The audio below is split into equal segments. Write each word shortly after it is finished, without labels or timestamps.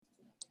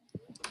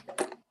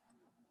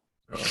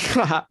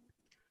All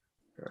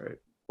right.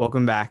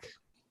 Welcome back.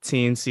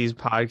 TNC's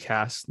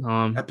podcast.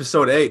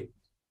 Episode 8.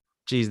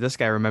 Geez, this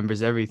guy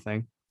remembers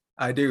everything.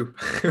 I do.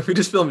 We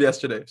just filmed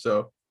yesterday,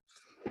 so.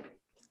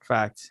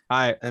 Fact. All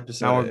right.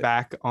 Episode Now 8. we're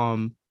back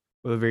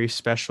with a very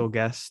special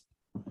guest,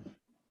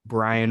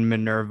 Brian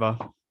Minerva.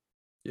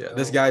 Yeah,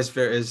 this guy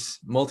is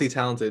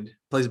multi-talented.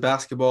 Plays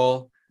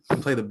basketball,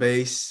 can play the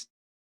bass,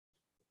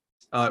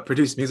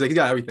 produce music. He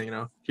got everything,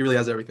 He really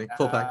has everything.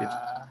 Full package.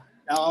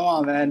 Come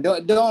on, man.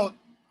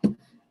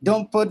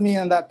 Don't put me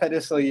on that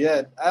pedestal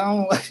yet. I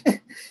don't.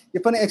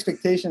 You're putting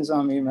expectations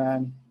on me,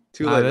 man.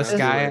 Too late. This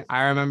guy,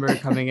 I remember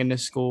coming into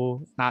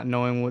school not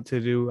knowing what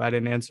to do. I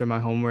didn't answer my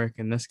homework,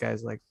 and this guy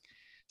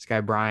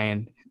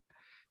Brian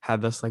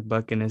had this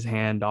book in his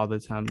hand all the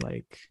time.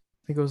 I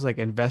think it was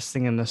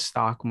investing in the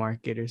stock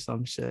market or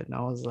some shit. And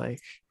I was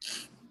like,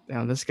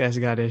 damn, this guy's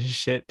got his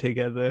shit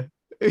together.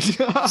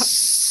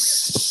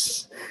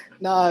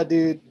 Nah,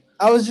 dude.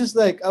 I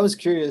was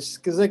curious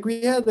because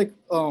we had a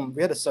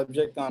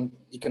subject on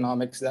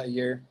economics that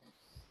year,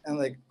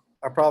 and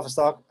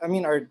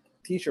our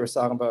teacher was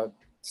talking about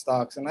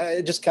stocks, and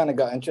I just kind of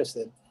got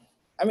interested.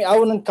 I mean, I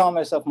wouldn't call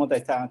myself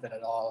multi-talented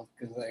at all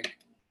because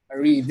I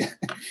read.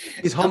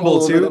 He's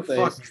humble too.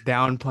 He's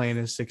downplaying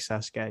his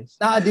success, guys.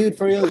 Nah, dude,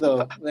 for real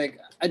though. I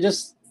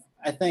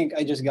think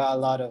I just got a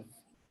lot of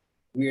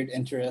weird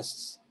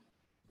interests.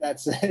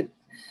 That's it.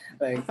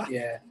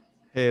 Yeah.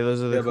 Hey,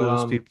 those are the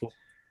coolest people.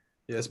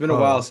 Yeah, it's been a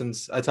while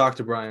since I talked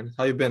to Brian.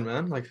 How you been,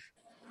 man? What have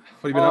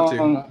you been up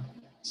to?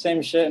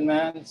 Same shit,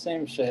 man.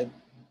 Same shit.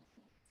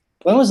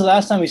 When was the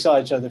last time we saw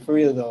each other? For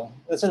real though.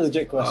 That's a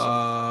legit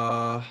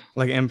question.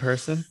 In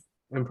person?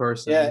 In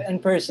person. Yeah, in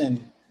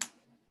person.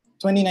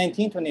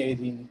 2019,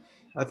 2018.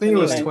 I think it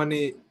was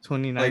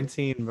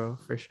 2019, bro,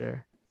 for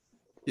sure.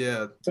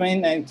 Yeah.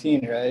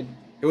 2019, right?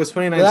 It was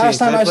 2019. The last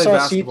time I saw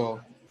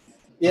basketball.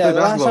 Yeah, the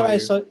last time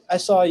I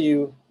saw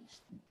you,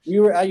 we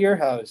were at your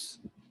house.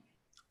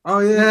 Oh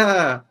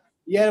yeah.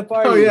 You had a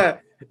party. Oh yeah.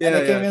 Yeah. And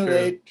I came in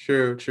late.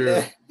 True.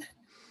 Yeah.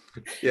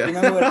 Yeah. You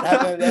remember what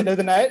happened at the end of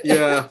the night?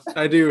 Yeah,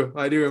 I do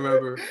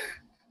remember.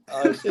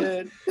 Oh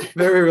shit.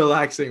 Very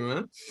relaxing,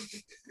 man.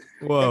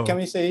 Whoa. Can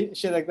we say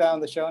shit like that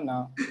on the show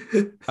now?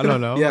 I don't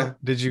know. Yeah.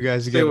 Did you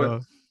guys get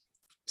a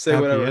say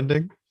happy whatever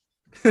ending?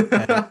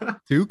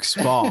 Duke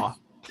Spa.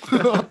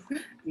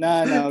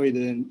 No, we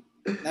didn't.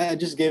 I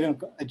just gave him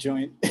a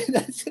joint.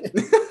 That's it.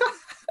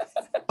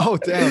 Oh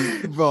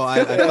damn, bro!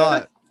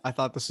 I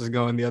thought this was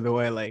going the other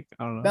way. I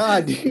don't know.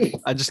 Nah, dude.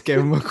 I just gave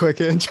him a quick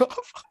hand job.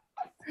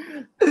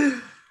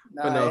 But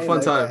no,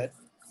 fun time. That.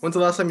 When's the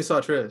last time you saw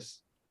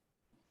Tris?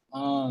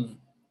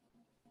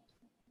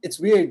 It's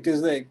weird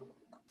because it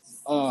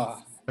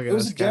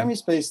was at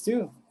Jeremy's place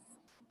too,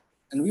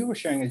 and we were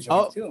sharing a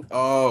joint too.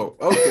 Oh,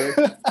 okay.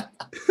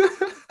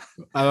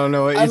 I don't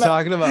know what you're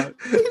talking about.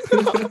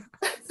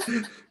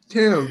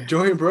 Damn,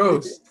 joint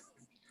bros.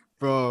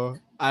 Bro,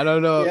 I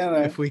don't know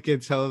if we can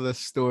tell this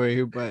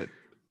story, but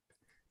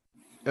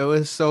it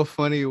was so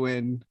funny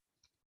when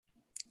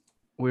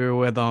we were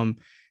with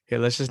here,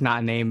 let's just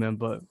not name him,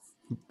 but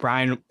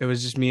Brian, it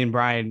was just me and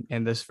Brian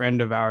and this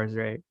friend of ours,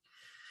 right?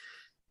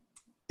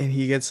 And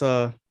he gets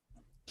Hold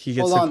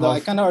on, though. I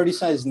kind of already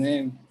said his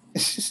name.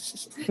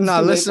 Nah,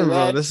 listen,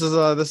 bro. This is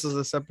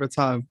a separate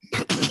time.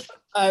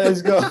 All right,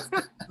 let's go.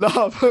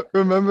 No, but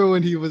remember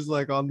when he was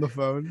on the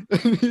phone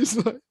and he's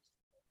like,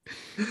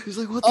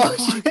 what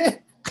the fuck?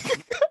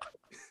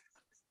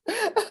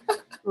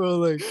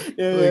 Bro,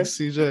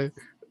 CJ.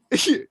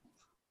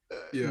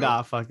 Yeah.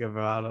 Nah, fuck it,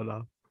 bro. I don't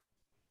know.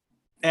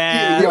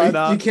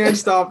 You can't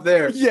stop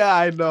there. Yeah,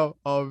 I know.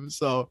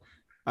 So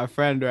our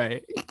friend,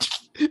 right?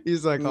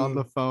 He's on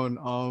the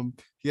phone.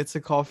 He gets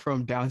a call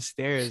from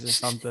downstairs or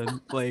something.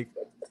 The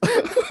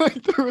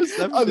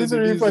reception. Oh, this is a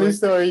really funny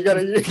story. You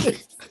gotta hear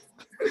it.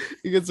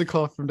 He gets a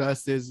call from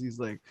downstairs. He's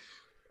like,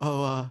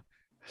 "Oh,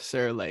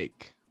 sir,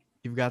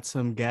 you've got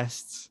some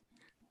guests."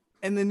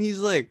 And then he's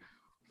like,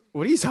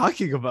 "What are you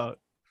talking about?"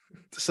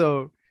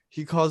 So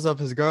he calls up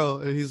his girl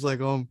and he's like,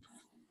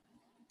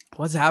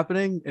 what's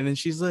happening? And then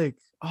she's like,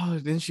 oh,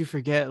 didn't you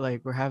forget?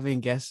 We're having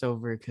guests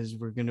over because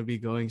we're gonna be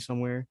going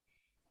somewhere.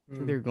 I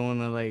think they're going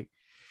to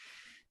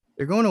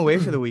they're going away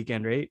for the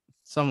weekend, right?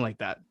 Something like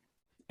that.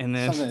 And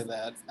then something like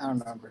that. I don't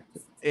remember.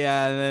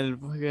 Yeah, and then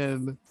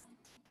fucking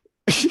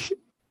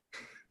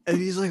and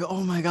he's like,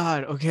 oh my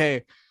god,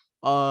 okay.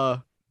 Oh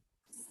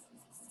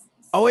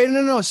wait,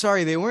 no,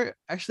 sorry, they weren't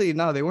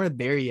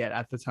there yet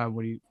at the time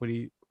when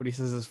he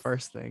says his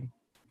first thing.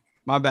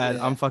 My bad,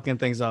 yeah. I'm fucking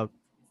things up.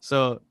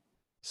 So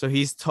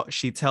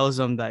she tells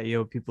him that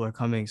people are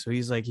coming. So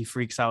he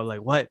freaks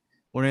out what?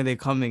 When are they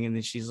coming? And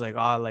then she's like,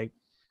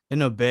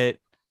 in a bit.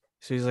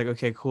 So he's like,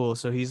 okay, cool.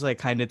 So he's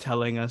kind of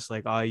telling us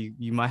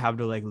you might have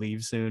to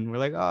leave soon. We're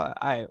like, oh, all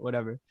right,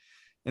 whatever.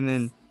 And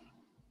then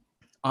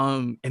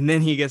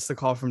he gets the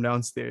call from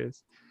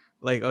downstairs,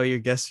 oh, your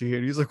guests are here.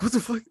 And he's like, what the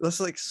fuck?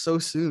 That's so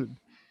soon.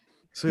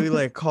 So he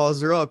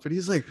calls her up and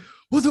he's like,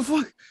 what the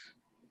fuck?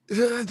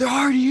 They're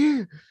already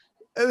here.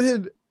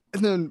 And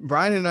then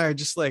Brian and I are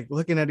just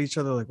looking at each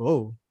other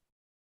whoa.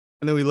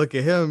 And then we look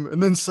at him and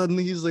then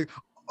suddenly he's like,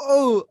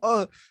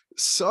 oh,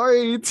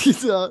 sorry,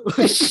 Tita.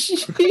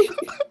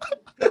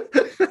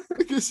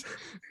 because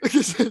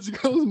this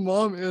girl's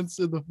mom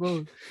answered the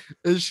phone,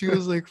 and she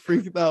was like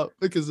freaked out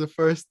because the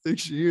first thing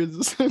she hears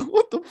is like,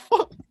 "What the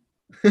fuck?"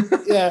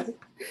 Yeah,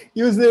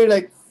 he was there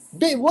like,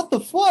 babe, what the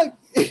fuck?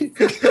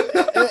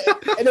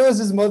 And it was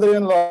his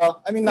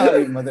mother-in-law. I mean, not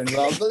her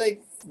mother-in-law, but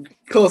like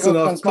Close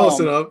enough. girlfriend's Close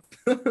mom.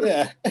 enough.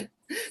 Yeah,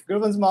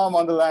 girlfriend's mom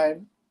on the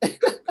line.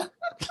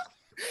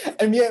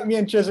 And me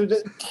and Tris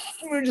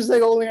we're just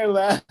like holding our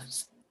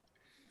laughs.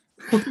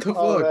 What the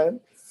Oh, fuck? man.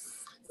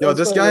 Yo, That's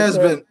this funny guy as has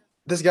hell. been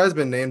this guy's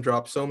been name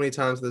dropped so many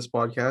times in this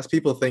podcast.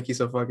 People think he's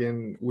a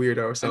fucking weirdo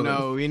or I something.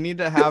 know we need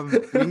to have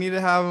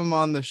him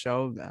on the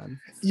show, man.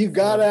 You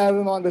gotta have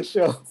him on the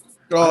show. I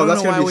Oh, don't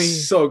that's know gonna why be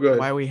so good.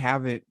 Why we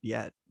haven't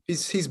yet?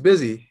 He's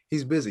busy.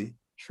 He's busy.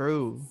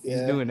 True. He's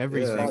Yeah, doing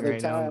everything Father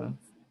right now, time. man.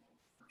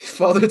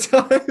 Father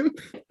time.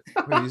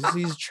 Bro,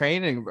 he's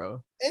training,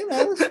 bro. Hey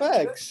man, that's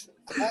facts.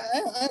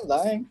 I ain't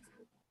lying.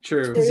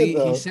 True. 'Cause Yeah,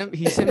 though.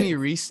 he sent me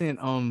recent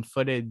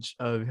footage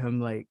of him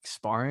like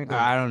sparring.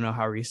 Yeah. I don't know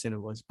how recent it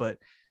was, but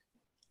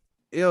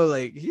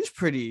like he's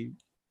pretty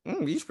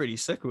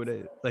sick with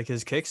it. Like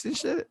his kicks and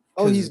shit.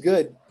 Oh, 'Cause, he's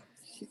good.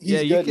 yeah,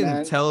 He's you good, can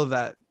man. tell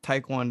that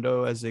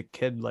Taekwondo as a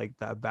kid, like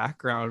that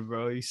background,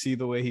 bro. You see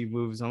the way he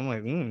moves. I'm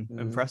like,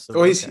 impressive.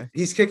 Oh, Okay.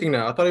 he's kicking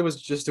now. I thought he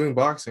was just doing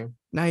boxing.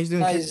 Now he's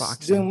doing Nah, he's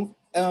kickboxing. doing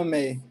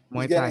MMA.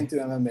 Muay He's Thai. getting into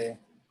MMA.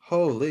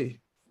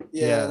 Holy.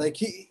 Yeah, Yeah. like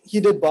he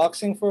did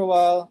boxing for a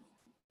while.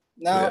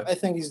 Now Yeah. I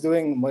think he's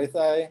doing Muay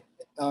Thai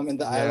in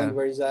the Yeah. island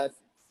where he's at.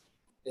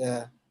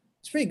 Yeah.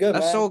 It's pretty good,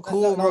 That's man. so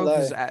cool, No bro. lie.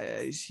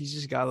 Because he's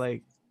just got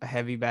like a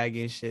heavy bag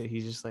and shit.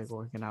 He's just like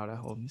working out at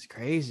home. It's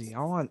crazy.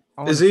 I want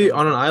Is to he train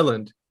on an like that.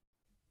 island?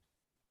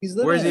 He's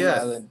living Where's he in the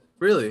at? island.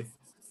 Really?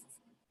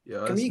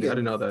 Yeah, I Comedian.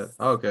 didn't know that.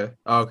 Oh, okay.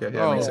 Oh, okay.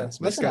 Yeah, Oh, makes yeah. sense.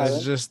 This That's an guy's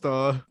island. just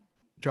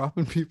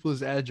dropping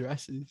people's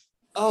addresses.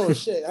 Oh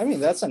shit! I mean,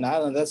 that's an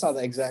island. That's not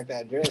the exact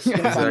address. You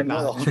can find him Exactly.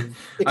 all. True. You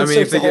I can mean, search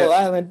if they the whole get-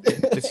 island.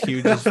 It's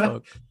huge as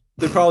fuck.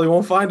 They probably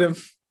won't find him.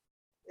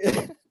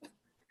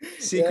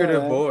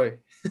 Secretive man. boy.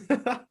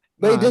 But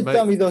he Nah, did but-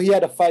 tell me though he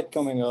had a fight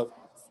coming up.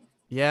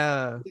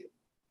 Yeah,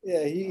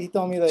 Yeah, he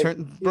told me like,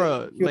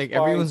 bro. he was Like sparring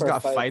everyone's for a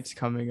got fight. fights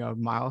coming up.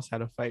 Miles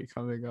had a fight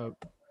coming up.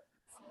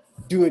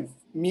 dude,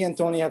 me and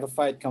Tony have a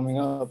fight coming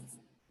up.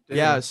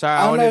 Yeah, sorry, I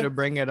I don't wanted know- to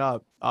bring it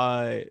up.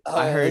 I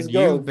yeah, heard let's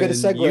go. you've Good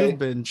segue.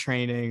 been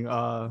training.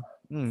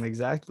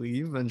 Exactly.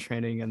 You've been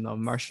training in the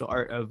martial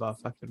art of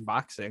fucking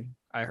boxing.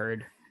 I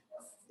heard.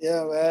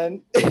 Yeah,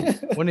 man.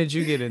 When did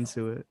you get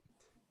into it?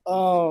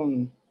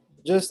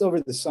 Just over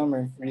the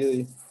summer,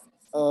 really.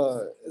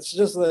 It's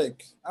just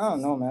like, I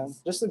don't know, man.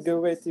 Just a good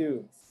way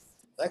to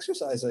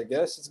exercise, I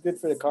guess. It's good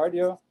for the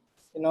cardio.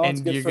 You know, it's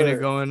And good you're for gonna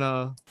go in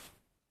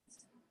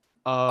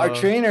our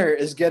trainer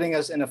is getting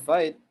us in a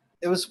fight.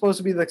 It was supposed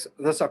to be like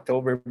this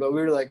October, but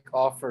we were like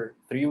off for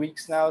 3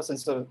 weeks now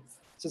since of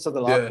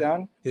the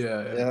lockdown.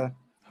 Yeah. Yeah.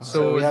 So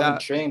So we would haven't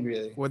that trained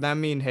really. would that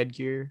mean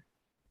headgear?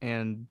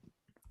 And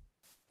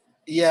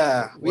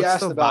Yeah, we what's asked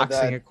the about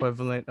boxing that.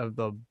 equivalent of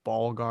the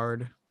ball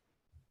guard?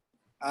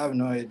 I have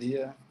no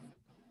idea.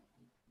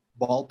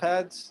 Ball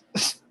pads?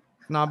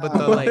 No, but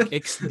the like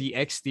the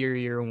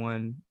exterior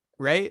one,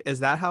 right?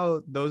 Is that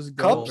how those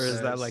go, or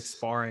is that like Cups?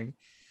 sparring?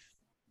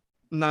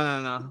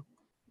 No.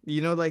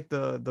 You know, like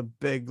the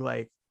big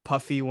like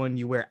puffy one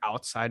you wear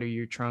outside of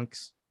your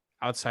trunks,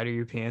 outside of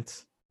your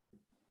pants.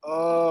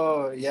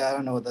 Oh, yeah, I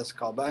don't know what that's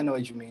called, but I know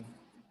what you mean.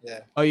 Yeah.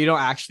 Oh, you don't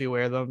actually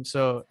wear them,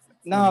 so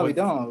No, we What-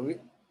 don't.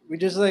 We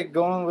just like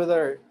going with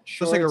our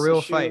shorts. like a and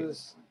real fight.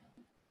 shoes.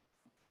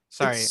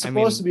 sorry. It's I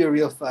supposed to mean, be a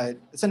real fight.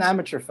 It's an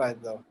amateur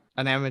fight though.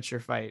 an amateur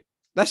fight.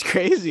 That's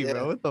crazy, Yeah.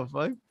 bro. What the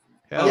fuck?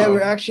 Yeah, Hell.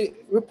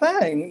 we're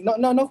planning.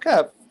 No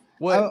cap.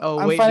 What?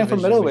 I'm Weight fighting for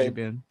division would you middleweight.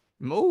 be in?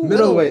 Ooh,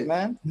 Middleweight.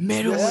 man.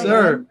 Middleweight. Yeah,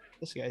 sir. man.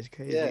 This guy's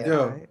crazy. Yeah. Yo.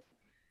 Alright.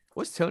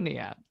 What's Tony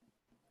at?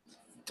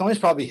 Tony's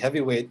probably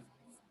heavyweight.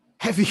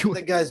 Heavyweight.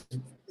 That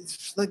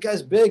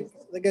guy's big.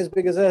 That guy's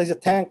big as hell. He's a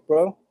tank,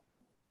 bro.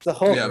 It's a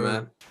Hulk. Yeah,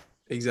 man.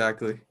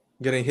 Exactly.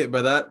 Getting hit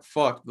by that?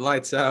 Fuck.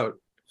 Lights out.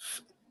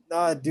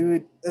 Nah,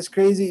 dude, that's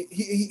crazy.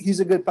 He's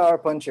a good power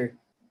puncher.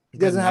 He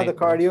Good doesn't have the night,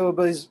 bro. cardio,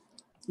 but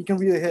he can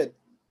really hit.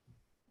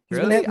 He's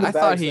been Really? hitting the I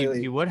thought bags he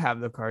lately. would have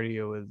the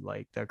cardio with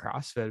like the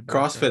CrossFit. CrossFit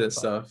background, and but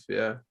stuff.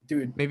 Yeah.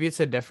 Dude, Maybe it's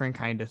a different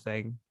kind of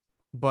thing.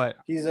 But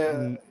he's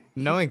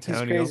knowing he's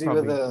Tony, he'll crazy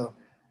with probably a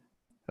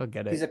he'll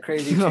get it. he's a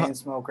crazy chain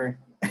smoker.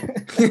 Oh,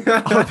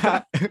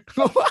 that-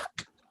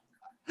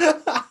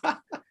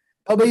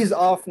 Oh, but he's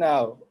off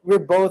now. We're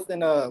both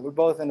in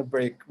a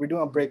break. We're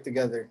doing a break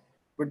together.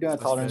 We're doing a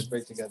That's tolerance good.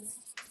 break together.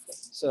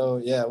 So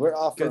yeah, we're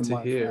off for Good a to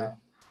month hear. now.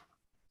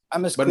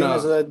 I'm as But clean no.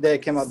 as the day I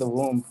came out the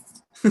womb.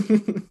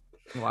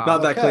 wow.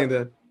 Not that Okay. clean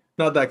then.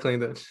 Not that clean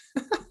then.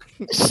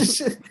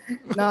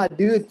 Nah,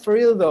 dude, for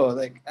real though.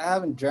 Like I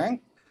haven't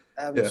drank,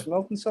 I haven't Yeah.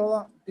 smoked in so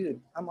long. Dude,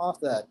 I'm off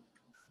that.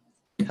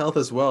 Health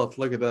is wealth.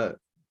 Look at that.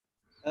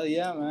 Hell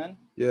yeah, man.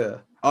 Yeah.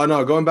 Oh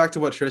no, going back to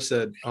what Trish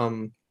said,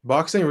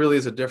 boxing really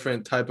is a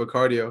different type of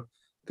cardio.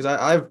 Because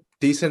I have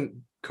decent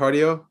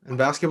cardio in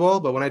basketball,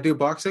 but when I do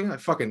boxing, I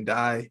fucking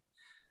die.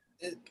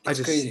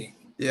 It's crazy.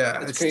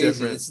 Yeah, It's it's crazy.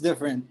 different. It's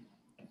different.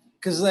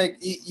 Because like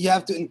you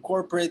have to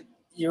incorporate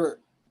your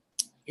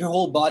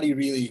whole body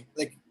really.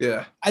 Like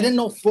Yeah. I didn't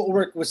know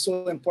footwork was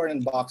so important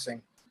in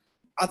boxing.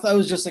 I thought it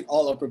was just like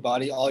all upper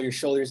body, all your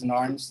shoulders and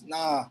arms.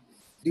 Nah,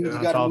 dude, Yeah. you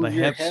It's gotta all move the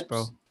your hips,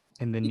 bro,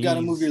 and the You knees.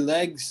 gotta move your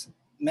legs,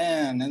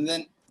 man. And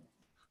then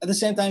at the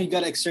same time, you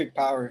gotta exert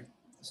power.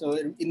 So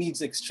it needs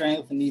like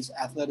strength, it needs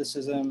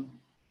athleticism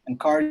and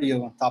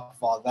cardio on top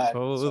of all that. So,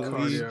 Holy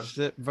Cardio.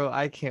 shit, bro!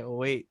 I can't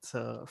wait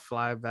to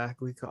fly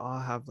back. We could all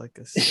have like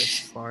a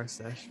sick bar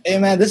session. hey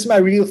man, this is my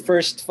real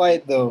first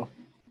fight though.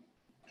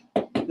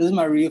 This is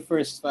my real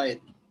first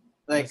fight.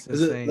 Like That's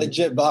Is it insane.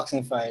 legit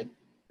boxing fight.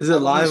 Is it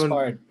I've only live on?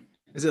 sparred.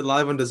 Is it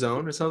live on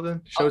DAZN or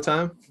something?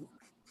 Showtime?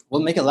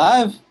 We'll make it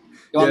live.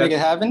 You want to Yeah. make it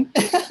happen?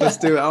 Let's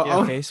do it.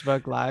 Yeah,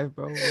 Facebook Live,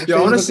 bro. Yo,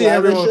 I want to Facebook see Live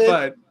and everyone shit?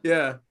 fight.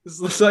 Yeah, this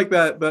looks like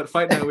that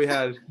fight night we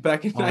had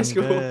back in high I'm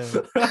school.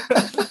 good.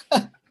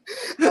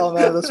 Oh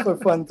man, those were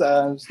fun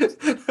times.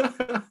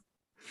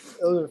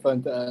 Those were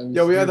fun times.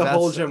 Yo, we had Dude, the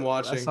whole that's- gym That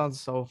watching. sounds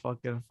so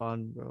fucking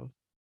fun, bro.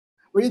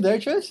 Were you there,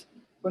 Trish?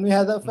 When we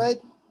had that fight?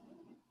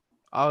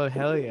 Oh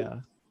hell yeah!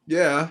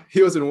 Yeah,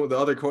 he was in the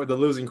other corner, the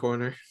losing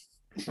corner.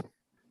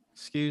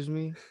 Excuse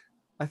me.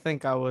 I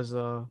think I was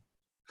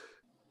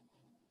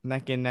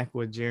neck and neck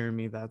with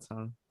Jeremy that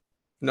time.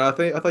 No, I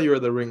thought you were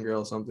the ring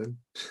girl or something.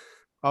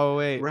 Oh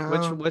wait,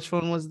 Round- which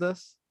one was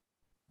this?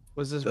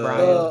 Was this The-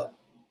 Brian?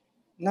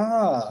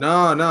 Nah.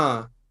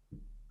 No.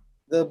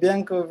 The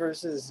Bianco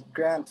versus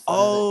Grant fight.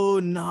 Oh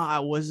no, I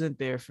wasn't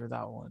there for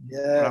that one.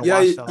 Yeah. But I Yeah,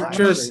 watched the live.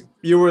 Tris,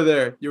 you were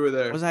there. You were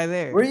there. Was I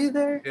there? Were you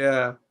there?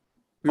 Yeah,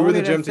 we Oh, were in the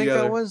wait, gym I think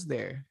together. I was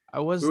there. I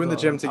was. We were in the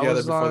though. gym I together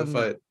was before the on-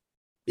 fight.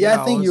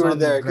 Yeah, I think was you were on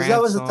there because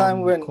that was the Grant's,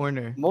 time when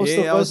corner. most yeah,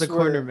 of I was us the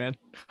corner were- man.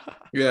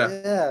 Yeah.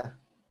 Yeah.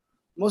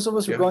 Most of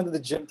us were Yeah. going to the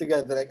gym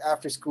together, like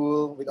after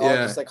school. We'd all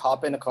Yeah. just like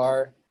hop in a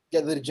car,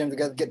 get to the gym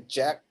together, get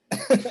jacked. We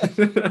were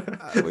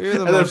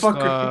the And then most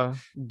fuck-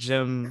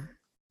 gym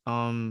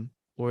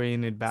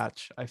oriented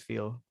batch. I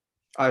feel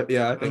I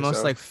the think most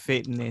so. like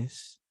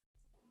fitness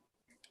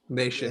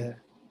Nation.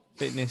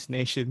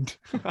 nation.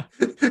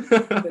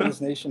 Fitness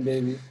Nation,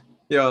 baby.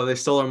 Yo, they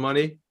stole our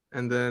money,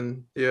 and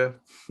then yeah,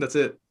 that's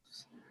it.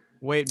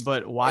 Wait,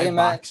 but why Hey,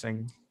 Matt.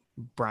 boxing,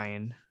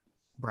 Brian?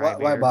 Why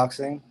Bear?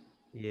 boxing?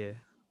 Yeah.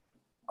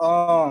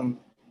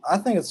 I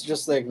think it's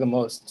just like the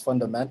most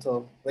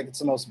fundamental, like it's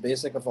the most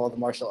basic of all the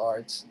martial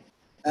arts,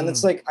 and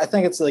it's like I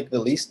think it's like the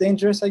least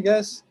dangerous, I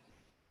guess,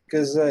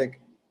 because like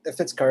if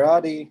it's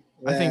karate,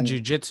 I think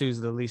then- jujitsu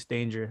is the least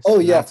dangerous. Oh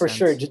in yeah, that for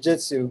sure, sense.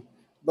 jiu-jitsu.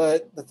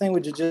 But the thing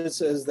with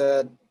jiu-jitsu is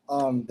that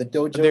the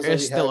dojos But there that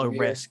is we still have a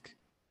here- risk.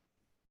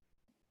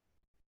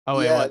 Oh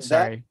wait, Yeah, what? that-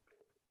 Sorry.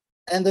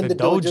 and then the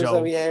the dojos that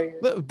dojo. we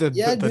have. The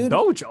Yeah, the dude.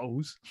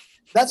 dojos.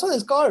 That's what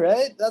it's called,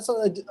 right? That's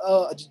what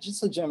a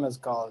jiu-jitsu gym is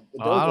called.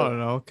 The Oh, I dojo. don't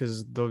know,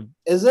 because the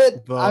Is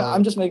it? The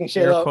I'm just making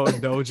shit air up. quote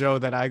dojo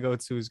that I go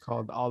to is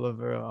called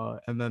Oliver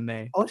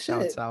MMA. Oh,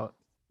 Shouts shit. out.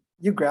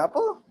 You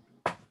grapple?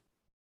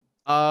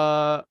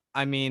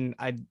 I mean,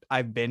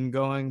 I've been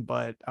going,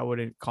 but I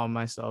wouldn't call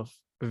myself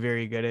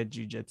very good at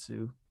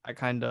jujitsu. I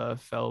kind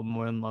of fell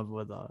more in love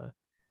with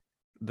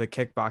the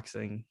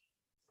kickboxing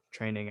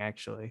training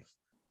actually.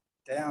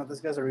 Damn, this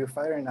guy's a real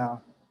fighter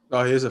now.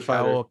 Oh, he is a I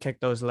fighter. will kick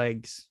those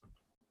legs.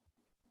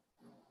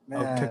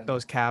 I'll Man. kick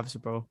those calves,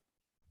 bro.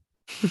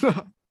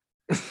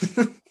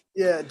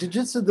 Yeah,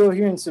 jiu-jitsu though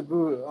here in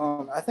Cebu,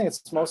 I think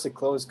it's mostly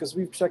closed because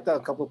we've checked out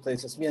a couple of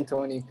places. Me and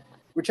Tony,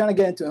 we're trying to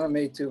get into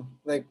MMA too.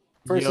 Like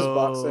first is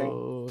boxing,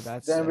 Yo,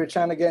 that's then we're sick.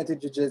 trying to get into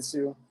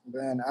jiu-jitsu.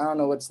 Then I don't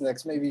know what's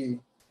next. Maybe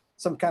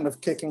some kind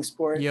of kicking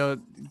sport. Yo,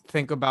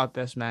 think about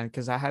this, man,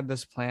 because I had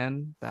this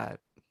plan that,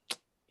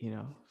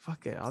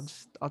 fuck it,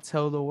 I'll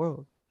tell the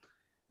world.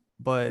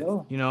 But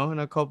No. in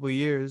a couple of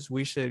years,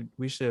 we should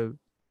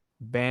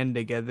band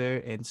together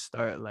and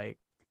start like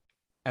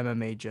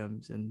MMA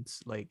gyms in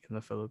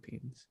the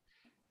Philippines.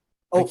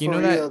 Oh, Like, you for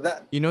know real?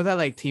 That You know that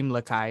like Team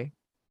Lakai,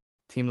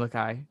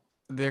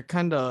 they're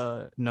kind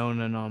of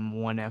known in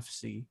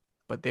 1FC,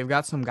 but they've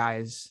got some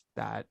guys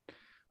that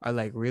are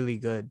like really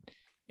good,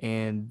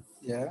 and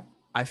yeah.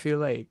 I feel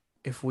like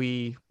if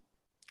we,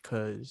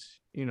 I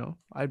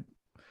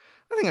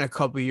think in a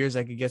couple of years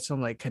I could get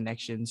some like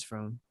connections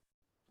from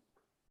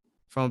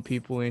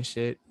people and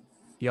shit.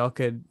 Y'all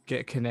could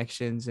get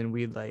connections and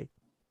we'd like,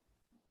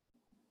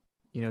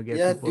 get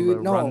Yeah, people dude,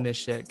 to no. run this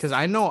shit. Cause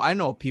I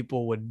know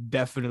people would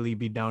definitely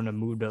be down to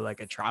move to like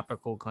a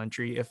tropical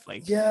country if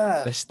like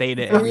Yeah. the state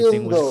of For real,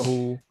 everything was though.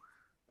 cool.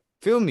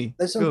 Feel me?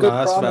 There's some Feel good me?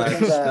 That's promise in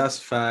facts. that. That's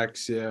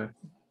facts. Yeah.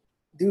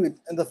 Dude,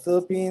 in the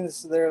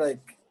Philippines, there are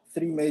like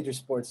 3 major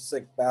sports. It's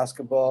like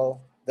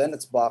basketball, then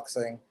it's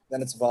boxing,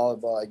 then it's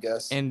volleyball, I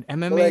guess. And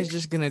MMA is like-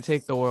 just gonna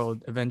take the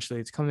world eventually.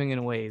 It's coming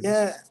in waves.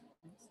 Yeah,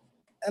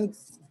 and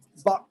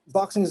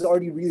boxing is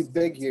already really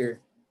big here.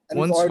 And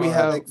we've Once already we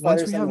had, have like, once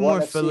fighters we in have more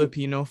 1FC.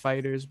 Filipino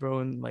fighters, bro,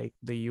 in like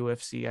the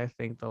UFC, I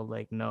think they'll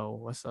like know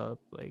what's up.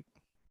 Like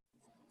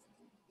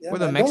Yeah, we're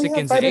the man. Don't we have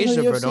Mexicans in fighters in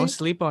Asia, the bro. Don't UFC?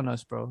 sleep on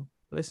us, bro.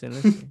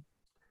 Listen.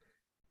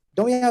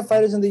 Don't we have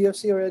fighters in the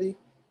UFC already?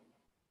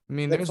 I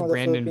mean, like there's from the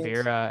Brandon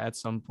Philippines. Vera at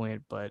some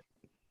point, but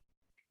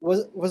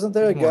Wasn't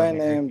there he's a more guy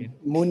named American.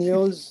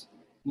 Munoz,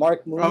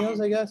 Mark Oh,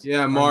 Munoz, I guess?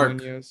 yeah, Mark Mark.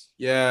 Munoz.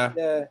 Yeah.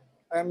 Yeah,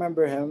 I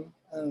remember him,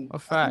 and Oh, I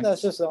think that's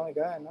facts. just the only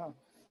guy I know.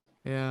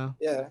 Yeah.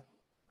 Yeah,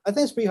 I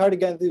think it's pretty hard to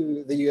get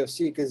into the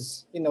UFC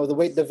because the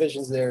weight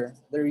divisions there,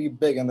 they're really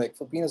big, and like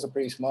Filipinos are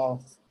pretty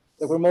small.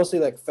 Like we're mostly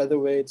like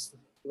featherweights,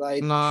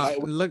 Nah,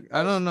 lightweight look,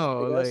 I guys, don't I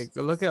know. guess.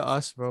 Like, look at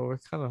us, bro. We're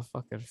kind of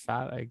fucking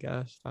fat, I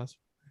guess. That's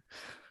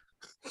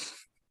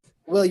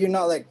Well, you're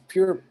not like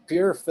pure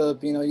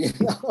Filipino.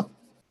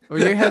 well,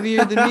 you're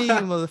heavier than me, you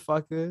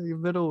motherfucker. You're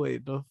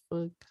middleweight, the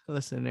fuck.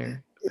 Listen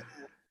there.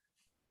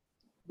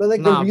 But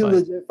like the Nah, real but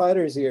legit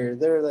fighters here,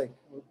 they're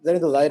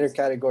in the lighter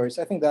categories.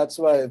 I think that's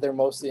why they're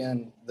mostly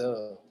in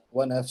the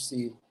one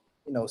FC,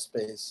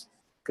 space,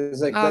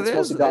 because like nah, that's there's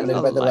mostly there's a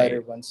dominated by the lighter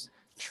light. ones.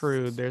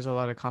 True, there's a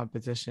lot of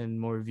competition,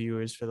 more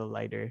viewers for the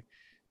lighter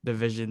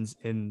divisions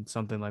in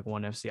something like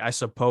ONE FC. I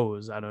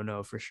suppose. I don't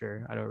know for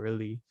sure. I don't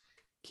really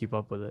keep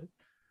up with it.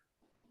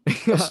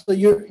 So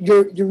you're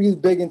really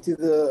big into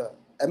the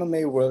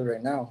MMA world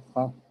right now,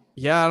 huh?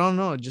 Yeah, I don't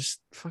know.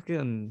 Just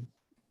fucking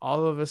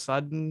all of a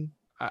sudden,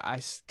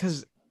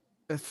 cause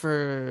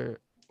for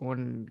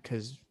one,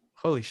 cause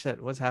holy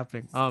shit, what's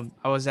happening? I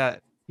was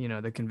at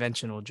the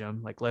conventional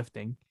gym, like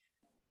lifting, and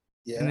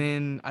Yeah,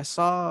 then I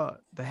saw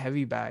the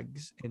heavy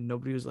bags, and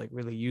nobody was like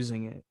really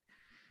using it,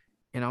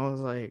 and I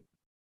was like,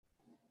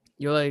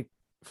 you're like,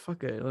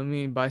 fuck it, let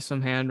me buy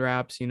some hand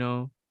wraps.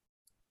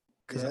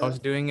 Cause I yeah. was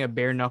doing a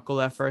bare knuckle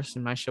at first,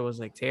 and my shit was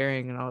like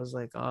tearing, and I was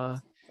like,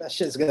 That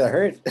shit's gonna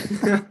hurt.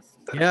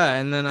 yeah,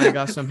 and then I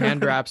got some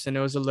hand wraps, and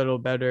it was a little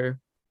better.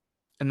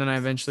 And then I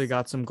eventually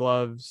got some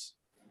gloves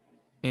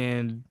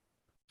and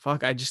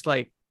fuck, I just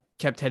like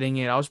kept hitting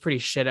it. I was pretty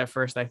shit at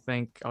first, I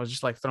think. I was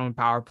just like throwing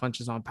power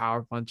punches on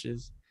power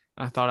punches.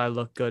 I thought I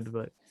looked good,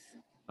 but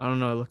I don't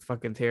know, it looked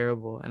fucking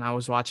terrible. And I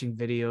was watching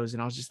videos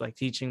and I was just like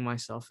teaching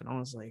myself and I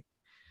was like,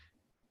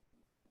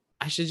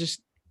 I should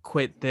just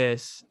quit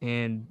this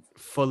and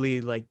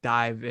fully like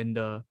dive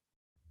into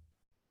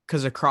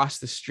because across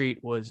the street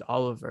was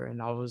Oliver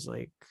and I was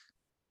like,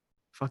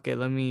 fuck it,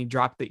 let me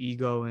drop the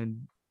ego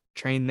and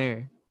train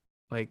there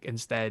like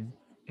instead.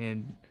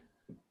 And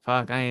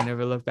fuck, I ain't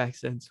never looked back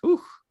since. Whew,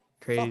 Fuck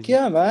crazy.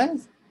 yeah,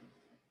 man.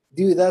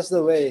 Dude, that's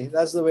the way.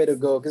 That's the way to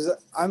go. Because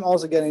I'm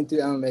also getting into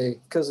MMA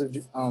because of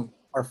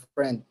our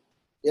friend.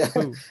 Yeah,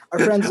 Who? our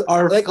friends.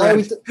 Our Like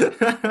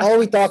friend. all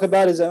we talk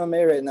about is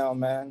MMA right now,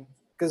 man.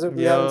 Because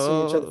we haven't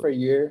seen each other for Yo, a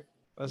year.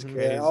 that's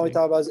Yeah, all we crazy.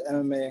 talk about is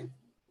MMA.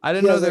 I He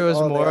didn't know has there like was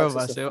all the more of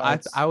access to us. I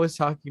fights. I was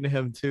talking to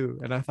him too,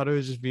 and I thought it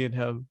was just me and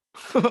him.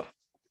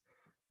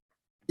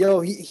 Yo,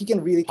 he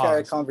can really carry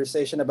a Pause.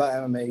 conversation about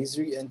MMA. He's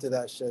really into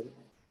that shit.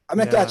 I'm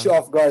gonna catch Yeah. you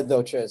off guard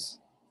though, Tris.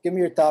 Give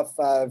me your top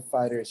 5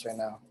 fighters right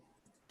now.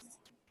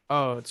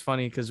 Oh, it's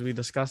funny because we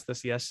discussed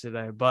this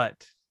yesterday,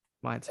 but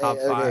my Hey, top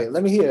okay, five.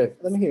 let me hear it.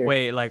 Let me hear it.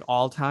 Wait, like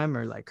all time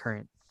or like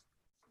current?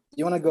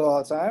 You want to go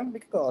all time? We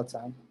can go all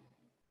time.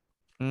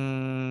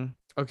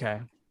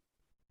 Okay.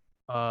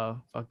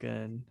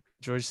 Fucking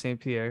George St.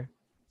 Pierre.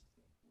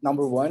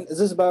 Number 1. Is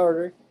this about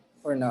order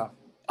or no?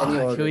 Any Can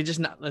we order? just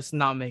not let's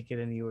not make it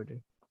any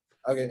order.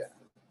 Okay.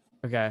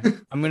 Okay.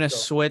 I'm gonna Go.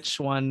 switch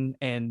one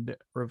and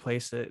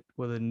replace it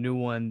with a new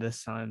one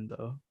this time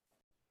though.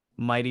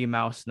 Mighty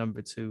Mouse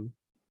number 2.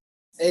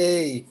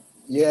 Hey,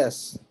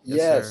 yes, Yes,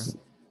 sir. yes.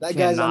 That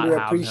guy's Cannot have him,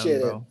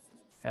 underappreciated. bro.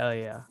 Hell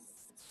yeah.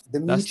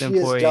 Dustin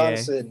Demetrius Poirier.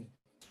 Johnson.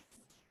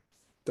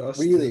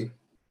 Dustin. Really?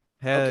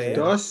 Hell Okay. yeah.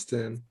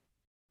 Dustin.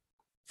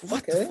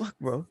 What the Okay. fuck,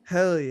 bro?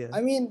 Hell yeah.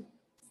 I mean,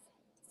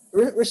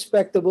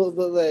 respectable,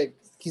 but like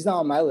he's not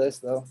on my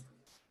list though.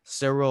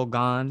 Cyril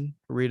Gahn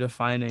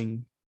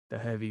redefining the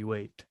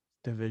heavyweight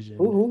division.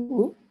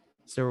 Who?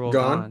 Cyril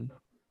Gahn? Gahn.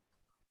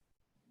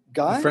 The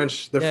Guy?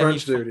 French, the Yeah,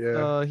 French dude.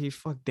 Yeah, he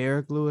fucked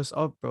Derek Lewis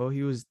up, bro.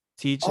 He was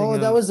teaching Oh,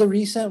 him. that was the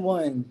recent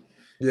one.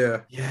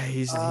 yeah. Yeah,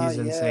 he's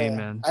insane, Yeah.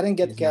 man. I didn't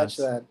get to He's catch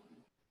nuts. that.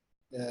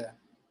 Yeah.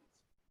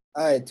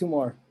 All right, 2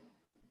 more.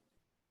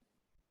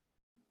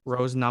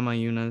 Rose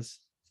Namajunas.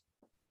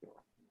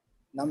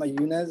 Nama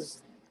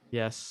Yunez.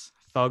 Yes.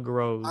 Thug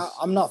Rose.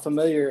 I'm not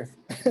familiar.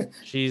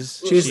 She's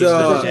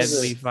the- a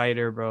deadly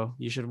fighter, bro.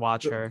 You should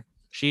watch her.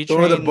 She The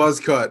one with the trains. buzz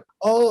cut.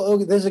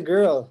 Oh, there's a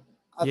girl.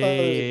 I Yeah, thought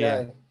it was yeah, a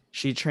yeah. guy.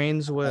 She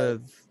trains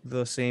with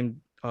the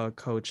same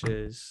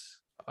coaches,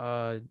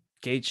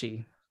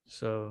 Gaethje.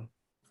 So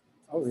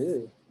Oh,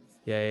 really?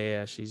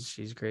 yeah.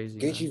 She's crazy.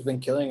 Man. Gaethje's been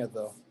killing it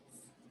though.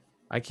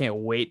 I can't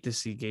wait to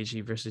see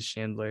Gaethje versus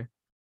Chandler.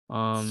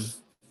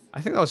 I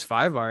think that was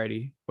 5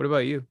 already. What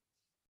about you?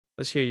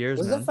 Let's hear yours,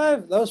 Was man. that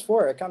 5? That was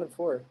 4. I counted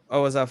 4.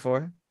 Oh, was that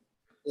 4?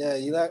 Yeah,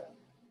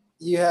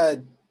 you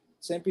had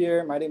Saint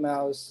Pierre, Mighty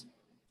Mouse,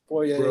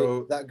 Poirier,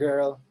 Bro. that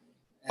girl.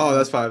 Oh, and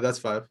that's 5. That's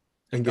 5.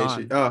 And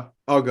Gaethje. Gahn.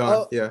 Oh, gone.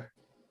 Oh. Yeah.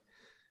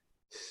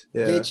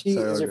 Yeah.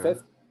 Gaethje is your Gone.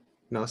 5th?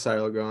 No,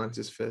 Cyril gone.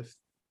 Just 5th.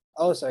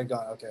 Oh, sorry,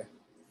 gone. Okay.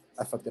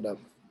 I fucked it up.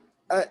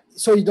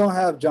 So you don't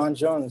have John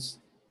Jones.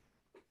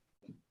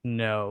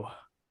 No.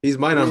 He's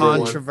my number 1.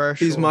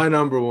 Controversial. He's my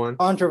number 1.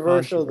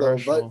 Controversial though,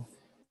 but Controversial.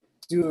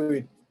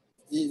 dude,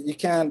 you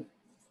can't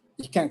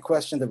You can't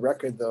question the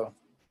record though.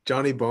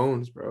 Johnny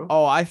Bones, bro.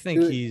 Oh, I think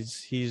Dude.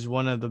 he's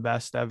one of the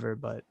best ever,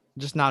 but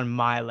just not in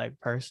my like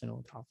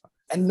personal top 5.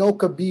 And no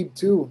Khabib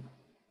too.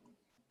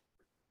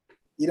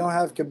 You don't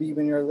have Khabib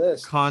in your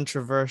list.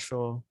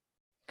 Controversial.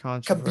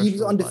 Khabib's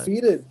but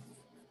undefeated.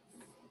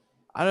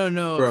 I don't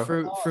know.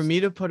 Bro. For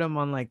me to put him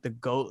on like the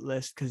GOAT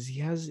list, because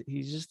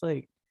he's just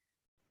like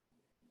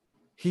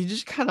he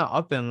just kind of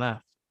up and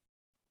left.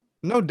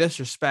 No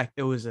disrespect,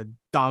 it was a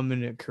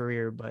dominant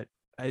career, but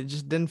I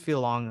just didn't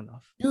feel long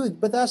enough. Dude,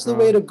 but that's the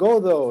way to go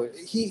though.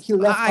 He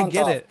left I on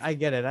get top. it. I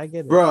get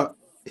it. Bro,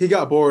 he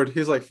got bored. He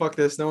was like, "Fuck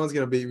this! No one's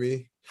gonna beat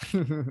me."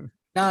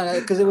 No,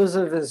 because it was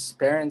of his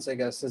parents, I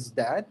guess. His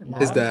dad?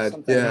 His Mom? dad,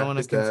 Something. yeah. I don't want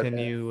his to dad.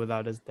 continue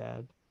without his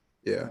dad.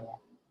 Yeah.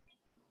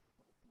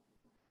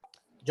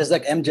 Just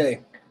like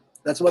MJ.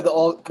 That's what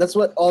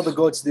all the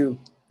GOATs do.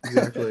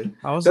 Exactly.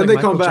 I was Then like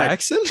they come Michael back.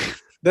 Jackson.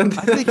 Then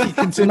I think he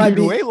continued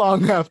way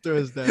long after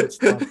his dad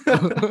stopped.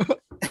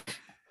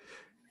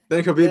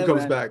 Then Khabib Yeah,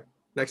 comes man. back.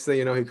 Next thing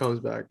you know, he comes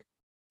back.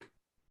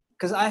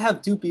 Because I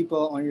have 2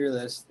 people on your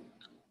list.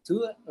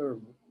 2 or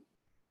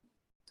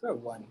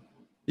 1?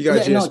 You got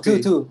Yeah, GSP.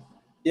 no, 2.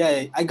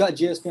 Yeah, I got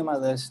GSP on my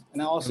list,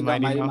 and I also And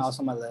got Mighty Mighty Mouse. Mouse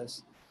on my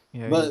list.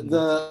 Yeah, But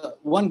the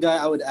one guy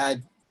I would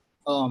add,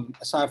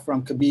 aside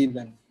from Khabib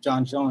and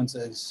John Jones,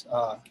 is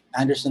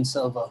Anderson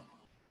Silva.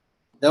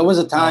 There was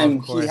a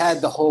time he course. had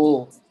the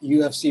whole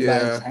UFC by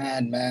his Yeah.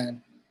 hand,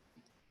 man.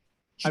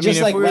 He I mean, just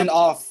if like we were- went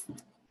off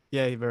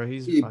yeah, bro,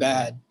 he's really fucking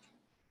bad.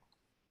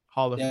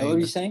 Hall of Yeah, Fame. what were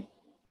you saying?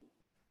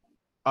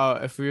 Oh,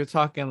 if we were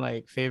talking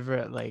like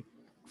favorite like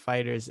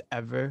fighters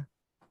ever,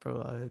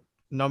 bro,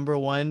 number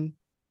 1,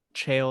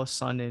 Chael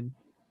Sonnen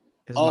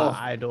is Oh. my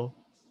idol.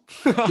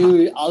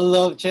 Dude, I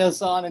love Chael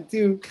Sonnen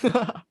too.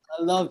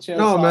 I love Chael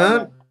No, Sonnen.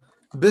 man.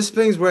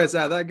 Bisping's where it's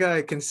at. That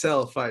guy can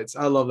sell fights.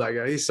 I love that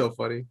guy. He's so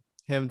funny.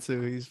 Him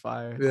too, he's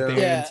fire. Yeah. Darren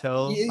Yeah,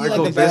 Till. you Michael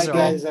like the bad Bisping.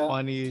 guys.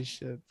 Funny as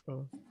shit,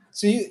 bro.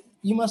 So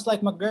you must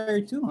like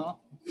McGregor too, huh?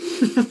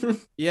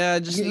 Yeah,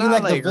 just You not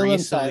like the like villain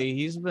recently.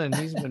 He's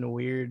been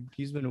weird.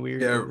 He's been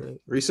weird Yeah. with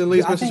it. Recently,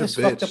 Dude, he's I been think such it's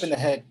a fucked up in the bitch.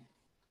 head.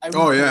 I Oh,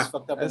 think yeah. it's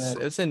fucked up in the head.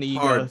 It's an ego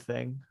Hard.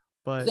 thing, I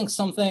but think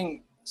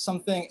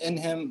something in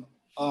him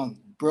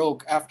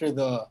broke after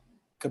the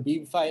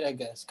Khabib fight, I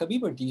guess.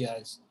 Khabib or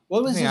Diaz? What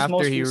I was think his after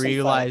most he recent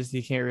realized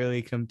he can't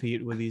really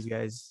compete with these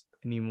guys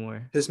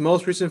anymore. His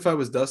most recent fight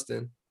was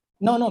Dustin. fight?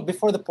 No,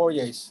 before the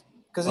Poiriers.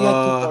 Because he had 2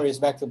 Uh, Poiriers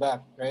back to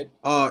back, right?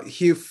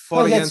 He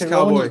fought he had against Cerrone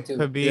Cowboy. too.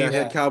 Khabib. Yeah, he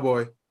had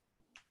Cowboy.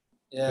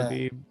 Yeah.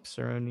 Khabib,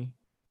 Cerrone. And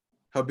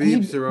Habib,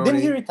 didn't he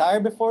Cerrone. retire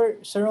before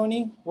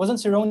Cerrone? Wasn't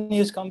Cerrone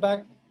his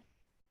comeback?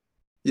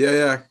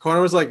 Yeah.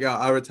 Conor was like,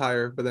 I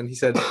retire, but then he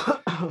said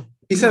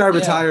I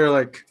retire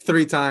like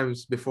 3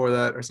 times before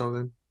that or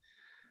something.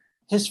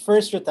 His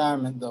first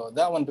retirement, though,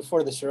 that one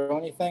before the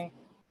Cerrone thing,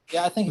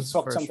 yeah, I think he His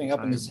fucked first something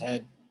up in his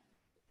head.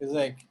 It's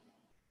like,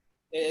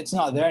 it's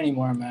not there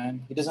anymore,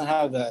 man. He doesn't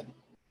have that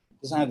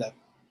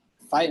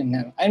fight in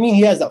him. I mean,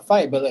 he has that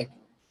fight, but like,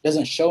 it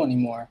doesn't show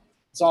anymore.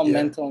 It's all Yeah.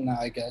 mental now,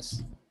 I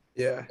guess.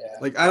 Yeah. Yeah.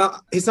 Like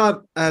he's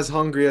not as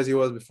hungry as he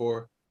was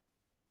before.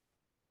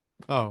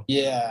 Oh, I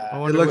Yeah.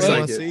 wonder looks what he like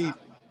wants it. to eat.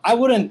 I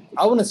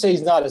wouldn't say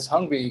he's not as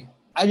hungry.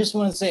 I just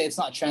wouldn't say it's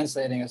not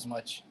translating as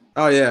much.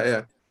 Oh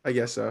yeah. I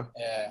guess so.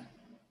 Yeah.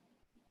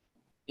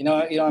 You know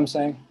what I'm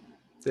saying?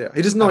 Yeah.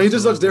 He just looks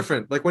Absolutely.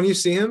 different. Like when you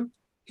see him,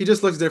 he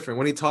just looks different.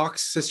 When he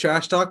talks, his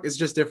trash talk is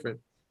just different.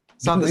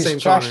 It's not the His same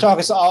trash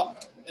Conor.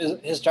 talk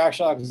his trash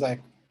talk is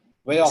like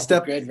way off the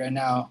grid right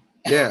now.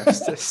 Yeah.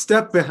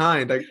 Step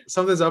behind. Like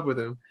something's up with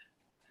him.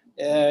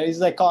 Yeah, he's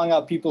like calling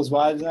out people's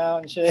wives now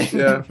and shit.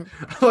 Yeah.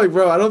 I'm like,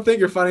 bro, I don't think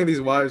you're finding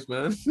these wives,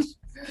 man.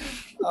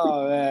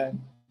 Oh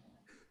man.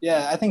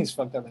 Yeah, I think he's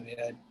fucked up in the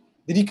head.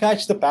 Did you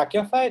catch the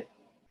Pacquiao fight?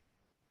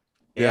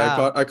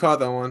 Yeah, I caught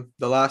that one.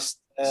 The last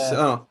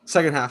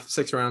second half,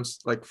 6 rounds,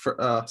 like for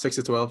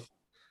 6-12.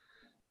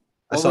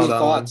 I What saw were your that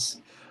thoughts?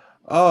 one.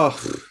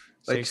 Oh,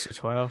 like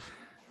 6-12.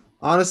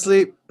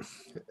 honestly,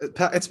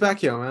 it's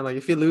Pacquiao, man. Like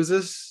if he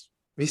loses,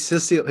 he's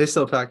still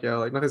Pacquiao.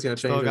 Like nothing's gonna change.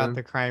 Still with got him.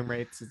 the crime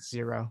rates at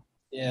 0.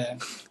 Yeah.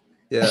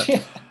 Yeah.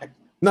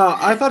 No,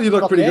 I thought he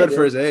looked pretty Okay, good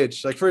for his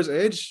age. Like for his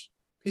age,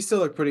 he still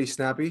looked pretty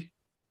snappy.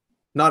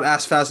 Not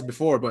as fast as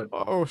before, but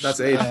Oh, that's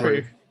age for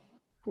you.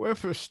 Where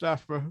for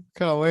staff, bro? What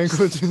kind of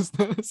language is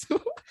this?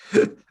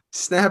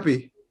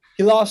 Snappy.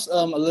 He lost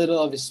a little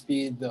of his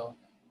speed though.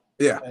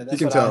 Yeah, Yeah, you that's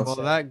can what I tell. would Well,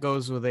 say. that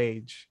goes with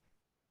age.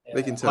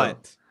 They can tell.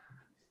 But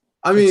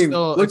I mean,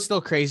 it's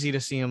still crazy to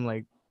see him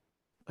like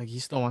he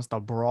still wants to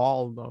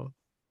brawl though.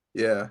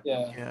 yeah.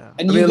 Yeah. Yeah.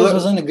 And I mean, Yugos look-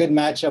 wasn't a good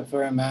matchup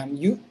for him, man.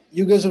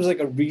 Yugos was like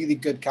a really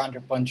good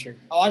counter puncher.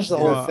 I watched the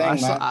whole Bro,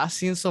 thing, man. I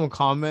seen some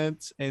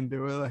comments and they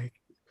were like,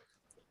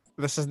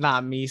 "This is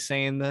not me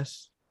saying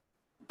this,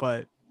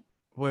 but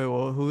wait,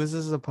 well, who is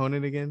his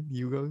opponent again?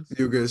 Yugos."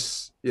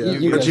 Yugas. Yeah.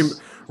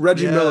 Yugas.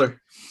 Reggie Yeah. Miller.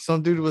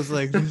 Some dude was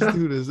like, "This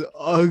dude is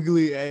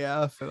ugly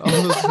AF," and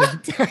I was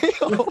like,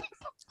 "Damn."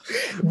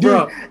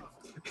 Bro,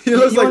 he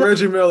looks you like wanna-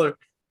 Reggie Miller.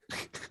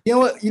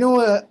 You know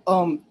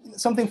what?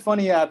 Something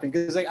funny happened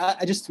because like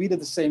I just tweeted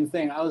the same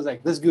thing. I was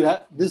like, this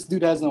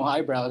dude has no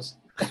eyebrows.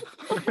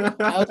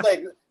 I was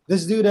like,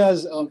 this dude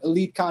has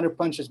elite counter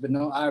punches but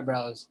no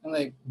eyebrows. And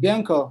like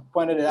Bianco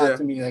pointed it out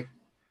to me, like,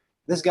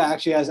 this guy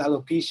actually has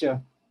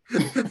alopecia.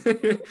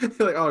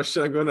 Like, oh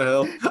shit, I'm going to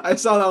hell. I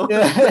saw that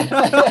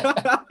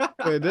one.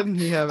 Yeah. Wait, didn't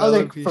he have I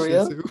was like, for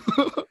real?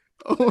 alopecia too?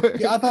 Oh,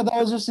 Yeah, I thought that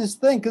was just his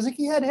thing because like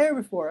he had hair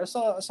before. I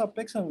saw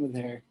pics of him with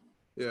hair.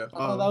 Yeah. I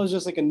thought that was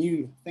just like a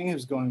new thing he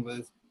was going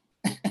with.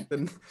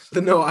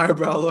 The no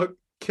eyebrow look,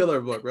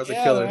 killer look. That's a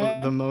killer.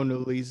 Man. the Mona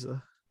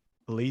Lisa.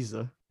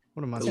 Lisa.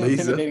 What am I It's saying? an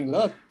Lisa. intimidating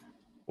look.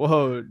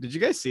 Whoa, did you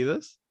guys see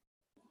this?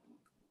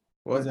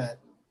 What is What? that?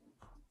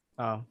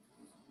 Oh.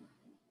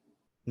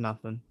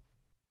 Nothing.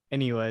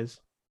 Anyways.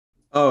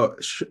 Oh,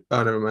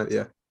 never mind.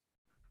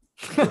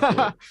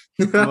 Yeah.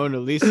 Mona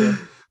Lisa.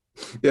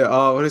 Yeah.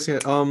 What is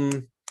it?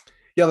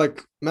 Yeah,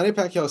 like Manny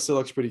Pacquiao still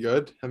looks pretty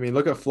good. I mean,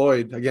 look at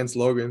Floyd against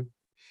Logan.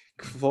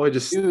 Floyd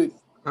just, Dude,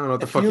 I don't know what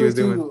the if fuck you he were was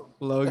doing. to-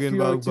 Logan if you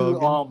were to,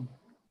 Bogan.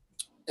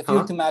 if you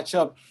were to match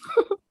up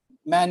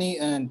Manny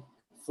and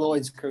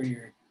Floyd's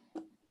career,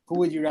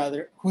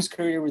 whose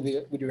career would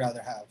you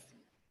rather have?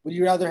 Would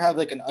you rather have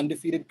like an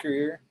undefeated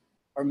career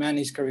or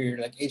Manny's career,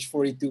 like age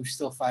 42,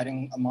 still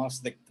fighting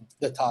amongst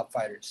the top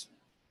fighters?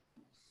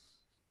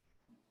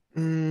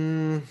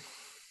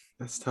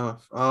 That's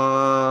tough.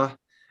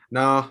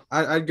 No,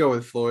 I'd go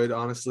with Floyd,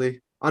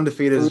 honestly.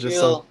 Undefeated For is just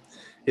real,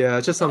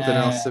 it's just something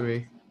else to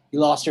me. you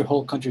lost your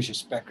whole country's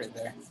respect right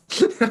there.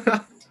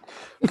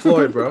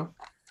 Floyd, bro.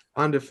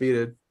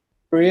 Undefeated.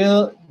 For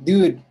real,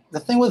 dude, the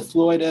thing with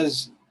Floyd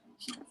is,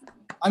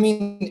 I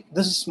mean,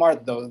 this is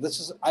smart though. This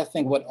is, I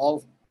think, what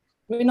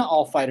maybe not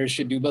all fighters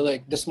should do, but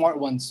like the smart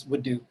ones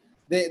would do.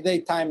 They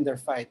time their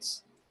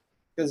fights.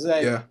 Because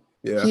like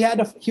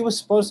Yeah. he was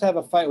supposed to have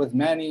a fight with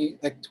Manny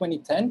like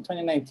 2010,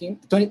 2019,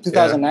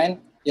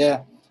 2009.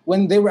 Yeah.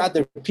 When they were at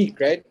their peak,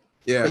 right?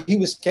 Yeah. But he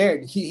was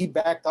scared. He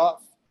backed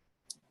off.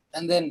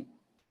 And then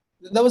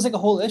that was like a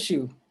whole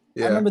issue.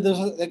 Yeah. I remember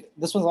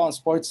this was on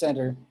Sports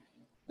Center.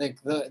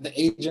 Like the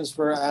agents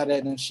were at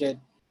it and shit.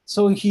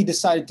 So he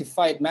decided to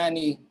fight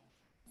Manny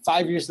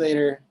 5 years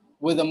later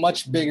with a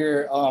much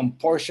bigger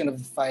portion of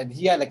the fight.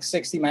 He had like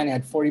 60, Manny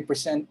had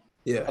 40%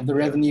 of the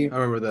revenue. I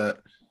remember that.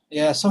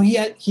 Yeah, so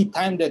he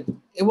timed it.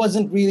 It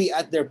wasn't really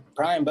at their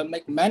prime, but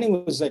like Manny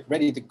was like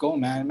ready to go,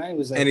 man. Manny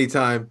was like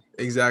Anytime.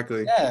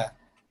 Exactly. Yeah.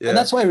 And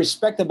that's what I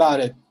respect about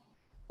it.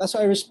 That's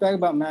what I respect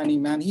about Manny,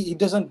 man. He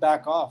doesn't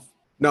back off.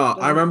 No,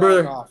 Doesn't I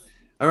remember back off.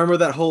 I remember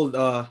that whole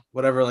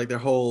whatever, like their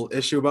whole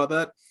issue about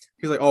that.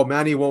 He was like, oh,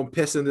 Manny won't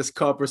piss in this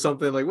cup or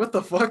something. Like, what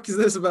the fuck is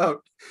this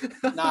about?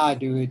 Nah,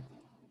 dude.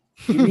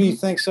 You really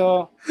think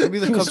so? Maybe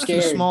the He was cup's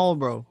too scared. small,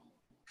 bro.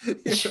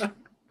 Yeah.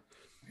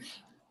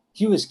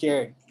 He was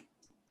scared.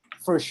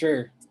 For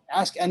sure.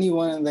 Ask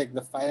anyone in like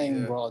the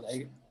fighting Yeah. world.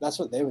 That's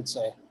what they would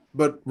say.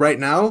 But right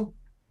now,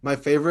 my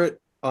favorite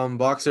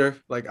boxer,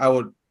 like I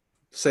would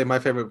say my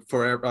favorite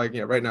forever, like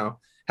right now,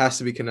 has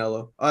to be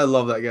Canelo. I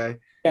love that guy.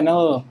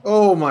 Canelo.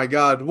 Oh my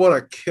god, what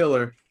a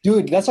killer.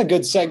 Dude, that's a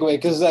good segue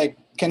because like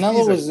Canelo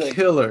He's was a like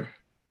killer.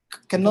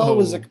 Canelo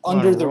was like what a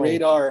under the roll.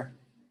 radar.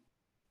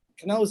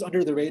 Canelo was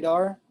under the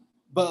radar,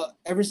 but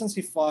ever since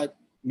he fought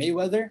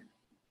Mayweather,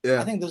 I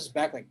Yeah. think this was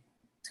back like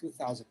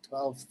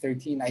 2012,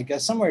 13, I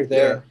guess, somewhere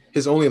there. Yeah.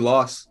 His only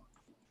loss.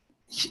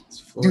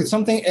 Dude,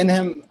 something in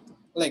him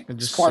like It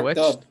just sparked switched.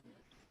 up.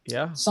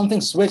 Yeah.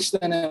 Something switched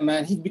in him,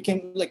 man. He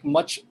became like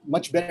much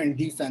better in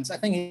defense. I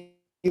think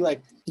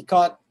he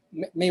caught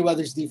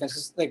Mayweather's defense.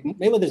 'Cause, like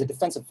Mayweather's a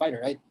defensive fighter,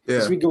 right?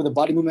 Yeah. So we go with the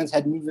body movements,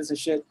 head movements, and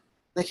shit.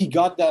 Like he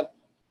got that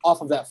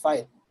off of that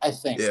fight, I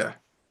think. Yeah.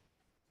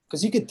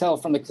 Because you could tell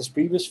from like his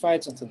previous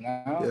fights until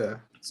now, Yeah.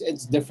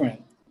 it's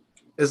different.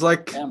 It's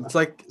like Yeah, man. it's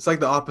like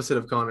the opposite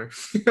of Connor.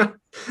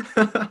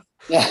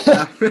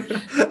 Yeah.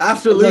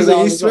 After It's like losing,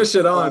 all he the switched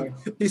it Connor.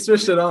 on. He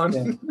switched it on.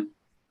 Yeah.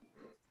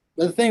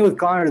 But the thing with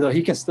Connor though,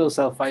 he can still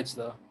sell fights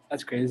though.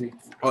 That's crazy.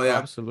 Oh yeah.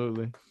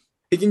 Absolutely.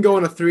 He can go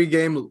on a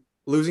 3-game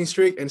losing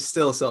streak and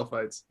still sell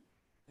fights.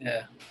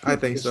 Yeah. I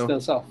think He so.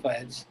 still sell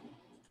fights.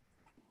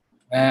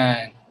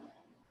 Man.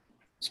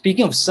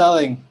 Speaking of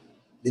selling,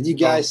 did you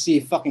guys see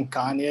fucking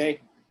Kanye?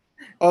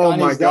 Oh Kanye's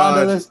my down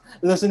to god. this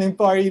listening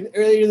party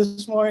earlier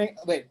this morning.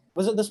 Wait,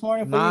 was it this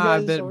morning for you Nah,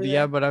 guys? I've been over yeah,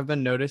 there? but I've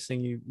been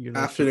noticing you're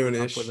like,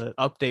 Afternoon-ish. keeping up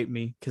with it. Update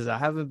me because I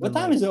haven't been. What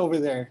time is it over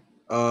there?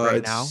 Right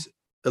It's now?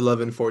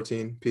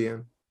 11:14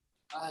 p.m.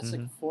 It's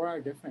like Mhm. a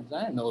 4-hour difference.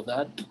 I didn't know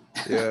that.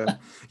 Yeah.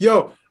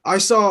 Yo, I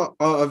saw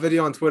a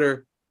video on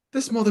Twitter.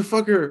 This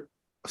motherfucker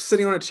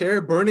sitting on a chair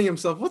burning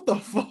himself. What the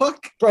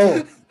fuck?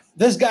 Bro,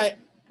 this guy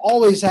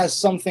always has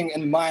something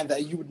in mind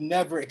that you would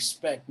never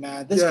expect,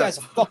 man. This Yeah. guy's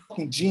a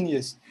fucking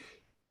genius.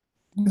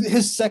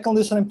 His second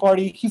listening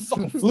party, he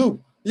fucking flew.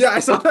 Yeah, I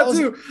saw that was-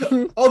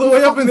 too. All the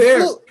way up in the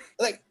air. Flew.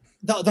 Like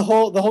the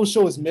whole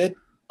show is mid.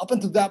 Up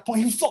until that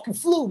point, he fucking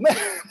flew, man.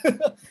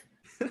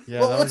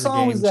 Yeah, Well, that what was a song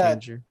game was that?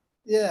 changer.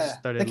 Yeah,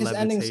 Started like his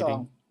ending levitating.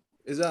 song.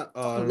 Is that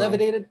I don't know.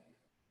 Levitated.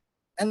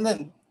 And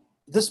then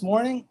this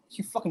morning,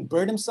 he fucking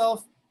burned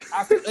himself.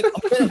 After like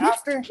a minute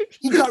after,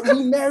 he got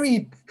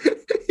remarried.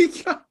 He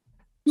got-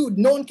 Dude,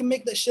 no one can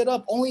make that shit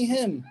up. Only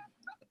him.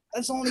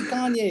 That's only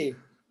Kanye.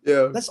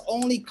 Yeah. That's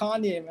only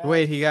Kanye, man.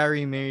 Wait, he got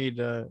remarried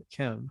to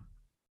Kim.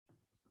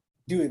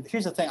 Dude,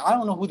 here's the thing. I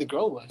don't know who the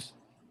girl was.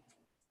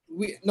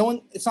 No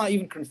one. It's not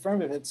even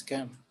confirmed if it's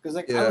Kim. Because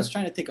like I Yeah. was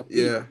trying to take a peek,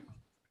 Yeah.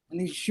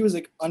 and she was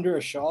like under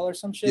a shawl or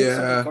some shit, Yeah.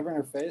 something covering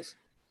her face.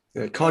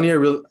 Yeah. Kanye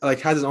really like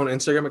has his own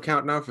Instagram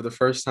account now for the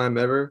first time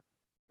ever,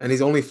 and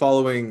he's only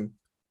following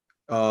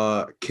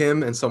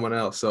Kim and someone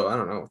else. So I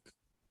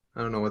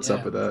don't know what's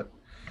up with that.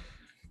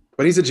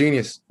 But he's a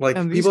genius. Like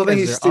Damn, these people think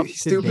guys he's are up to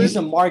stupid. He's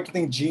a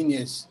marketing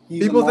genius.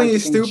 People think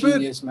he's stupid,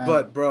 genius, man.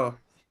 but bro,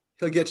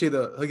 he'll get you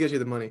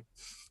the money.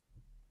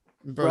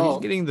 Bro,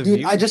 he's getting the dude,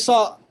 views.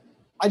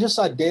 I just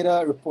saw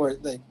data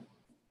report like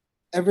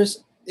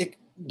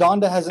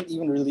Donda hasn't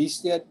even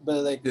released yet,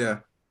 but like Yeah.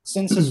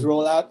 since his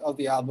rollout of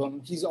the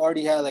album, he's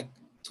already had like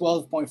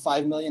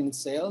 12.5 million in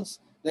sales.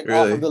 Like off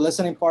Really? of the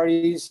listening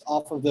parties,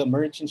 off of the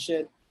merch and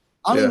shit.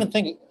 I don't even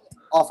think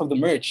off of the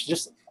merch,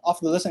 just off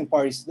the listening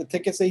parties. The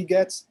tickets that he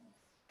gets,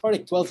 probably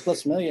like 12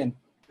 plus million.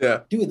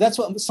 Yeah. Dude, that's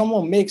what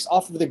someone makes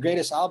off of the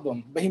greatest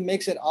album, but he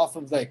makes it off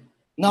of like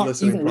not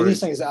Listening even parties.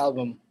 releasing his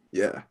album.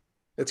 Yeah.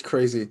 It's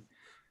crazy.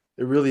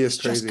 It really is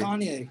It's crazy. just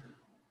Kanye.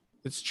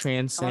 It's Kanye's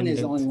transcendent.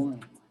 the only one.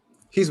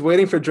 He's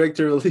waiting for Drake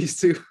to release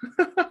too.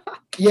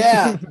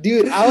 Yeah,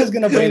 dude, I was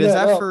gonna bring Wait, is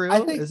that that up. for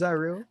real? Is that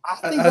real?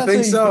 I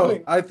think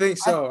so. I think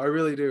so. I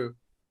really do.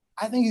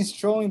 I think he's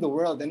trolling the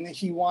world, and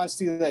he wants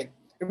to like.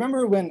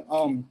 Remember when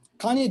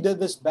Kanye did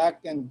this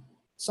back in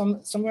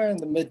somewhere in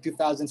the mid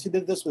 2000s? He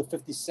did this with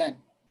 50 Cent.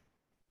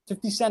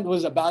 50 Cent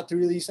was about to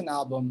release an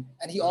album,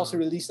 and he also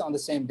released on the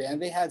same day,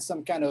 and they had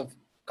some kind of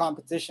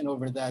competition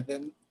over that.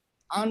 And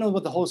I don't know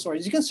what the whole story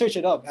is. You can search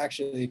it up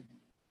actually.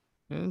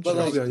 But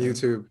like, Probably on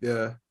YouTube.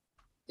 Yeah.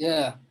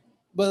 yeah,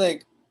 but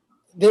like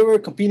they were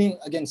competing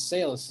against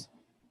sales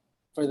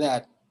for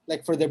that,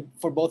 like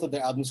for both of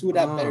their albums. Who would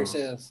have better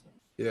sales?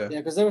 Yeah. Yeah,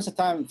 because there was a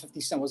time 50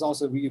 Cent was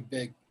also really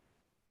big.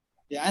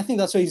 Yeah, I think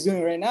that's what he's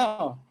doing right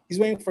now. He's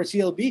waiting for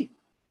CLB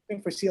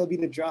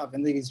to drop,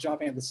 and then he's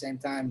dropping at the same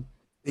time.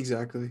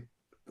 Exactly.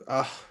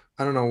 I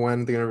don't know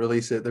when they're gonna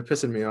release it. They're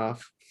pissing me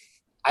off.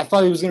 I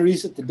thought he was gonna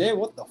release it today.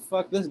 What the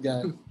fuck, this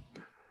guy?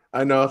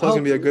 I know. I thought it was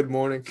gonna be a good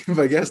morning, but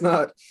I guess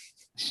not.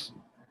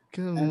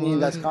 I mean,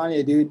 that's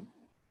Kanye, dude.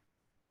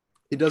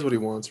 He does what he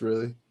wants,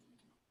 really.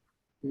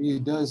 He really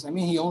does. I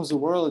mean, he owns the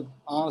world.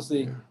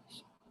 Honestly, Yeah.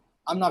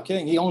 I'm not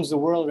kidding. He owns the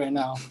world right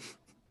now.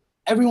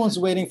 Everyone's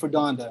waiting for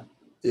Donda.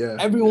 Yeah.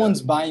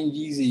 Everyone's buying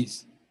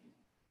Yeezys.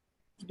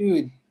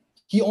 Dude,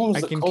 he owns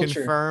I the can culture.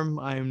 confirm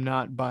I am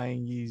not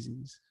buying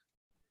Yeezys.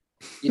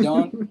 You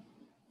don't?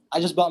 I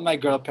just bought my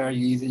girl a pair of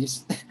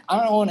Yeezys. I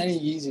don't own any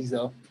Yeezys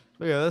though.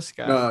 Look at this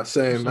guy. No,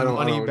 same. Some I don't.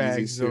 money I don't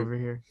bags Yeezys too. over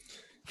here.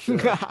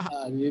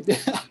 Dude.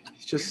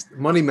 He's just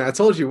money man. I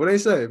told you. What did I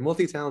say?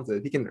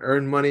 Multi-talented. He can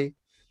earn money.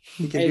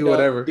 He can Hey, do dog.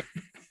 whatever.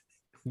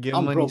 Get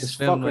I'm money, broke as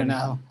spend fuck money. right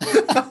now.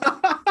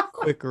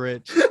 Quick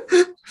rich.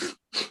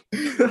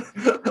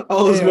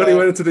 All his Hey, money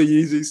went into the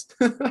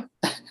Yeezys.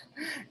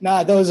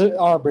 Nah, that was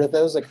our birthday.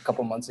 That was like a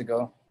couple months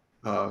ago.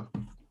 Yeah,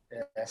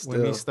 When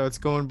he still. starts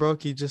going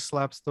broke, he just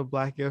slaps the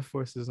black Air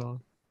Forces on.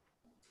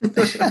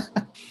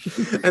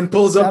 And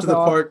pulls up to the Snap it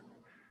off. park.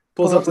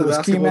 Pulls up to the with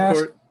his ski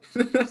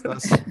basketball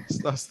mask. court.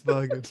 Starts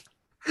thugging.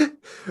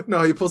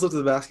 No, he pulls up to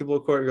the basketball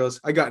court and goes,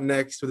 I got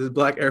next with his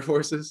black Air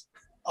Forces.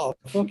 Oh,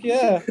 fuck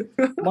yeah.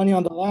 Money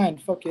on the line.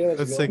 Fuck yeah. Let's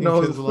That's go. taking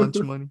No. kids lunch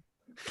money.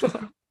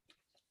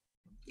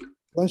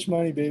 Lunch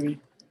money, baby.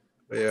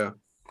 But yeah.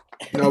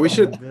 No, we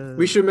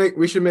should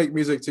make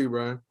music too,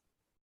 Brian.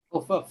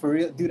 Oh, fuck. For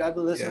real. Dude, I've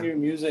been listening Yeah. to your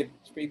music.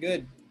 It's pretty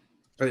good.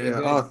 But yeah.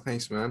 good. Oh,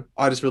 thanks, man.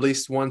 I just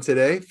released one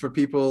today for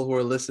people who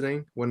are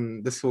listening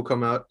when this will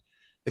come out.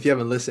 If you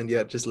haven't listened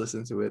yet, just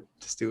listen to it.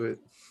 Just do it.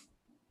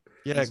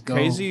 Yeah, Let's go.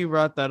 crazy you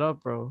brought that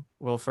up, bro.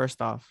 Well,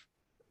 first off,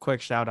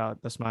 quick shout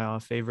out. That's my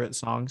favorite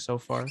song so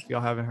far. If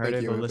y'all haven't heard Thank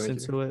it, you, go man. listen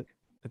Thank you. to it.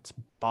 It's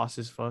boss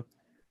as fuck.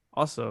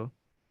 Also,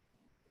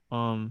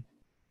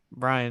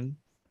 Brian,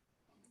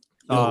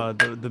 Yo.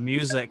 the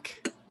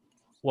music,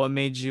 what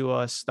made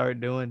you start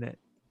doing it?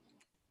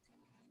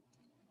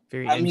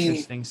 Very I mean,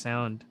 interesting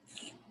sound.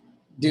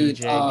 Dude,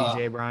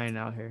 DJ Brian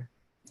out here.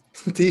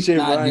 DJ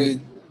nah, Brian.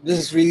 dude. This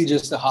is really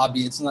just a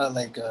hobby. It's not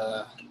like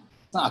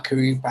it's not a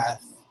career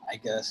path, I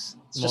guess.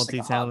 It's just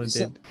like a hobby.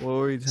 Multi-talented. What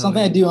were you telling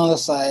Something I me? do on the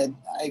side,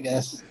 I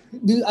guess.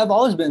 Dude, I've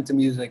always been into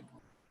music.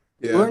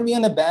 Yeah. Weren't we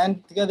in a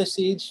band together,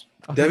 Siege?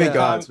 Oh,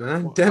 Demigods, man. I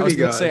was gonna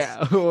Demigods. say,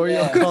 what were y'all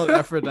Yeah. called?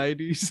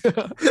 Aphrodites.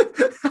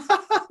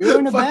 We were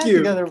in a Fuck band you.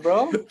 together,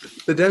 bro.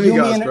 The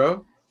demigods, and-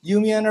 bro. You,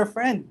 me, and our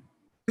friend.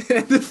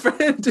 The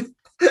friend.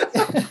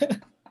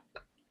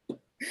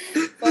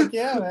 Fuck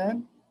yeah,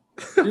 man.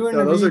 We were in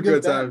No, a those really are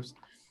good band. times.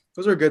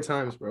 Those are good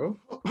times, bro.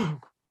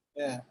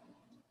 Yeah.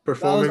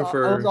 Performing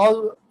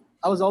for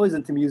I was always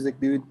into music,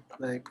 dude.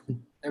 Like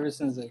ever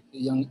since like a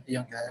young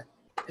guy.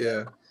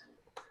 yeah.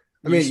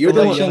 I You're mean, you're still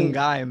the a one. young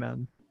guy,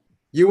 man.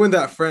 You and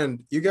that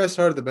friend. You guys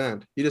started the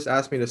band. You just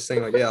asked me to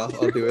sing. Like, yeah, I'll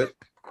do it.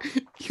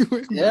 You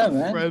and Yeah, my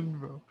man. friend,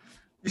 bro.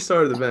 You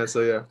started the band,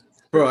 so yeah.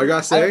 Bro, I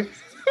gotta say,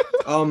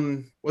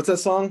 what's that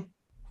song?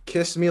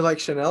 Kiss Me Like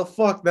Chanel.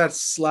 Fuck, that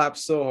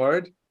slaps so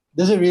hard.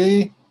 Does it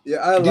really?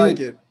 Yeah, I Dude. like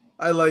it.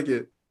 I like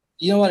it.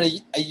 You know what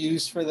I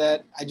used for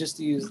that? I just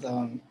used Your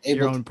own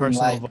Ableton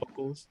personal Light.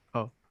 vocals.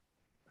 Oh,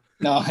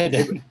 No, I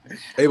didn't.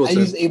 I Ableton.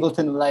 used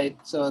Ableton Light,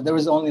 so there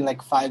was only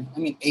like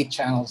 8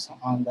 channels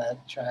on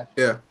that track.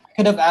 Yeah. I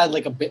could have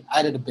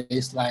added a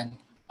bass line.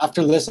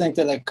 After listening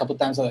to it like a couple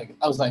times, I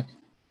was like,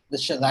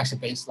 this shit lacks a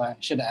bass line.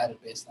 Should have added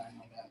bass line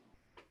like that.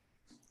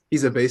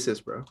 He's a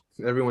bassist, bro.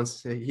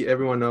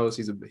 Everyone knows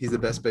he's the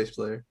best bass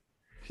player.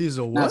 he's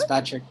a Now it's what?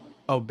 Patrick.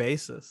 Oh,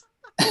 bassist.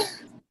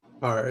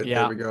 All right,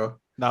 Yeah. there we go.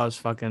 That was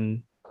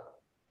fucking.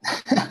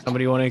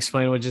 Somebody want to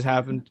explain what just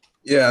happened?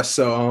 Yeah,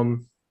 so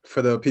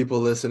for the people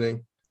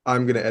listening,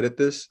 I'm gonna edit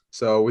this.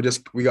 So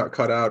we got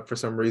cut out for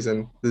some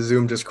reason. The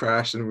Zoom just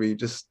crashed and we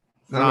just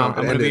I don't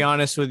know. I'm gonna be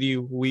honest with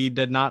you. We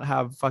did not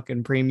have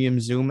fucking premium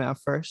Zoom at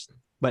first,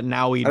 but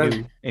now we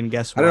do. And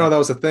guess what? I didn't know that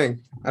was a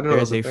thing.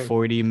 There's a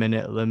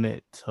 40-minute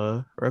limit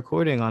to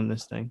recording on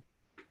this thing.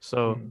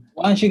 So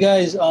Why don't you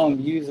guys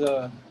use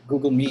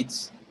Google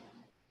Meets?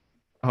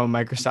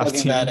 Microsoft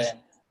Plugging that Teams. in.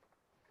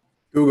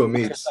 Google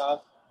Meets.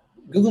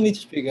 Google Meets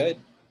is pretty good.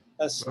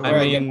 That's I where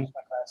I get mean, most of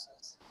my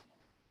classes.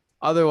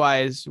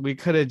 Otherwise, we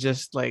could have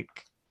just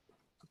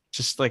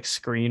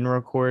screen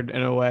record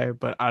in a way,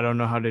 but I don't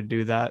know how to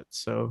do that.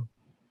 So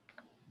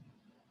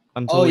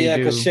until we do,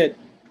 because shit.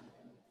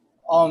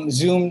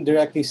 Zoom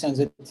directly sends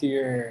it to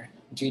your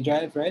G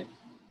Drive, right?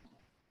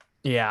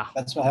 yeah.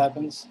 That's what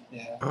happens.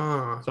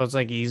 Yeah. So it's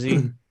like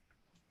easy.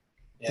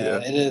 Yeah,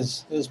 it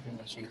is. It is pretty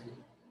much easy.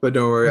 But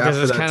don't worry, Because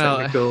after it's that kinda-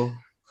 technical,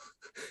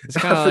 It's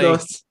kind after of like,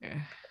 those-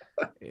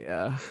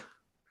 yeah,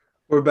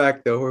 we're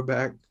back though. We're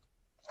back.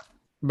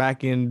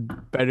 back in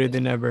better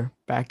than ever.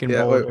 Back in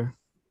Yeah, wait.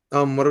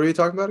 bolder. What are we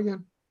talking about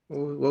again?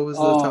 What was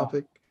the Oh.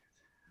 topic?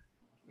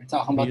 We're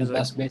talking about Music. the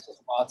best bassist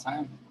of all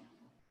time.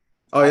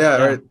 Oh yeah,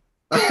 Yeah. right.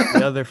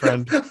 The other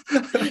friend. Shout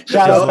The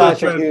out other Patrick,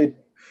 friend.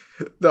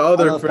 dude. The I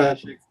other love friend.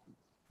 Patrick.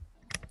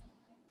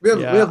 We have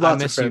I lots of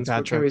miss you, friends.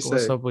 What can we Patrick.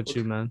 What's say? up with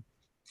you, man?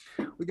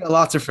 We got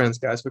lots of friends,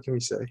 guys. What can we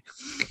say?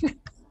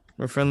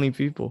 We're friendly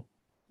people.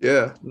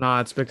 Yeah.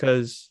 Nah, it's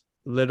because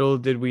little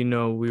did we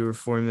know we were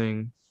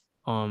forming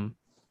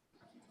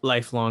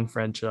lifelong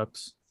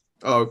friendships.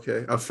 Oh,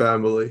 okay. A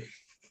family.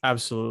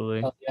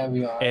 Absolutely. Oh, yeah,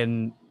 we are.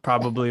 And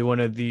probably one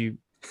of the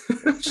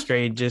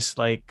strangest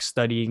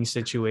studying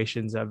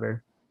situations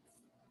ever.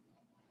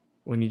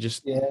 When you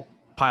just Yeah.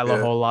 pile a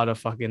whole lot of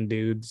fucking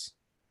dudes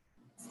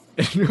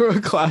into a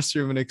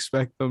classroom and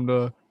expect them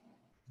to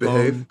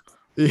Behave.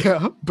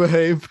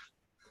 behave.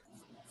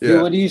 Yeah.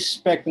 Dude, what do you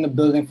expect in a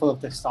building full of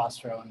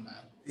testosterone, man?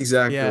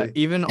 Exactly. Yeah,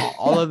 even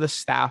all of the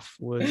staff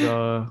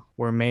were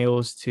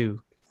males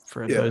too.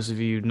 For Yeah. those of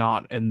you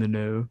not in the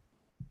know.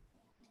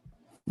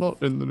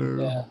 Not in the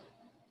know. Yeah.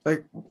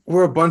 Like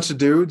we're a bunch of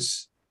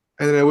dudes,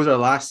 and then it was our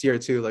last year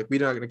too. Like we're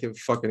not gonna give a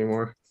fuck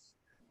anymore.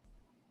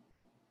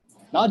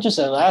 Not just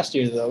that last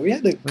year, though. We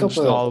had a Just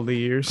couple all the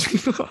years.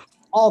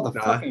 all the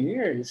Nah. fucking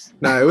years.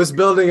 Nah, it was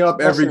building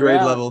up every Messing grade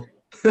around. level.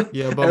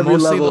 Yeah, but Every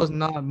mostly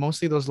level.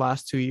 mostly those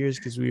last 2 years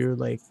because we were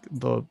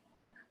the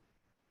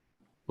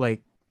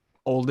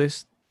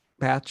oldest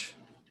batch.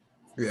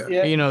 Yeah.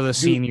 Yeah. You know, the Dude,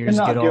 seniors we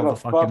did get not give all a the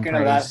fucking fuck in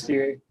our last praise.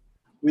 year.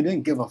 We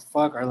didn't give a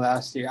fuck our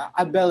last year.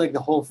 I bet like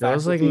the whole faculty. There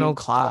was like no was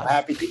so class.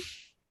 happy.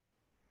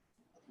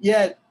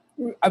 Yeah,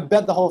 I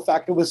bet the whole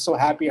faculty was so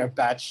happy our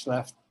batch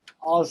left.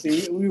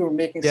 Honestly, we were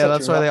making. Yeah, such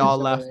that's why they all ruckus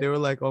over left. there. They were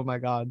like, "Oh my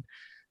god,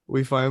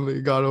 we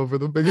finally got over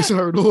the biggest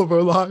hurdle of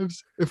our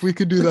lives. If we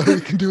could do that,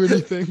 we can do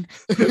anything."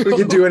 We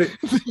could do it,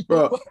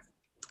 bro.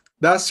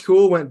 That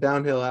school went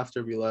downhill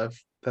after we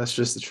left. That's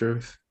just the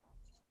truth.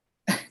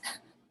 It's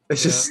Yeah.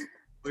 just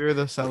We were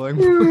the selling.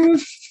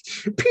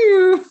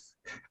 pew.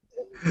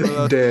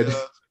 Well, Dead.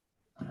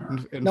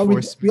 No,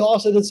 we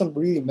also did some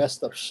really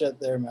messed up shit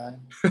there,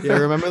 man. Yeah,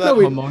 remember that No,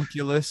 we-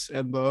 homunculus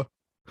and the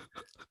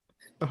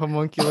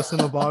homunculus in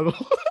the bottle?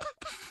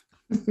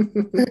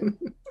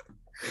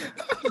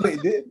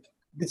 Wait,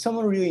 did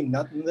someone really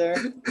nut in there?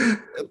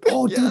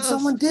 Oh, dude, Yes.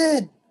 someone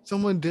did.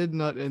 Someone did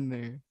nut in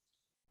there.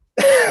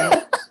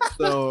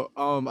 So,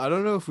 I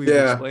don't know if we've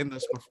Yeah. explained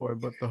this before,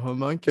 but the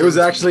homunculus. It was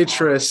in the actually bottle-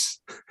 Tris.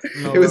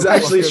 No, It was the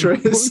actually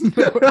fucking- Tris.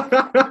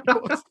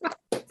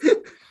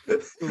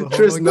 The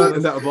Tris nut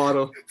in homunculus- that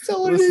bottle.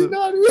 Someone Listen. did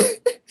not.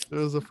 There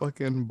was a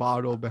fucking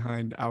bottle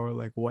behind our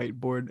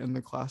whiteboard in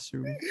the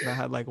classroom that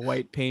had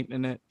white paint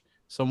in it.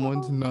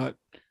 Someone's nut.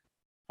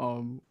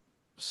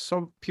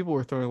 Some people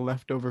were throwing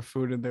leftover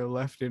food in there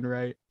left and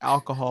right.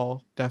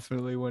 Alcohol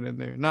definitely went in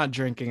there. Not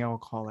drinking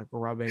alcohol,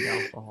 rubbing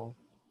alcohol.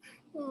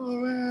 Oh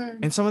man.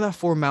 And some of that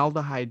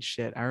formaldehyde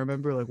shit. I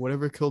remember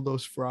whatever killed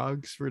those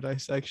frogs for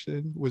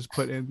dissection was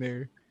put in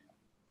there.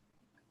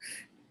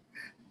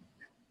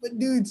 But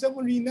dude,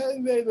 someone really nut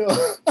in there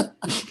though.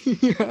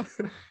 Yeah.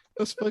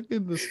 That's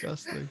fucking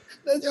disgusting.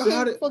 That's Yo, so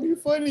how did- fucking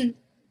funny.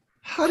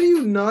 How do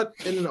you nut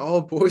in an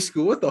all boys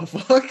school? What the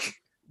fuck?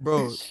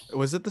 Bro,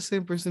 was it the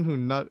same person who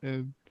nut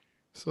in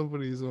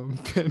somebody's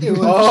pen? It was-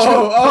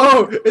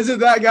 Oh, is it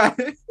that guy?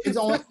 It's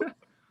only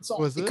So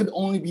Was it it? could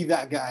only be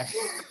that guy.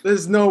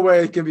 There's no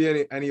way it can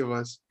be any of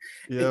us.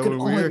 Yeah, it could when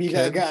we only were be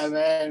that guy, kids,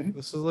 man.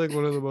 this is like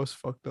one of the most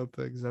fucked up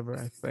things ever,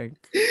 I think.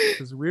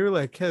 Because we were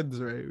like kids,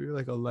 right? We were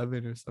like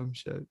 11 or some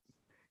shit.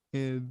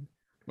 And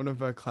one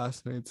of our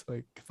classmates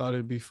like thought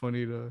it'd be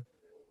funny to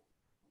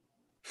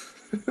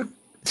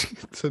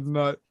to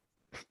nut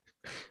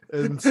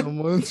in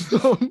someone's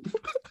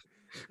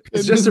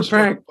It's just a printed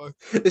prank. book.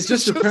 It's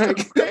just a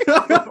prank.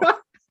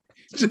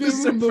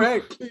 Just a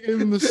prank. He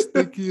gave him the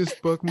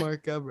stickiest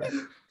bookmark ever.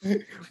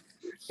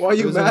 Why are It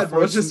you was mad,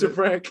 bro? It's just a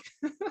unfortunate.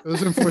 prank. It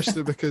was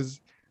unfortunate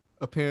because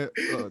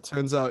apparently it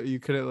turns out you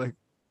couldn't like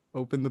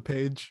open the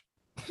page.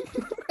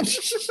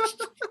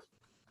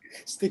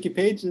 Sticky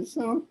pages,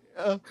 huh?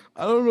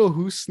 I don't know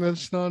who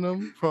snitched on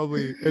him.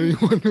 Probably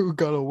anyone who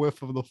got a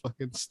whiff of the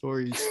fucking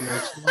story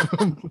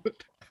snitched on him.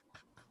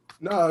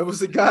 No, it was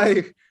the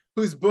guy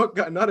whose book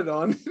got nutted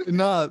on.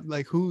 Not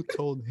like who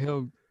told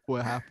him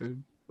what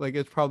happened. Like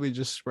it's probably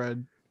just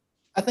spread.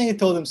 I think he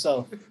told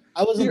himself.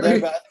 I wasn't there,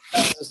 but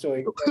that was the story.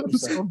 He told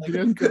himself.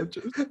 The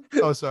unconscious.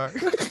 Oh, sorry.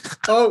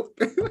 Oh,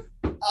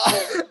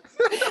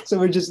 So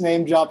we're just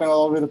name dropping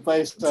all over the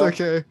place. It's So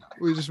okay.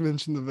 We just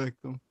mentioned the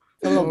victim.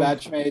 fellow Um,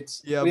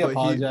 batchmates, yeah, we but he-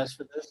 apologize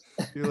for this.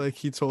 You're like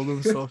he told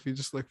himself he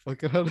just like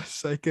fucking had a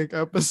psychic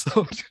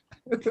episode.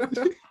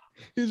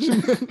 He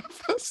just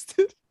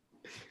manifested.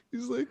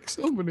 He's like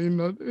somebody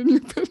not and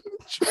you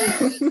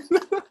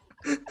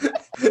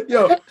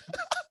yo.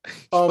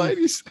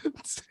 Spidey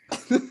sense.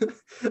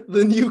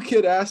 The new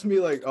kid asked me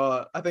like,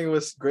 I think it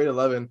was grade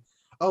 11.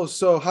 Oh,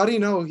 so how do you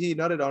know he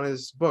nutted on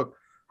his book?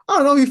 I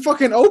don't know. He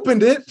fucking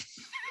opened it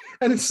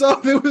and saw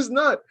it was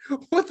nut.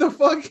 What the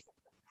fuck?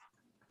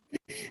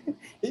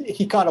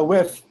 He caught a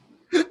whiff.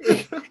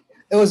 It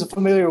was a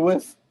familiar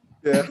whiff.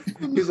 Yeah.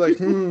 He's like,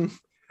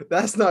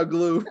 that's not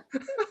glue.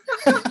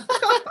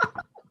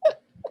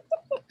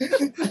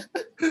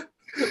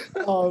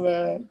 Oh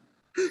man.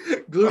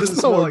 Glue doesn't That's not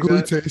smell what like glue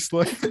that. tastes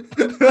like.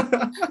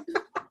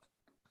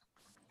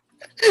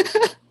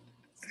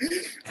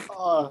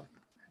 Oh,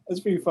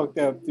 that's pretty fucked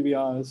up, to be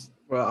honest.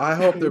 Well, I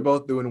hope they're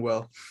both doing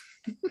well.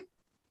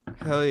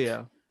 Hell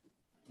yeah.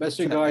 Best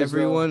To regards,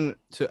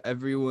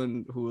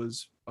 everyone who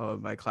was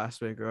my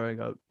classmate growing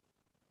up.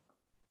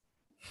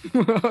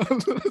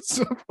 that's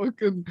so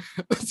fucking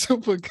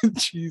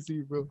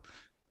cheesy, bro.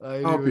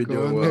 I hope you're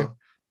doing well.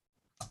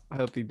 I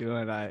hope you're doing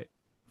alright.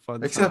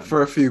 Fun Except time.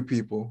 for a few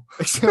people.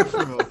 except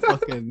for a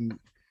fucking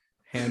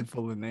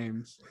handful of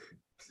names.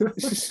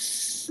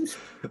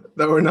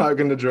 That we're not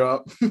gonna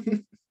drop.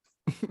 Remember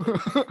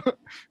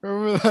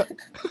that?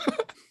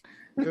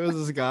 There was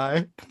this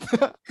guy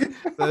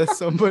that's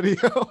somebody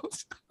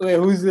else. Wait,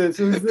 who's this?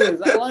 Who's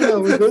this? I want to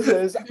know who this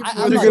is. I'm You're not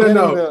gonna getting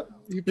know. the-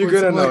 He You're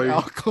put gonna some, know. like,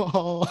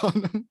 alcohol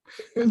on him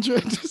and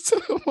tried to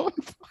set him on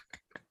fire.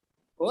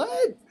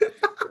 What?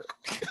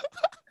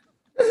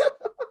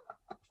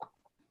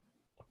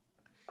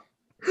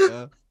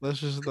 Yeah, let's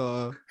just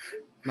not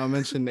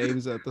mention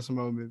names at this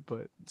moment,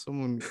 but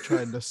someone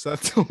tried to set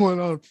someone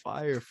on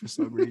fire for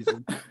some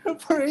reason.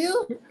 For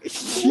real? Who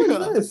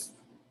Yeah. is this?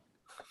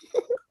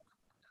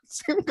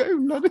 Same guy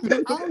who nutted I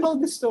it. don't know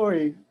this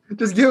story.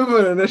 Just give him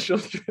an initial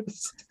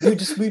address. Dude,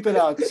 just bleep it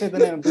out. Say the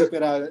name and bleep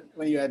it out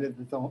when you edit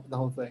the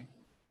whole thing.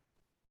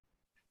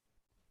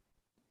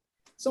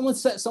 Someone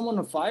set someone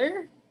on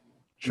fire?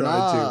 Try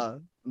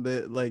to.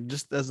 But like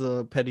just as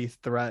a petty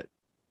threat.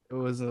 It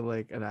wasn't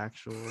like an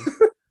actual.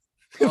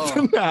 Oh. It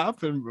didn't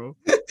happen, bro.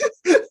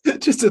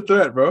 Just a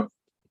threat, bro.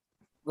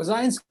 Was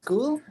I in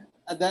school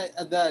at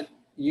that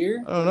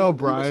year? I don't know,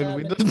 Brian.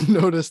 We didn't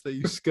notice that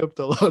you skipped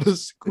a lot of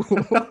school.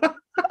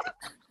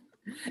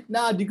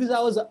 Nah, because I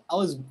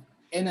was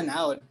in and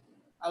out.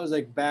 I was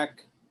like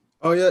back.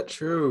 Oh yeah,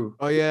 true.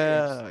 Oh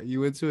yeah,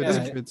 you went to a Yeah.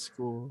 different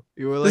school.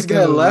 You were like This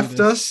guy an left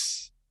elitist.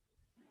 us.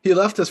 He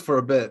left us for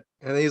a bit,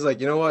 and then he's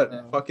like, you know what?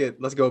 Yeah. Fuck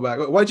it, let's go back.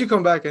 Why'd you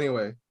come back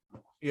anyway?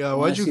 Yeah, I why'd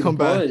wanna you see come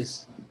the back?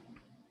 boys.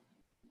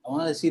 I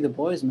wanted to see the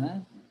boys,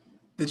 man.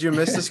 Did you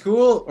miss the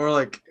school, or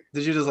like,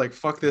 did you just like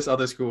fuck this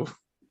other school?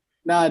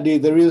 Nah,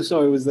 dude, the real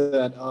story was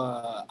that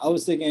I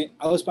was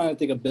planning to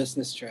take a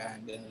business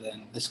strand, and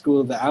then the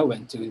school that I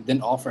went to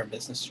didn't offer a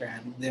business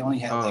strand. They only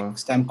had Oh. like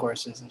STEM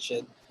courses and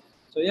shit.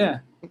 So yeah,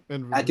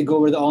 And I had to go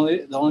where the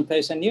only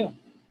place I knew.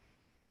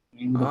 I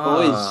mean, the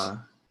boys.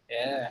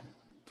 Yeah.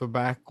 the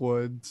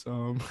backwoods,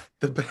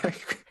 The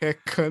back.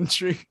 hick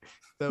country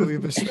that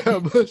we've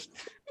established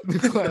in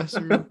the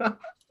classroom.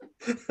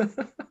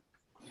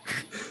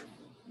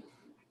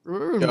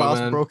 Remember when Yo, Miles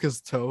man. broke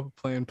his toe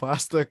playing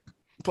plastic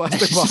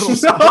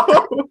bottles? No.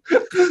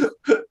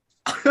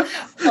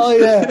 Oh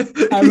yeah,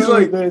 I He's remember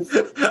like, this.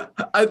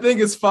 I think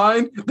it's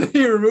fine. Then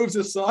he removes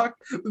his sock.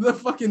 The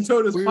fucking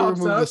toe just We pops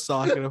removed the out.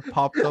 sock and it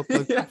popped up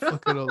like Yeah.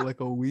 fucking like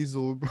a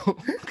weasel, bro.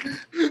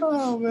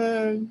 Oh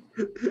man.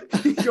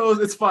 He goes,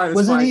 it's fine. It's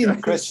Wasn't fine, he in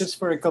guys." crutches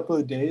for a couple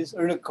of days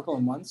or a couple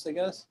of months? I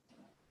guess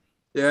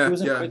Yeah, he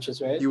was in yeah.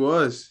 crutches, right? He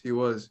was.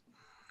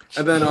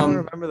 And then I don't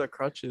remember the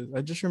crutches.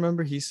 I just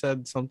remember he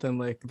said something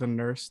like the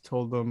nurse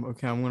told him,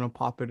 "Okay, I'm gonna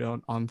pop it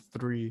on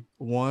 3,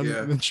 1," Yeah.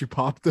 and then she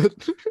popped it,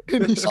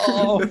 and he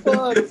Oh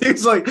fuck!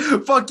 he's like,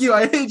 "Fuck you!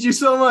 I hate you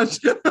so much."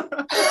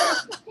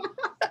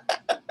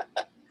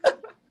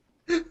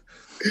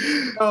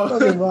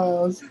 Fucking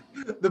Miles.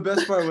 The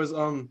best part was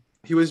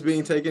he was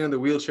being taken in the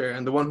wheelchair,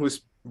 and the one who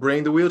was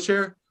bringing the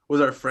wheelchair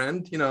was our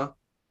friend. You know,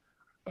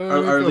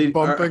 our lead,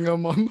 bumping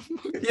him on.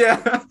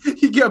 yeah,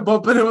 he kept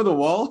bumping him on the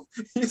wall.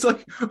 He's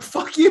like,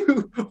 "Fuck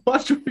you!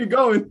 Watch where you're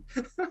going."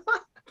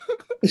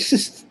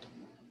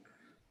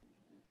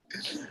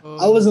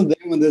 I wasn't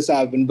there when this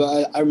happened,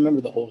 but I remember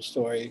the whole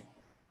story.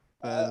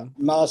 Man.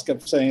 Miles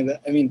kept saying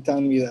that. I mean,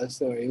 telling me that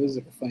story. It was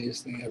like the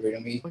funniest thing ever to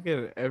me. Look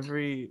at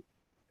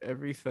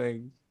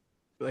everything,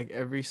 like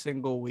every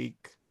single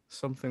week,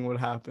 something would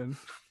happen.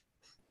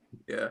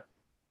 Yeah,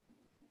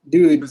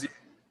 Dude,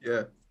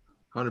 yeah,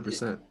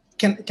 100%.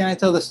 can I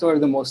tell the story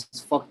of the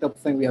most fucked up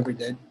thing we ever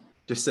did?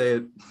 Just say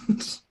it.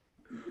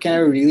 Can I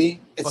really?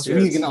 It's Fuck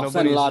really yes, gonna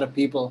offend a lot of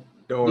people.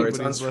 Don't worry, it's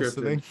Nobody's unscripted.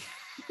 listening.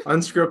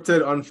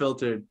 Unscripted,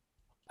 unfiltered.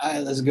 All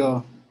right, let's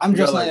go. I'm You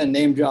just got, not like- a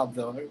name drop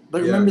though. But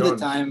Yeah, remember the don't.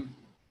 time?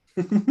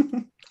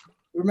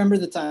 Remember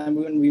the time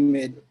when we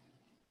made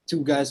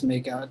 2 guys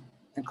make out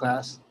in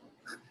class?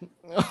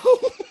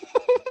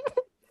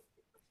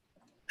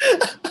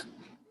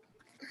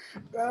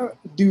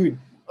 Dude,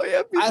 Oh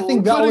yeah, people I think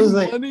were that was putting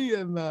like- money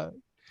in that.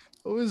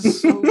 It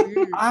was so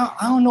weird. I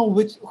don't know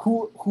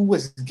who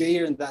was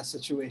gayer in that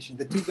situation.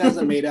 The 2 guys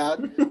that made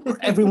out, or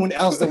everyone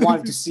else that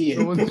wanted to see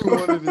The one it. who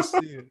wanted to see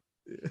it.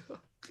 Yeah.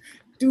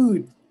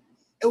 Dude,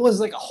 it was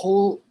like a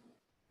whole.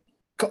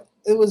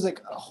 It was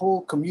like a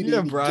whole community.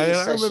 Yeah, gay Brian, I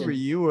remember session.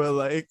 you were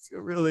like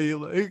really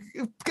like,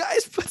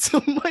 guys, put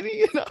some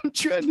money in. I'm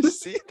trying to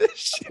see this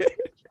shit.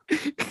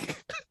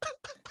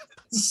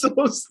 So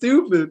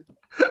stupid.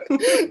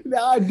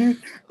 Nah, dude.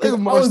 'cause Like I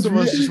most was of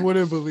us re- just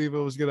wouldn't believe it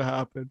was gonna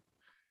happen.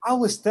 I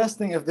was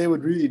testing if they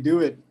would really do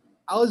it.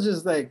 I was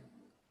just like,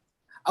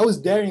 I was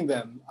daring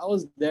them.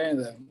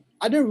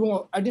 I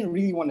didn't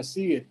really want to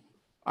see it.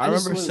 I I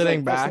just remember was, sitting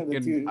like, back pressing the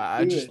and two-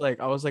 I do just it. like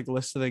I was like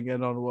listening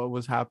in on what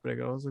was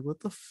happening. I was like, what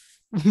the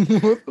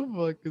what the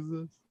fuck is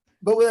this?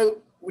 But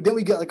then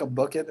we got like a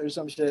bucket or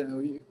some shit,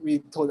 and we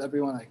told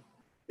everyone like,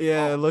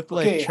 Yeah, it looked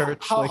like Okay,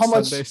 church, how like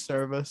much- Sunday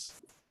service.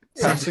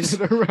 Passing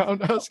it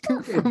around,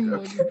 asking for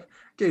money.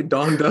 Okay,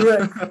 Donda.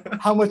 Right.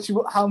 how much would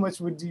you how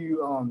much would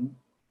you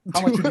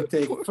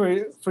take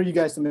for you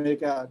guys to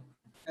make out?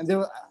 And they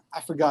were, I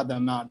forgot the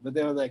amount, but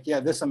they were like, yeah,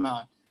 this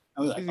amount.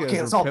 I was like, These guys okay,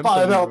 are let's all pimping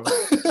pile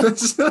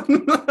it you, up.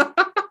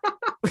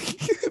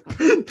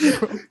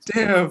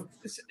 Damn,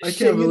 I Shit, can't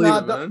you believe know,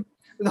 it, man.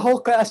 The whole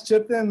class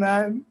chipped in,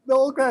 man. The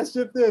whole class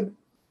chipped in.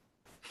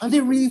 And they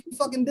really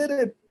fucking did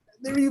it.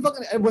 They really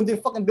fucking, and when they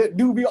fucking did,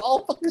 dude, we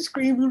all fucking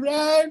screamed. We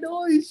ran.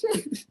 Holy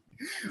shit.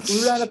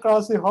 We ran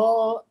across the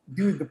hall.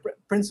 Dude, the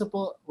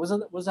principal, was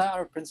that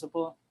our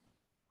principal?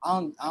 I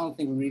don't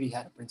think we really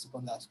had a principal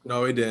in that school.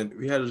 No, we didn't.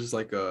 We had just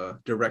like a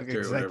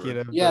director or whatever.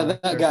 executive. Yeah,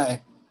 that director.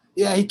 guy.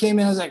 Yeah, he came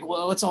in. I was like,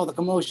 well, what's all the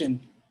commotion?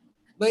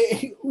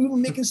 Like, we were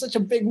making such a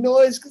big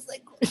noise because,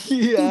 like,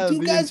 Yeah, Dude, you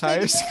the guys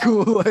entire making out?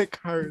 school like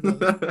heard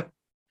us.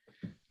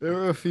 There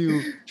were a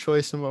few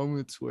choice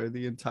moments where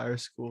the entire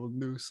school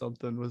knew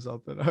something was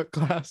up in our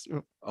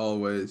classroom.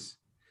 Always.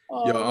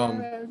 oh, Yo,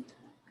 man.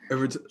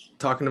 Ever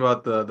talking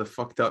about the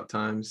fucked up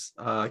times,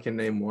 I can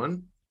name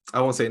one.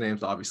 I won't say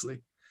names,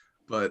 obviously,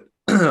 but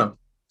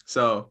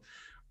so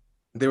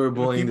they were The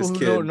bullying people this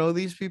who kid. don't know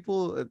these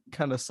people, it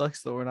kind of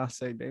sucks that we're not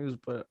saying names,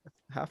 but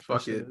half the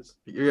Fuck shit it. is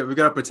Yeah, we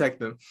gotta protect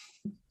them.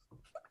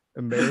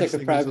 embarrassing. as a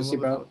privacy,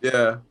 bro. motherfucker.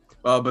 Yeah.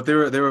 But they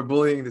were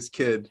bullying this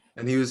kid,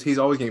 and he's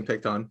always getting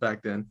picked on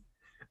back then.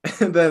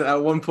 And then at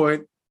one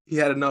point, he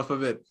had enough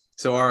of it.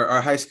 So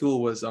our high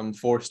school was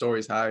 4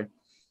 stories high.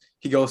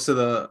 He goes to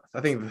the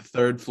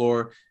 3rd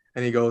floor,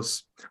 and he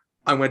goes,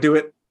 "I'm gonna do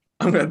it.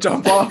 I'm gonna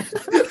jump off."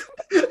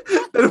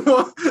 then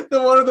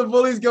one of the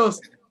bullies goes,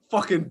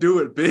 "Fucking do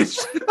it, bitch!"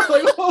 I'm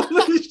like,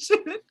 holy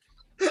shit.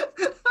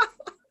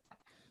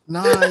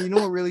 Nah, you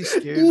know what really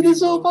scared Dude, me? it's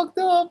so bro? fucked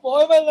up.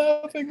 Why am I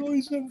laughing?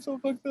 Holy shit, it's so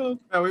fucked up.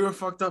 Yeah, we were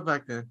fucked up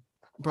back then.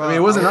 Bro, I mean,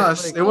 it wasn't I was,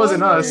 us. like, It wasn't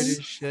scared us.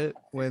 as Shit,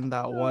 when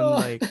that one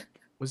like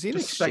was he an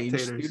Just exchange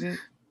spectators. student?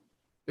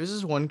 There's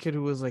this one kid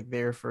who was like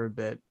there for a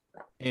bit,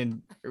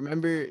 and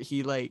remember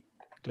he like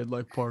did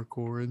like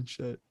parkour and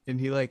shit, and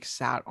he like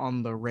sat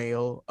on the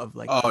rail of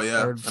like Oh, the yeah,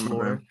 3rd I remember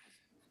floor, him.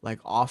 like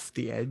off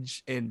the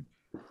edge, and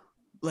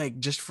like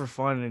just for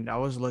fun. And I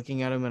was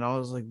looking at him, and I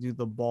was like, dude,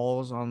 the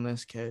balls on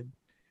this kid.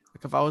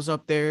 Like if I was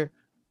up there,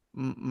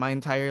 my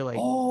entire like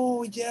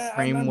Oh, yeah. I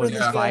frame remember would this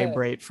Yeah. guy.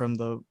 vibrate from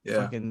the Yeah.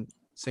 fucking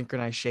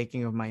synchronized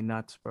shaking of my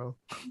nuts, bro.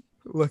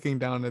 Looking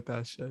down at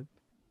that shit.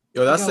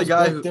 Yo, that's That the was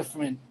guy built who,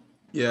 different.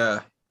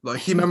 yeah, like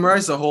he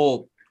memorized the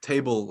whole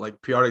table,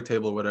 like periodic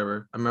table or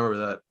whatever. I remember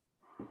that.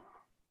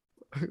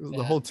 The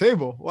Yeah. whole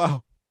table.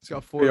 Wow. It's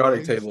got 4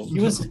 Periodic legs. table.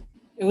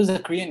 It was a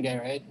Korean guy,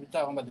 right? We're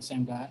talking about the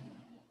same guy.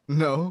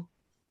 No.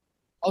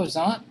 Oh, it's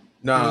not?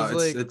 No, It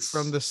was it's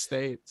like from the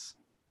States.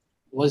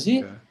 Was he?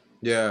 yeah.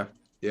 Yeah.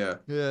 Yeah.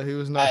 Yeah, he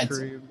was not I'd-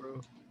 Korean,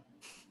 bro.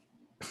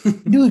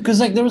 Dude, because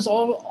like there was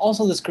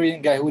also this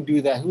Korean guy who would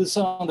do that. Who was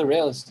on the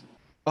rails?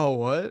 Oh,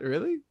 what?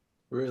 Really?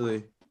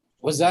 Really?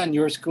 Was that in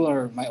your school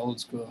or my old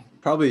school?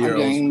 Probably I'm your old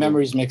getting school.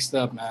 memories mixed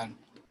up, man.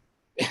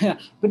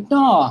 But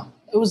no,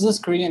 it was this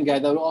Korean guy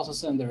that would also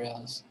send the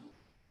rails.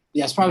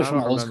 Yeah, it's probably I from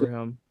my don't old remember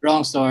school. him.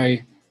 Wrong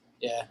story.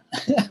 Yeah.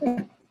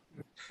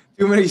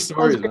 Too many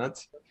stories, man.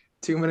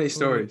 Too many Too many-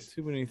 stories.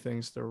 Too many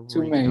things to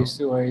Too many recount.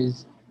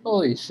 stories.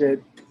 Holy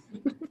shit.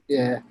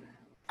 Yeah.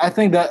 I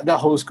think that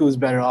whole school is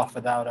better off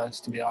without us,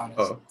 to be honest.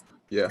 Oh,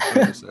 yeah,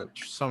 100%.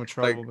 Some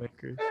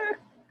troublemakers.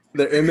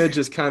 Their image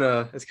is kind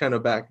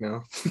of back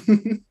now.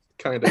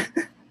 Kind of.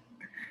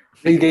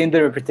 Regained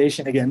their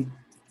reputation again.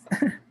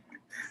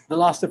 They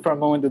lost it for a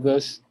moment with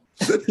us.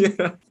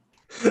 Yeah.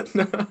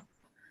 No.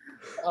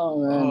 Oh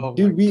man, Oh,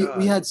 dude, my we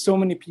God. had so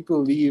many people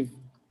leave,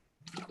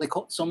 like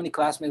so many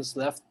classmates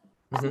left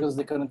Mhm. because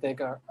they couldn't take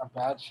our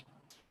batch.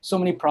 So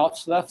many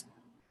profs left,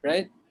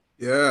 right?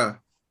 Yeah.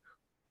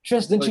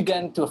 Tris, didn't you Like-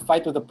 get into a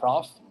fight with a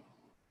prof?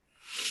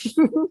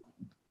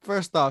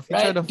 First off, he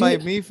Right, tried to fight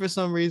dude. me for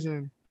some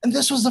reason. And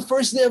this was the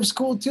first day of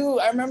school too.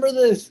 I remember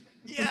this.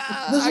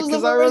 Yeah, This was the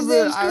because first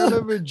day of I school.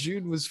 remember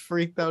June was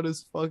freaked out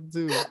as fuck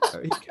too.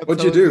 He kept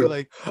What'd you telling me, do?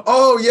 like,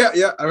 Oh,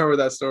 yeah. I remember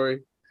that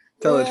story.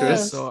 Tell it, Yeah.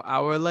 Tris. so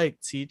our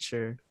like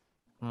teacher,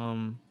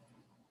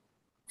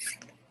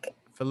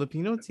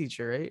 Filipino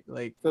teacher, right?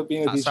 Like,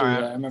 Filipino teacher, sorry,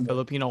 yeah, I remember.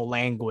 Filipino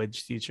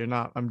language teacher.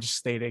 Not, I'm just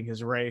stating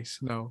his race.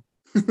 No,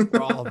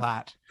 we're all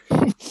that.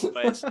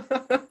 But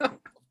Of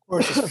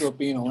course, it's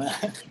Filipino, man.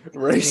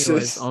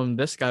 Racist. anyways,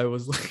 this guy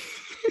was like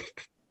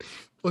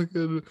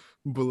fucking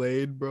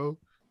Blade, bro.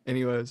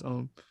 Anyways,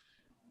 where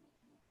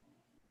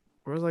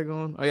was I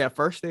going? Oh yeah,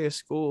 first day of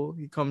school,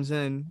 he comes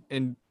in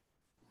and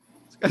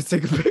this guy's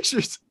taking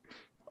pictures.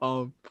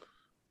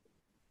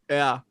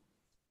 Yeah.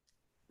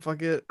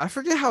 Fuck it. I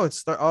forget how it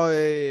started. Oh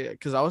yeah,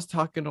 because I was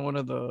talking to one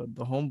of the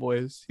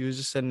homeboys. He was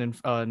just sitting in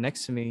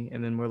next to me,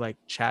 and then we're like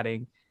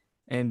chatting,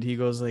 and he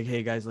goes like,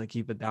 "Hey guys, like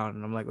keep it down,"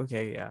 and I'm like,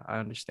 "Okay, yeah, I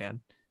understand."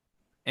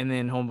 And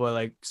then homeboy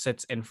like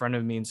sits in front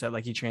of me and said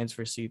like he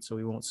transfers seats so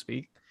we won't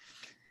speak.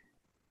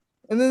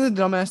 And then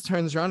the dumbass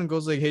turns around and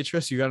goes like, "Hey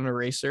Tris, you got an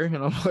eraser?" And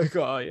I'm like,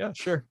 "Oh yeah,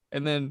 sure."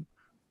 And then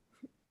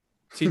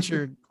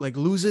teacher like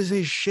loses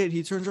his shit.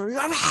 He turns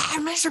around,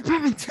 Mr.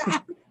 Pippin.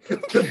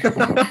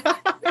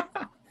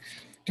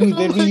 Dude,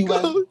 they really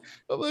went.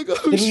 I'm like, oh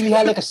They really shit.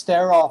 had like a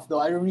stare off though.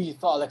 I really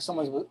thought like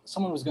someone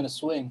was gonna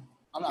swing.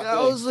 I'm not Yeah, I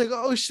kidding. was like,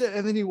 oh shit.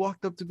 And then he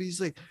walked up to me.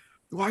 He's like,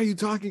 why are you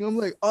talking? I'm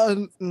like,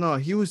 no,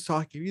 he was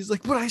talking. He's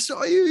like, but I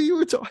saw you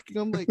were talking.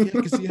 I'm like, yeah,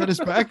 because he had his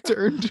back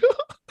turned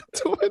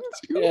towards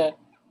you. Yeah.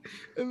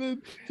 And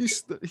then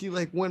he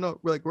like went up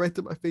like right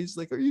to my face,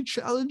 like, are you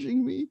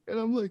challenging me? And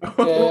I'm like, Yeah.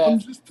 no, I'm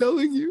just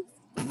telling you.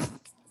 And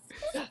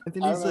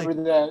then I he's like,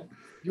 remember that.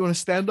 you want to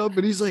stand up?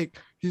 And he's like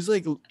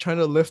trying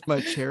to lift my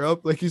chair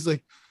up, like he's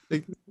like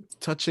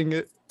touching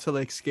it to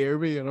like scare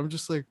me, and I'm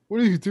just like, what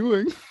are you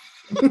doing?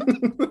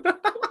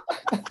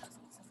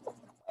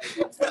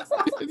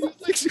 And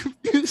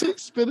he's like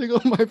spitting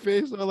on my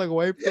face, so I like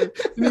wiped it,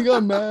 and he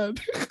got mad.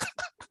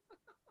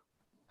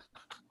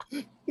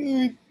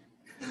 Dude,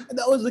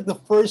 that was like the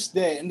first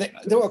day, and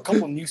there were a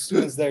couple new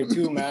students there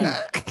too, man.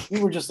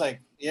 We were just like,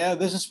 yeah,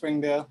 this is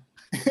Springdale.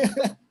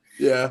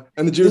 Yeah.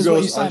 And the This Jew is what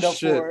you goes, signed oh up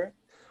shit, for.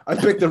 I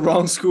picked the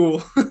wrong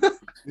school.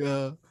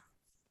 Yeah,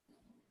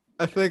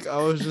 I think I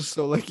was just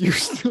so like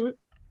used to it.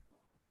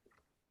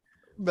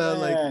 But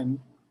like, Man.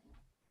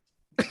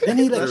 Then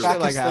he like That shit, packed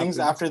like, his things happens.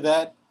 after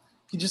that.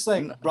 He just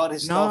like brought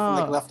his stuff and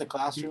like Nah. left the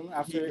classroom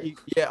after. He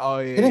yeah, oh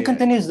yeah, didn't yeah.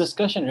 continue his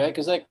discussion, right?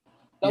 Because like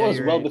that Yeah, was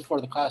you're well right.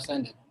 before the class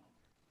ended.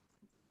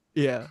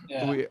 Yeah,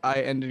 Yeah.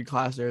 I ended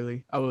class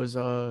early. I was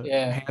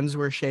Yeah. hands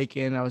were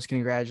shaking. I was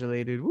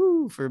congratulated,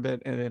 woo, for a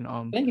bit, and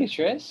then Thank you,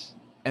 Tris.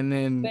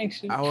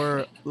 Thanks. dude.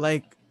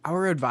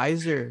 our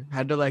advisor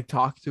had to like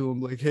talk to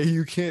him like, hey,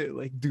 you can't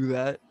like do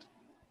that.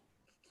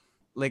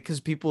 Like, cause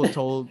people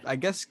told, I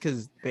guess,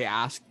 cause they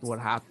asked what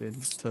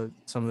happened to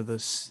some of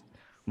the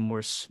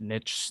more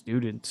snitch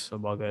students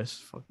among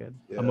us,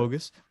 Yeah. among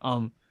us.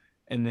 And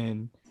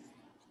then,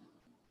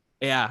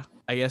 yeah,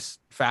 I guess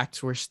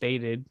facts were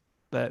stated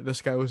that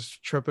this guy was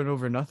tripping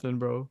over nothing,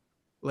 bro.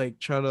 Like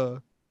trying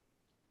to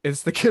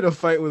instigate a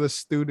fight with a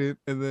student,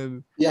 and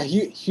then Yeah,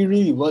 he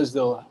really was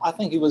though. I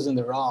think he was in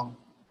the wrong.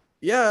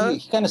 yeah,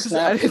 He kind of 'cause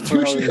I snapped didn't for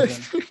do no shit.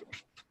 reason.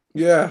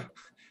 Yeah.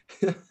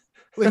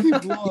 Like he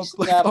blew up.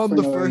 Like snapped on for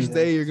the no first reason.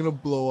 day, you're gonna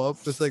blow up.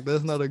 It's like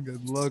that's not a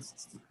good look.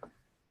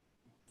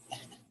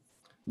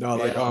 No,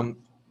 like Yeah. And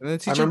the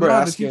teacher, remember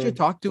no, the teacher asking-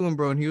 talked to him,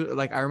 bro, and he was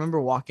like, I remember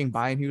walking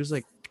by and he was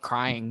like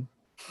crying.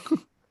 You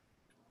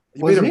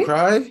Was made him he?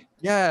 cry?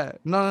 Yeah,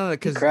 no, He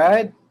because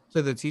cried.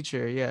 to the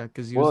teacher, yeah,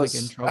 because he was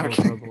like in Was.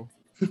 trouble.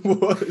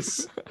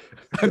 Was.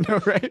 I know,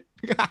 right?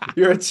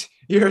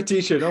 You're a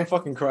teacher. Don't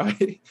fucking cry.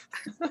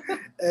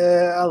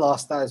 I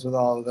lost ties with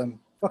all of them.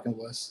 Fucking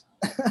wuss.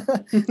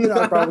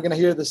 I'm probably gonna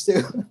hear this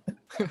too.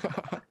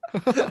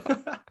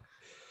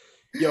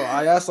 Yo,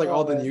 I asked like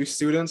all Oh, the man. new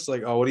students,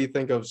 like, oh, what do you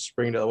think of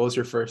Springdale? What was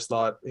your first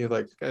thought? He's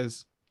like,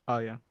 Because, oh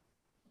yeah,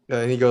 Yeah,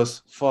 and he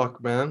goes,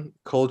 "Fuck, man,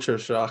 culture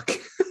shock."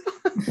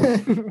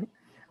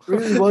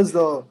 Really was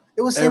though.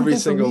 It was the same Every thing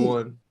for single me.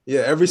 one.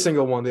 Yeah, every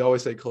single one. They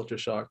always say culture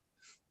shock.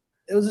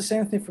 It was the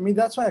same thing for me.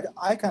 That's why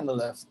I kind of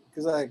left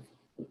because like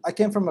I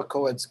came from a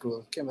co-ed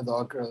school, came with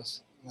all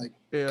girls. Like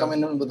Yeah.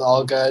 coming in with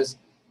all guys,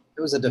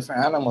 it was a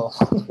different animal.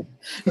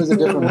 It was a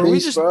different Were we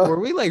beast, just bro. were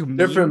we like mean?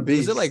 Different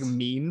Was it like beasts.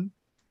 mean?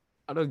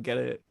 I don't get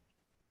it.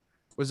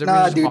 Was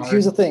Nah, everyone just dude. hard?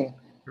 Here's the thing.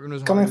 Everyone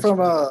was Coming hard as from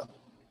fuck?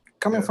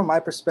 coming Yeah. from my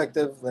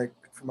perspective, like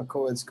from a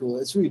co-ed school,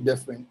 it's really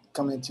different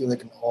coming to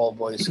like an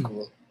all-boys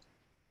school.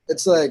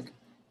 It's like,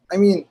 I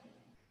mean,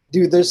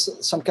 dude,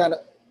 there's some kind of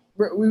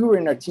we were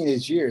in our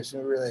teenage years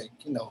and we were like,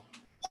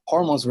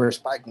 hormones were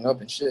spiking up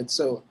and shit.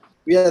 So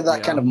we had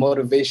that kind Yeah. of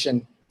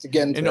motivation to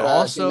get into And that,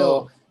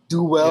 also,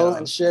 do well yeah.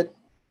 and shit.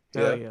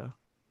 hell Yeah. yeah.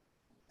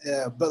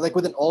 Yeah, but like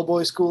with an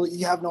all-boys school,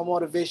 you have no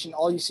motivation.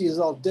 All you see is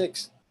all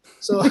dicks.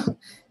 So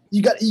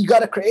you got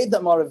to create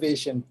that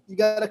motivation. You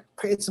got to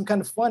create some kind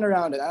of fun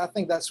around it. And I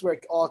think that's where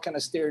it all kind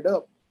of stirred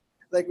up.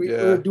 Like we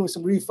were doing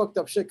some really fucked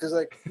up shit because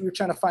like we were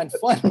trying to find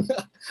fun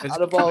It's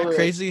out of all kind of the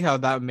crazy how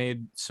that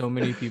made so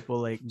many people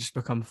like just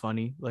become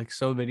funny. Like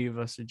so many of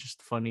us are just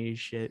funny as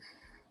shit.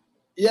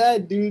 Yeah,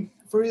 dude,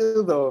 for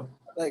real though.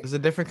 Like There's a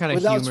different kind of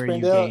without humor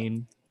you Springdale,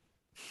 gain.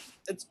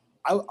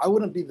 I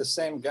wouldn't be the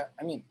same guy.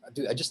 I mean,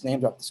 dude, I just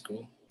named dropped the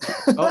school.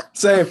 Oh.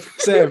 Same.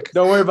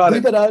 Don't worry about Bleep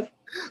it. it out.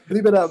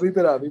 Bleep it out. Bleep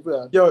it out. Bleep it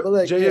out. Yo, But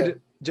like,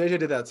 JJ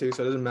did that too,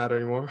 so it doesn't matter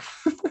anymore.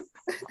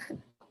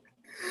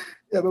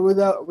 yeah, but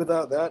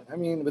without that, I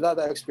mean, without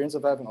that experience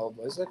of having all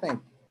boys, I think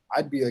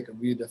I'd be like a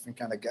really different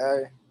kind of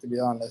guy. To be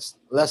honest,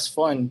 less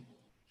fun.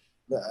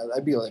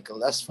 I'd be like a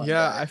less fun.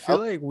 Yeah, guy. I feel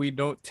like we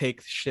don't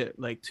take shit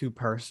like too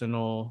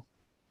personal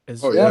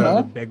as Oh, one yeah, of the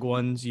man. big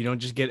ones. You don't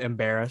just get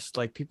embarrassed.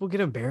 Like people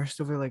get embarrassed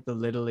over like the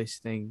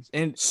littlest things.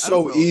 And I So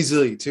don't know.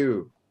 easily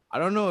too. I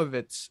don't know if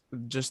it's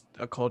just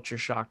a culture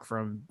shock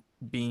from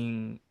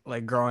being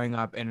like growing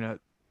up in a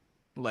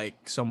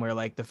like somewhere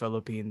like the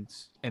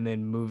Philippines and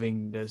then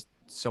moving to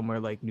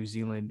somewhere like New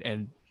Zealand,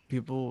 and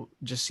people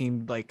just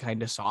seemed like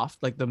kind of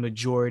soft. Like the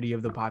majority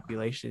of the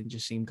population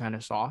just seemed kind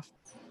of soft.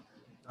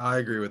 I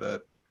agree with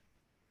that.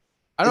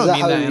 I Is don't that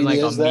mean how that it in like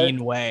really a is there?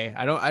 mean way.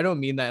 I don't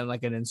mean that in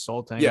like an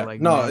insulting Yeah, like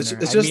no, manner. it's I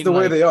just mean, the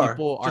way like, they are.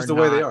 people Just are the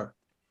way they not- are.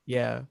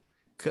 Yeah.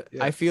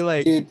 Yeah. I feel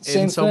like Dude, in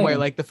same somewhere thing.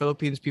 like the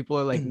Philippines, people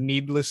are like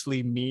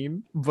needlessly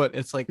mean, but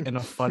it's like in a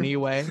funny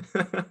way,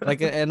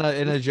 like in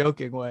a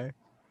joking way.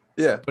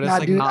 Yeah. But it's Nah,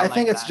 like dude, not I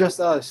think like it's that. just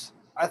us.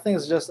 I think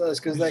it's just us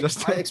because It's like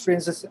just I us.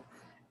 experienced this.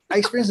 I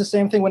experienced the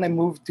same thing when I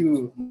moved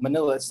to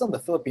Manila. It's still the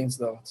Philippines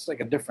though. It's like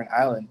a different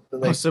island.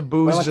 But, like, when I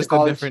Cebu's went to just a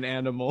college- different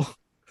animal.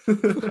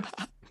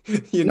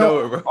 You No,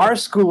 know it, bro. our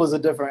school was a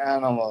different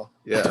animal.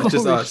 Yeah, just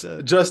Holy us.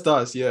 shit. Just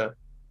us, yeah.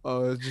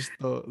 Oh, it's just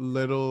a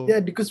little.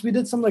 Yeah, because we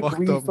did some like Fucked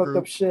really up fucked group.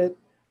 up shit.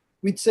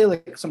 We'd say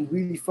like some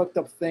really fucked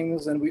up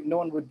things, and no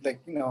one would like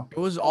It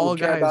was no one all would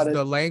care guys. about it.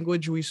 The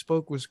language we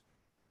spoke was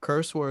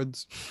curse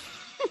words.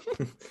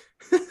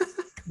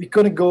 We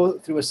couldn't go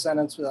through a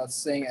sentence without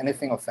saying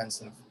anything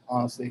offensive.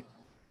 Honestly,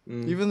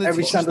 Mm. Even the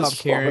every teacher sentence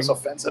stopped caring. was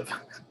offensive.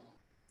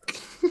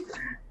 Teacher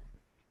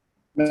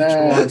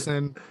Man, walks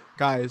in,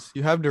 guys.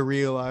 You have to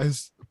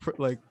realize,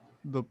 like,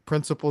 the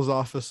principal's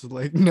office is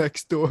like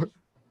next door.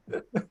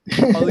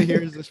 All he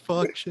hears is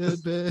 "fuck shit,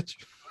 bitch."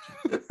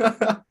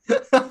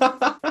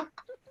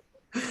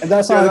 and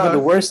that's not Yeah, even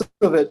the worst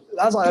of it.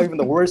 That's not even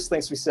the worst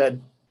things we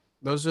said.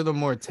 Those are the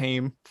more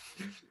tame.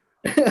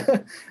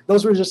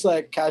 Those were just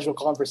like casual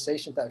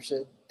conversation type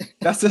shit.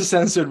 That's the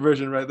censored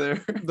version right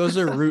there. Those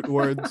are root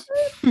words.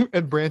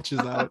 It branches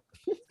out.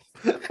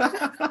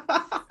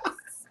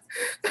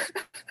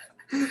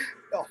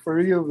 Oh, for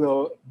real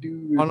though,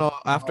 dude. Oh no!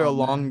 After a Oh,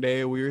 man. long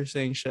day, we were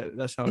saying shit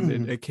that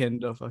sounded akin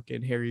to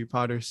fucking Harry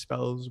Potter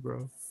spells,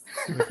 bro.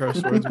 The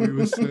curse words we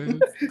was saying.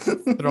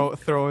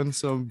 Throwing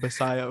some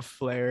Messiah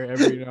flair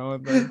every now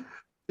and then.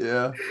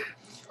 Yeah.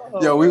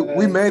 Oh, Yo, we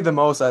man. made the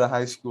most out of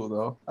high school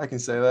though. I can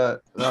say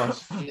that. That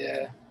was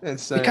Yeah.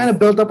 insane. We kind of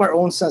built up our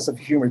own sense of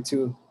humor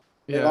too.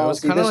 Yeah, it was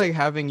honestly, kind of this- like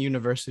having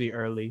university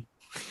early.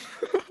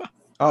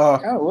 Oh,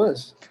 Yeah, it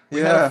was. We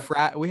had a yeah.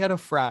 frat. We had a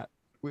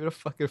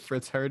fucking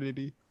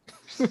fraternity,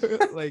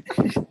 like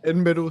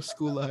in middle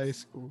school, high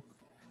school.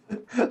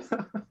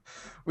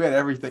 We had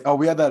everything. Oh,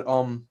 we had that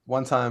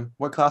one time.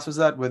 What class was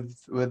that with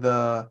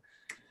I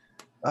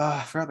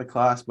forgot the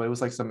class, but it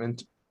was like some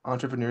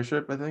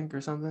entrepreneurship, I think,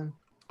 or something.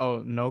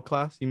 Oh, no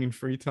class? You mean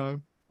free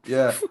time?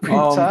 Yeah. Free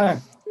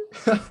time.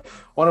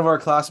 One of our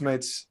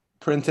classmates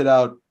printed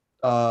out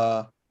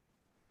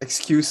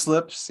excuse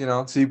slips,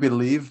 so you could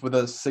leave with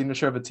a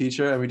signature of a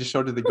teacher, and we just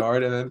showed it to the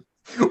guard, and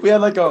then we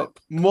had like a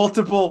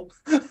multiple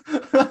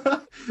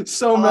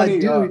so many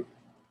Dude,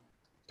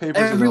 papers.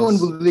 of everyone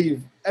those. would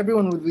leave.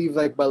 Everyone would leave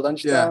like by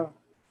lunchtime.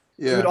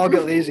 We would Yeah. all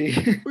get lazy.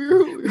 We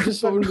were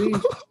Just fucking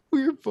leave.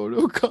 we were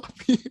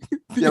photocopying.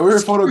 Yeah, we were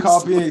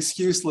photocopying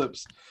excuse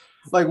slips.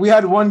 Like we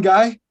had one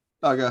guy,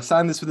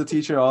 sign this for the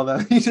teacher, all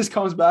that. He just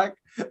comes back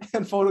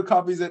and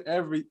photocopies it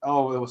every.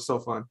 Oh, it was so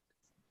fun.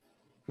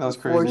 That was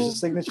Forged crazy.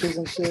 signatures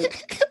and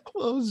shit.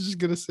 Well, I was just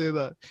gonna say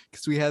that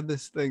because we had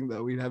this thing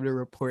that we'd have to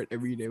report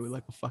every day with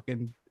like a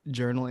fucking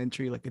journal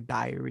entry, like a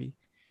diary.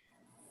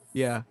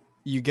 Yeah,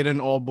 you get an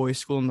all boys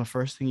school, and the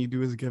first thing you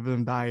do is give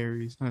them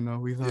diaries. I know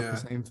we thought the Yeah.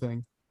 same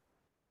thing,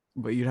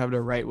 but you'd have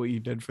to write what you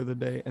did for the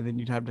day, and then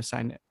you'd have to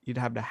sign it. You'd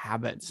have to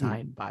have it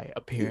signed by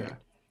a parent,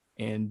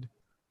 and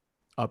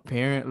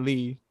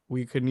apparently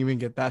we couldn't even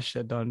get that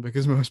shit done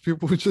because most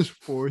people would just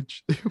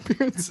forge their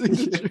parents'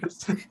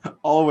 signatures.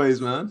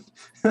 Always, man.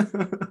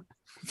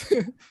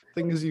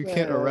 Thing is, you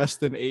can't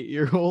arrest an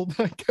 8-year-old,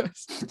 I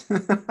guess.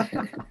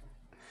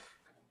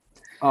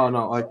 Oh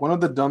no, like one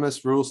of the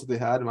dumbest rules that they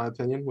had, in my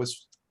opinion,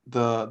 was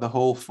the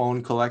whole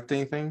phone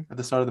collecting thing at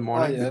the start of the Oh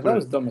morning. yeah, that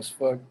was dumb as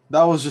fuck.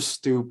 That was just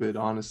stupid,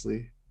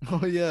 honestly.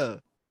 Oh yeah.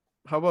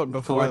 How about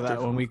before Collector that,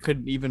 when phone. we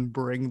couldn't even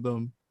bring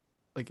them?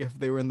 Like if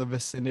they were in the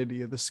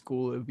vicinity of the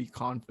school, it would be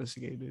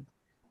confiscated.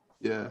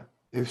 Yeah.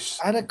 It was,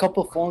 I had a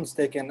couple phones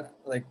taken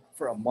like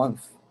for a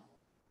month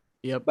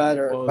Yep. by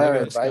our, Well, by look our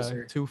at this guy.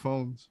 advisor. 2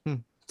 phones.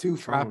 two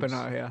Trapping phones.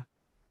 out here.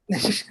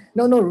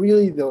 No,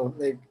 really though.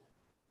 Like,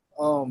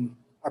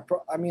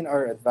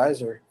 our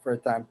advisor for a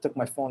time took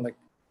my phone like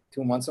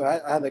 2 months, so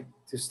I had like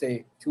to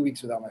stay 2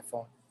 weeks without my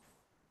phone.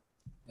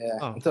 Yeah,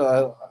 Oh.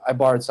 until I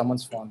borrowed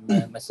someone's phone,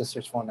 my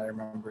sister's phone. I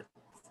remember.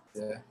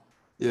 Yeah.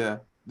 Yeah.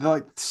 They're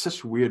like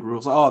such weird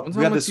rules. Oh, One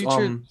we had time a this teacher,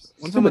 one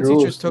Stupid time a teacher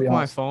rules, to took be my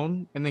honest.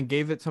 phone and then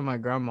gave it to my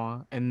grandma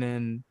and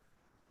then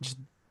just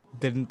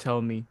didn't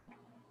tell me.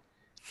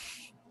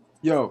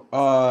 Yo,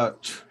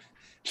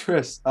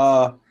 Tris,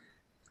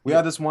 we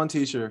had this one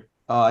teacher.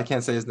 I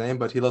can't say his name,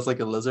 but he looks like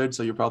a lizard,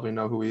 so you probably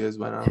know who he is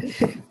by now.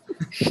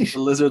 The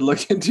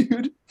lizard-looking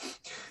dude.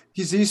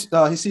 He sees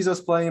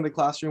us playing in the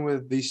classroom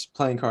with these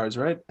playing cards,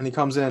 right? And he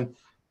comes in,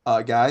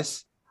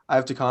 guys, I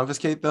have to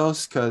confiscate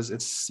those because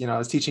it's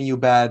teaching you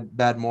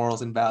bad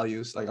morals and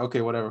values. Like,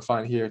 okay, whatever,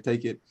 fine, here,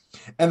 take it.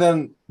 And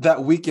then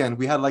that weekend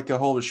we had like a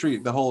whole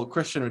retreat, the whole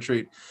Christian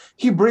retreat.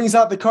 He brings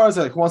out the cards,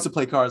 like, who wants to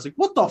play cards? Like,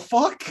 what the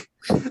fuck?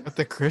 At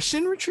the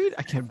Christian retreat?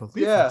 I can't believe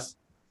Yeah. this.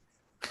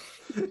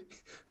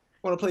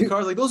 Want to play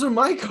cards? Like, those are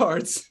my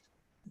cards.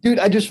 Dude,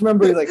 I just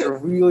remember like a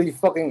really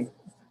fucking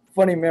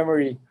funny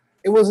memory.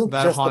 It wasn't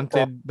That just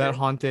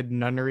haunted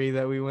nunnery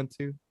that we went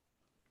to.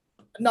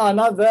 No,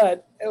 not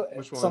that.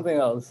 Which one? Something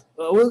else.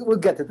 We'll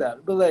get to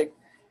that. But like,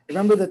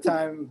 remember the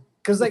time?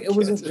 Because like it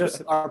wasn't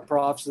just our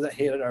profs that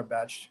hated our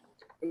batch.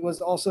 It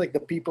was also like the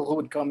people who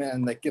would come in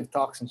and like give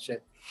talks and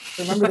shit.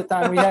 So remember the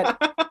time we had?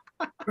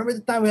 Remember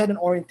the time we had an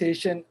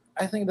orientation?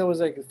 I think that was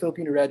like the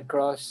Philippine Red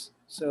Cross.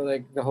 So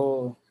like the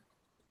whole,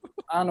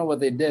 I don't know what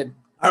they did.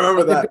 I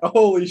remember that.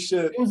 Holy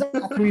shit. It was like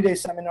a 3-day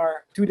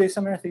seminar, 2-day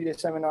seminar, 3-day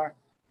seminar.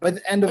 By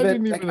the end of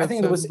it, like, I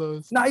think it was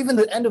not even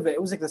the end of it.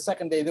 It was like the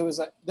second day. They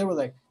were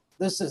like,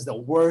 this is the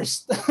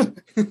worst.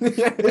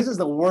 This is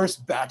the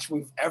worst batch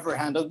we've ever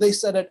handled. They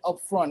said it up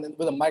front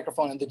with a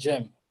microphone in the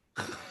gym.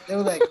 They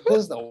were like, this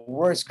is the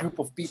worst group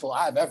of people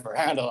I've ever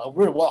handled.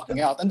 We're walking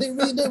out. And they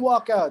really did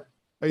walk out.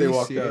 They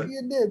walked out.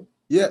 You did.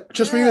 Yeah.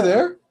 Just were you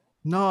there?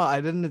 No, I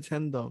didn't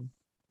attend them.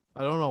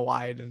 I don't know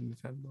why I didn't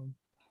attend them.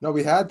 No,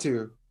 we had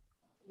to.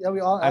 Yeah, we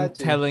all I'm had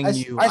to. telling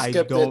you, I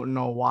skipped don't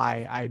know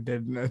why I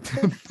didn't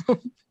attend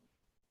them.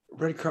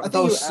 Red Cross. I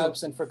think you were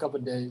absent for a couple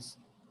of days.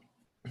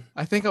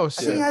 I think I was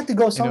I sick. think you had to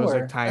go and it was,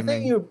 somewhere. like, I think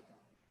timing.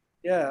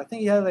 I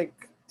think you had like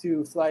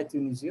to fly to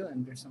New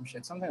Zealand or some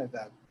shit, something like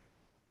that.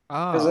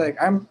 Because Ah, like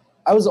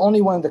I was the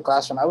only one in the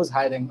classroom. I was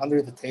hiding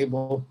under the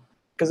table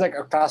because like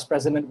our class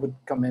president would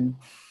come in.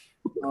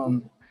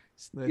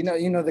 snitch.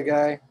 You know the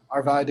guy,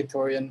 our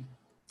valedictorian.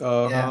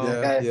 Oh,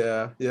 Yeah,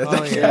 yeah.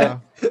 Oh yeah.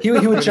 He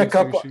would Goody check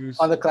up two-shoes.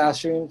 on the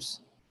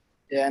classrooms.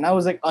 Yeah, and I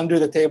was like under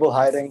the table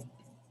hiding.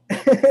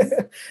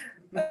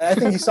 I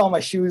think he saw my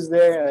shoes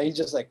there, and he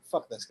just like,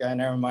 fuck this guy,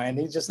 never mind.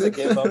 He just like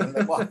gave up and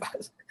like walked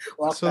past.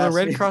 So the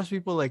Red Cross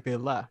people, like, they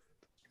left.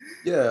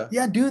 Yeah.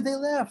 Yeah, dude, they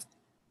left.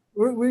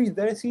 Were you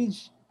there,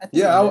 Siege? I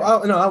think Yeah, you were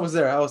there. no, I was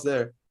there. I was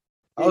Yeah,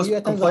 was you attended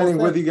the complaining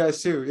whole with thing. you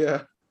guys too.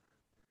 Yeah.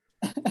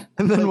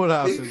 And then Like, what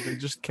they- happened? They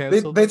just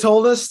canceled. They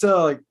told us to,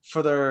 like,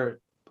 for their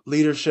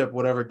leadership,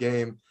 whatever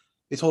game,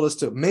 they told us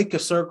to make a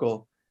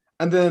circle.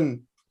 And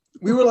then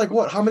we were like,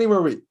 what? How many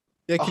were we?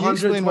 Yeah, can you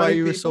explain why 120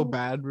 you were so people?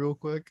 bad real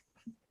quick?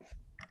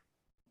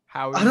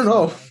 How? were I you don't so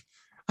know.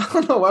 bad? I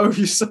don't know. Why were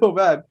you so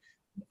bad?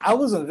 I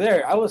wasn't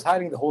there. I was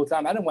hiding the whole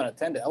time. I didn't want to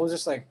attend it. I was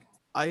just like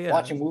Yeah.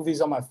 watching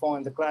movies on my phone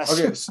in the class.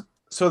 Okay.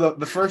 So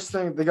the first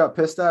thing they got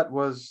pissed at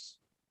was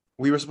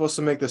we were supposed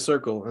to make the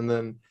circle. And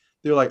then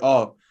they were like,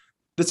 oh,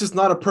 this is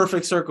not a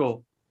perfect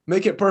circle.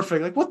 Make it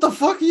perfect. Like, what the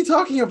fuck are you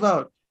talking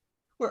about?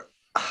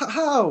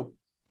 How?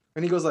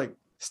 And he goes like,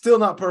 still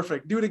not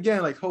perfect. Do it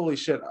again. Like, holy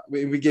shit.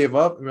 We gave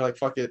up and we're like,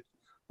 fuck it.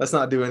 Let's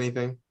not do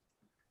anything.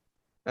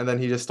 And then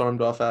he just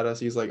stormed off at us.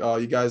 He's like, oh,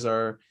 you guys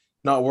are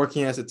not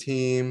working as a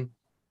team.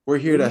 We're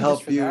here to Really, help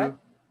just for you. that?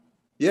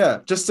 Yeah,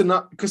 just to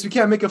not, because we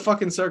can't make a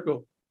fucking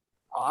circle.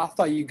 Oh, I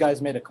thought you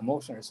guys made a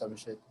commotion or some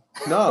shit.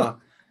 Nah.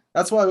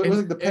 That's why it was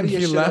like the And he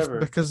pettiest shit left ever.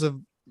 because of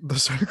the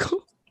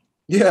circle.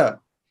 Yeah.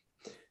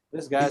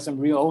 This guy has some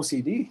real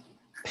OCD.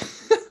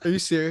 Are you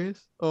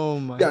serious? Oh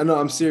my. Yeah, no,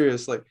 I'm God.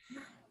 serious. Like,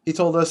 He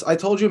told us, I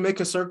told you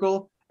make a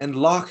circle and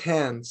lock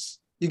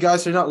hands. You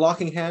guys are not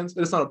locking hands.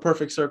 It's not a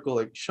perfect circle.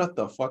 Like, shut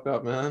the fuck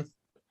up, man.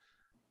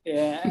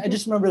 Yeah, I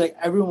just remember like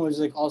everyone was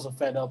like also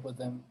fed up with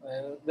him.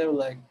 They were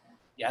like,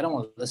 "Yeah, I don't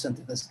want to listen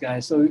to this guy."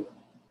 So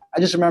I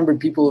just remember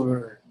people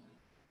were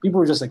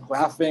just like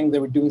laughing. They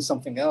were doing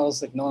something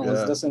else. Like no one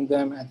was listening to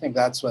them. I think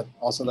that's what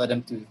also led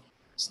him to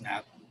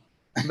snap.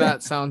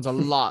 That sounds a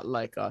lot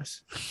like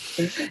us.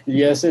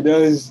 Yes, it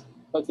does.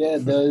 Fuck yeah,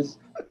 it does.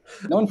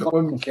 No one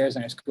fucking cares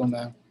in our school,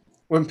 man.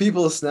 When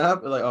people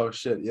snap, they're like, "Oh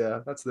shit,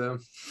 yeah, that's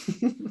them."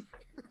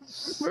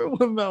 Remember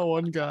when that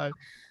one guy,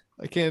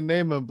 I can't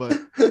name him, but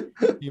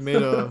he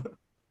made a.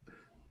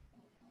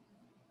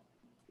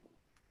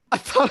 I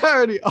thought I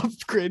already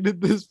upgraded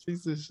this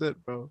piece of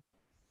shit, bro.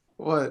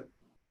 What?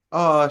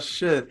 Oh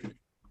shit.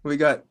 We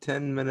got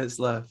 10 minutes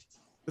left.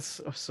 It's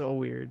so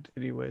weird.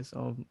 Anyways,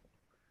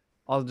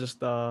 I'll just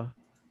try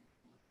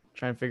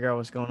and figure out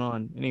what's going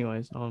on.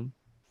 Anyways,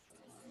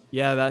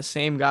 yeah, that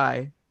same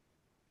guy.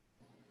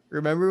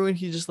 Remember when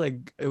he just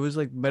like it was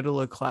like middle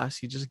of class,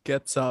 he just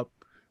gets up,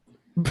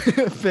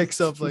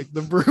 picks up like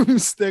the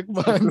broomstick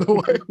behind the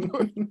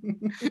whiteboard, and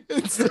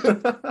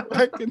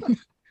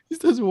he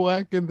starts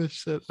whacking the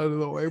shit out of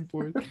the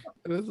whiteboard,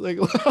 and it's like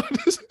loud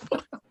as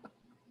fuck.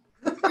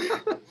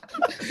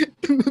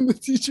 And then the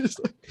teacher's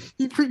like,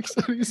 he freaks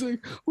out. He's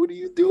like, "What are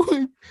you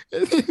doing?"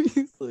 And then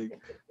he's like,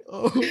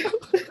 "Oh,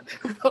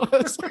 I thought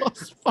I saw a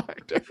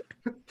spider."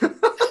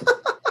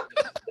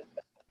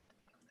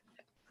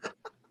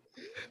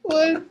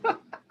 What?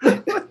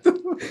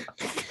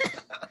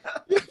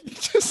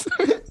 Just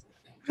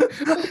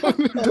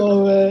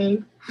Oh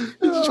man.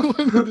 he just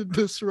wanted to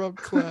disrupt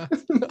class.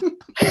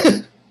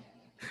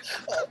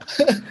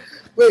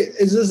 Wait,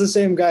 is this the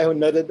same guy who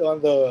nutted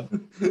on the?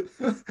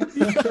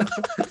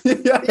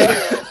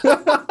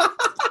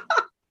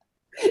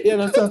 Yeah,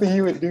 that's something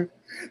he would do.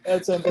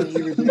 That's something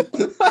he would do.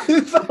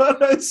 I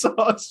thought I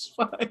saw a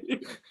spider.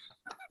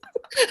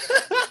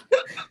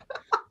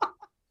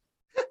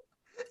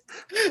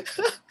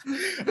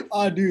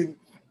 Oh, dude,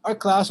 our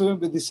class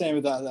wouldn't be the same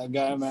without that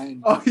guy,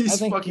 man. Oh, he's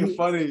fucking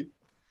funny.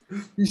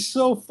 He's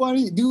so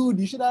funny, dude.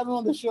 You should have him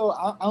on the show.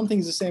 I don't think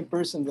he's the same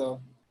person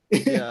though.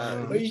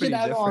 Yeah, but you should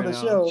have him on the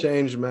show.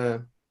 Change,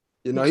 man.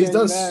 You know, he's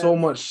done so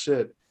much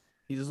shit.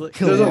 He's like,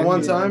 There's that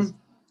one time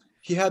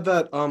he had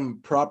that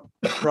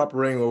prop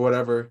ring or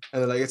whatever,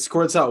 and then like it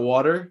squirts out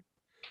water,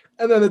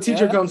 and then the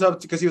teacher comes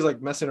up because he was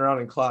like messing around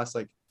in class,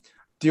 like,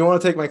 "Do you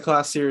want to take my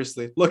class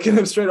seriously?" Look at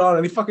him straight on,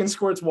 and he fucking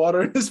squirts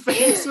water in his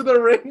face with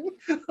a ring.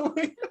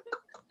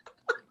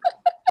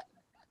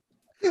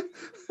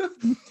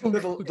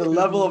 The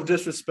level of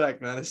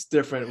disrespect, man, it's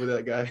different with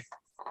that guy.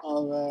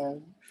 Oh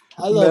man,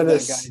 I love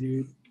that guy,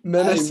 dude.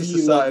 Menace to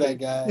society. Love that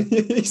guy.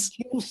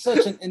 He was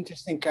such an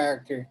interesting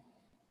character,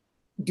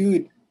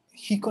 dude.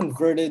 He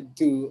converted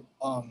to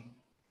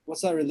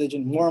what's that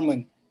religion?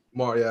 Mormon.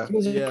 Yeah. He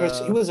was a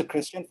Christian. He was a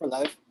Christian for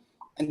life,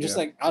 and just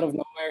like out of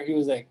nowhere, he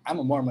was like, "I'm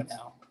a Mormon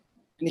now,"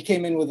 and he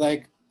came in with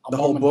like a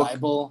Mormon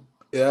Bible.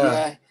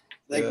 Yeah.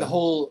 Like the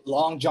whole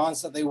long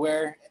johns that they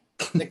wear,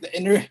 like the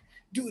inner.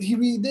 Dude, he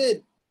really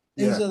did.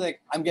 He was like,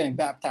 "I'm getting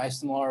baptized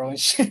tomorrow" and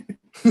shit.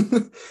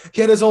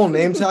 He had his own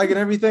name tag and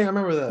everything. I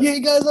remember that. Yeah, he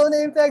got his own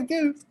name tag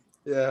too.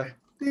 Yeah.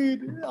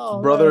 Dude.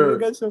 Oh, brother,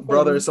 man, so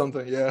brother or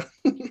something. Yeah.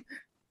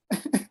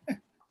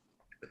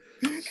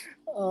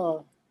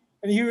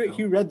 And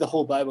he read the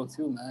whole Bible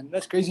too, man.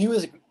 That's crazy. He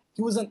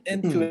wasn't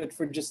into it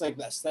for just like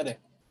the aesthetic.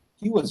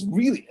 He was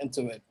really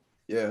into it.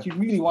 Yeah. He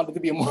really wanted to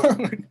be a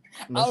Mormon.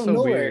 That's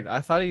so weird.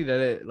 I thought he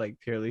did it like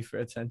purely for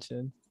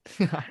attention.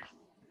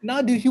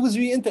 Nah, dude, he was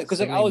really into it because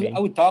like I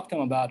would talk to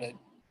him about it,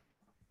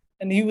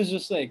 and he was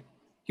just like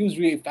he was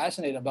really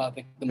fascinated about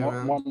like the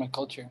Mormon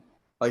culture.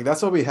 Like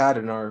that's what we had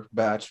in our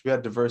batch. We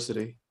had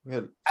diversity. We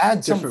had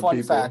add some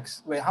fun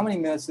facts. Wait, how many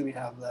minutes do we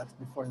have left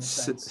before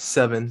this ends?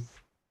 7.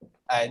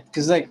 Alright,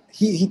 because like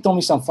he told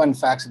me some fun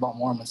facts about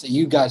Mormons that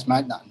you guys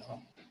might not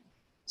know.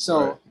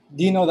 So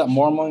do you know that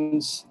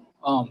Mormons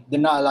they're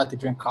not allowed to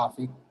drink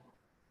coffee?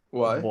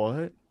 Why?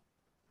 What?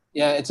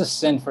 Yeah, it's a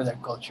sin for their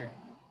culture.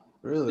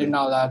 Really? They're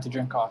not allowed to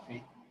drink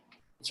coffee.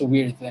 It's a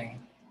weird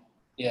thing.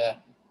 Yeah.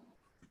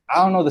 I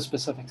don't know the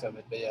specifics of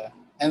it, but yeah.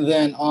 And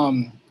then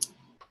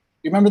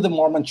you remember the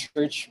Mormon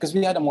church? Because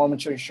we had a Mormon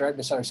church right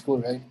beside our school,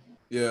 right?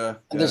 Yeah.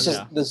 And there's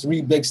just this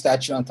really big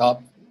statue on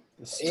top.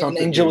 An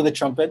angel with a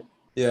trumpet.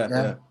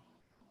 Yeah.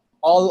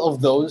 All of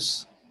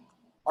those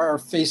are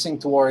facing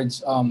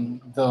towards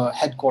the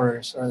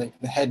headquarters or like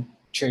the head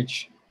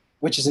church,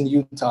 which is in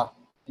Utah,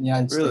 in the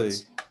United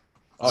States.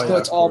 Oh, so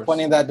it's all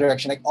pointing in that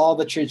direction. Like all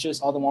the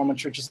churches, all the Mormon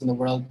churches in the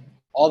world,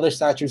 all their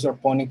statues are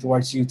pointing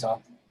towards Utah.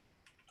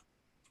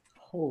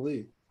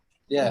 Holy.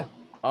 Yeah.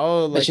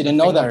 Oh, like you didn't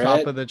know that, top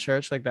right? of the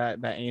church, like that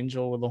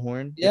angel with the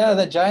horn. Yeah,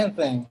 that giant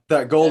thing.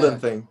 That golden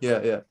thing.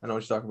 Yeah. I know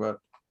what you're talking about.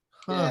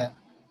 Yeah.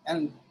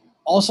 And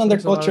also in their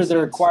culture, they're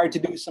required to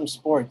do some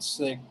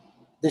sports. Like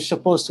they're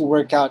supposed to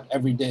work out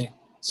every day.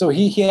 So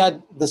he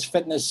had this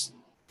fitness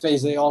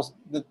phase.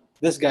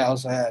 This guy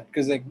also had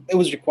because like it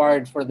was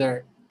required for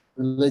their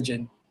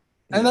religion.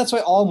 And that's why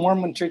all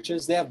Mormon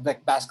churches, they have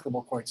like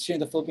basketball courts. Here in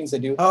the Philippines, they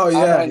do. Oh I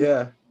don't know,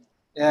 yeah.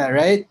 Yeah,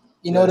 right?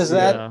 You Yes, notice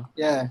that? yeah.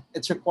 Yeah.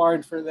 It's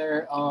required for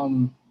their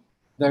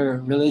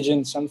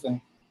religion,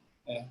 something.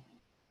 Yeah.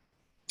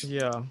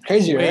 Yeah.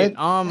 Crazy, Wait,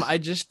 right? I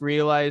just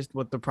realized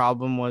what the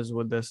problem was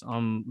with this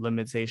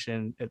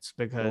limitation. It's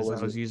What because I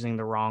was was it? using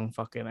the wrong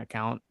fucking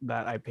account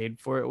that I paid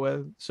for it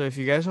with. So if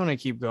you guys want to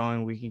keep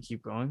going, we can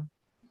keep going.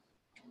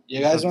 You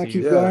It's guys up want to to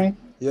you. keep Yeah. going?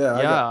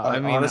 Yeah, Yeah, I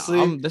mean,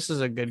 honestly, this is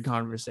a good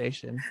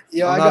conversation.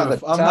 Yo, I got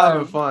the I'm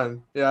having time.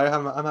 fun. Yeah,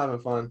 I'm having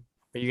fun.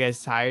 Are you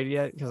guys tired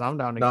yet? Because I'm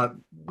down to Not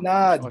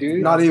Nah, fucking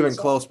dude. not go. even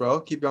close,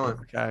 bro. Keep going.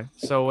 Okay.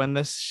 So when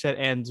this shit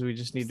ends, we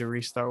just need to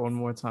restart one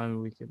more time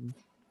and we can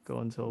go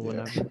until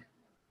Yeah.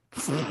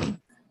 whenever.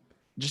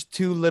 Just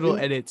 2 little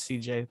edits,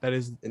 CJ. That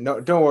is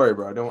No, don't worry,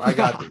 bro. Don't. I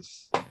got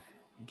this.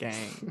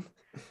 gang.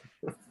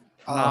 Oh,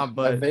 Nah, my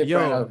but vape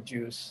ran out yo, of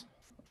juice.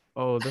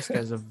 oh, this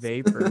guy's a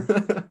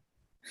vapor.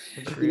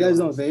 I just You guys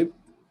don't realized. vape?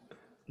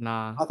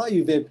 Nah. I thought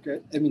you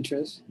vaped. I mean,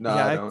 Tris. No,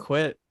 Yeah, I I don't.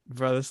 quit,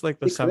 bro. This is like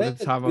the You quit?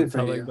 7th time I'm Good for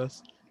telling you.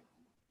 this.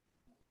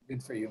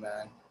 Good for you,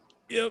 man.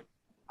 Yep.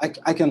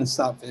 I couldn't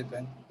stop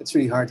vaping. It's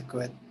really hard to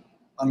quit.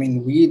 I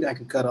mean, weed I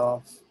could cut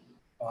off.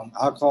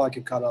 Alcohol I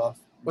could cut off.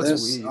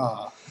 What's weed?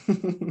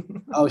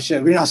 Oh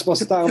shit, we're not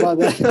supposed to talk about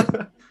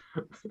that.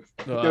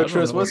 No, I Yo, don't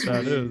Tris, know what's what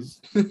that weed?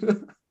 is.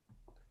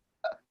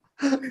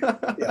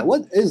 Yeah,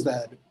 what is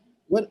that?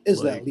 What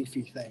is Like- that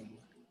leafy thing?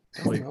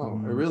 I don't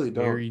know. I really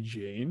don't. Mary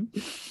Jane.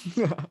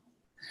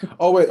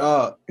 Oh wait,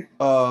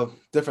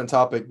 different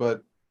topic,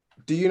 but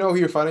do you know who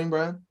you're fighting,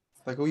 Brian?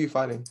 Like, who are you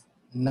fighting?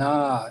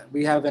 Nah,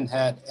 we haven't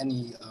had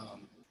any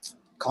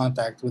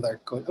contact with our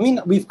coach. I mean,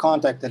 we've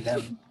contacted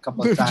him a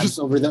couple of times Just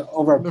over a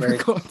Never break.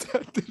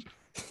 contacted.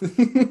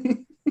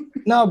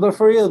 No, but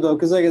for real though,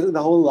 because like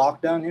the whole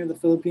lockdown here in the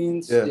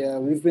Philippines, Yeah. yeah,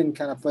 we've been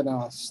kind of put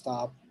on a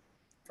stop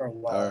for a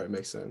while. All right,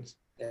 makes sense.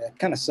 Yeah, it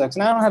kind of sucks.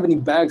 And I don't have any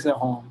bags at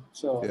home,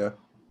 so Yeah,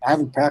 I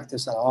haven't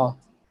practiced at all.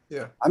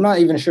 yeah. I'm not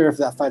even sure if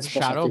that fight's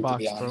Shadow special to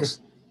be box, bro.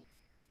 honest.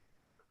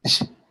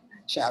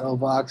 Shadow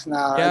box,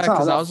 nah, Yeah, it's not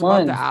because I that was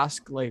fun. about to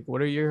ask, like,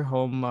 what are your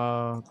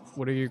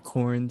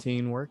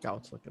quarantine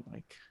workouts looking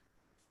like?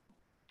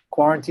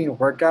 Quarantine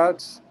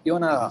workouts. You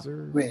wanna These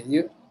are- wait?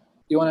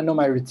 You wanna know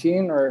my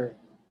routine or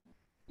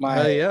my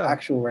Hell yeah.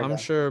 actual workout? I'm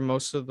sure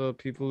most of the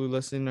people who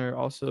listen are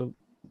also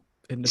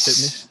into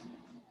fitness.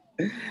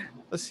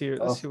 Let's hear.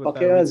 Oh, Let's see what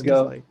okay, that let's routine's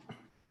go.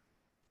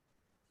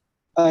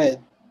 like.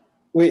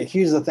 Wait.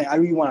 Here's the thing. I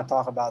really want to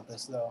talk about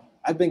this though.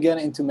 I've been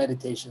getting into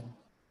meditation,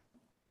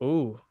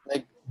 Ooh,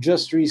 like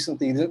just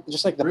recently,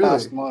 just like the Really?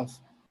 past month.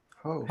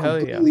 Oh, Hell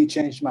yeah. Completely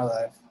changed my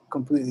life.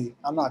 Completely.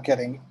 I'm not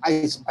kidding.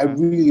 I Okay.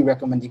 really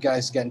recommend you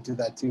guys get into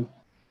that too.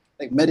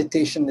 Like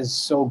meditation is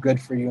so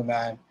good for you,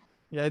 man.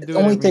 yeah, I do It it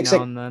only every takes, now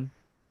like- and then.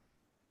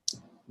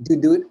 You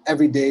do it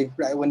every day,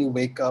 right when you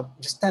wake up.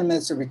 Just 10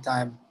 minutes every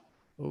time.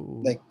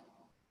 Ooh, Like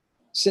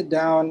sit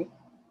down,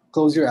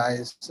 close your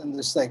eyes, and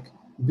just like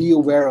be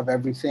aware of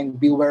everything.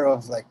 Be aware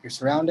of like your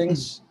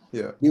surroundings.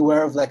 yeah. Be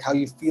aware of like how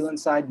you feel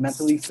inside,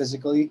 mentally,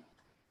 physically.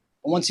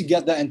 And once you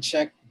get that in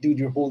check, dude,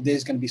 your whole day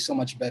is gonna be so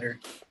much better.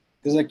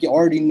 Because like you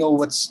already know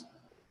what's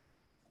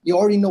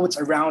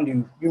around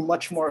you. You're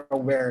much more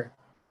aware.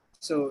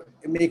 So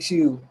it makes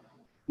you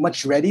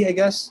much ready, I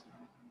guess.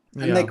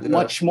 And yeah, like Yeah.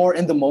 much more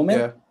in the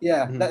moment.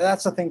 Yeah, Mhm.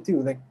 that's the thing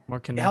too. Like more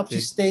it helps you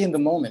connected. stay in the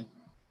moment.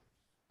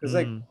 Because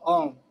like Mm.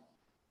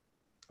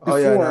 Oh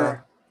yeah,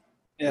 before,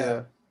 no.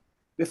 Yeah.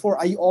 before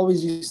I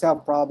always used to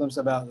have problems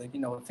about like,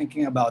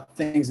 thinking about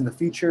things in the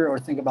future or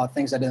think about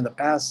things I did in the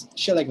past,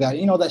 shit like that.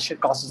 That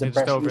shit causes Just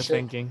depression and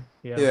shit. overthinking.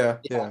 Yeah.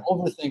 Yeah.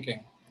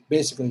 Overthinking,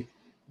 basically.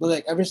 But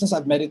like ever since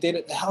I've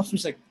meditated, it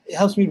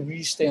helps me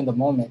really stay in the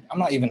moment. I'm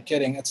not even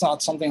kidding. It's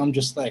not something I'm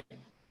just like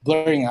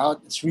blurring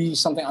out. It's really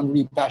something I'm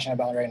really passionate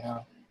about right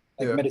now.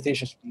 Like Yeah.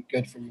 meditation is really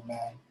good for you,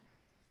 man.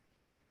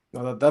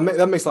 No, that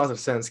makes lots of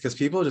sense because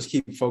people just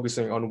keep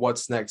focusing on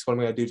what's next. What am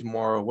I gonna do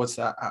tomorrow? What's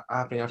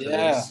happening after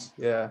Yeah. this?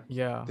 Yeah.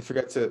 Yeah. They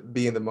forget to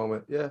be in the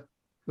moment. Yeah.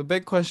 The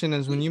big question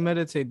is, when you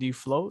meditate, do you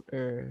float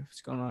or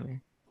what's going on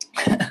here?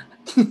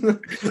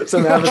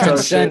 Some I avatar shit.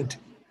 transcend.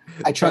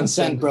 I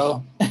transcend,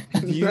 bro.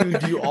 Do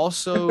you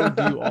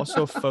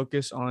also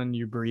focus on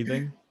your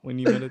breathing when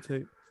you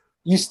meditate?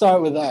 You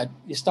start with that.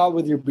 You start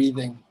with your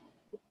breathing.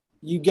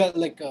 You get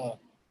like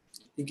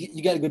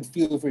you get a good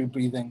feel for your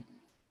breathing,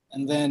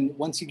 and then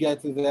once you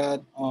get to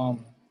that,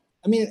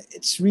 I mean,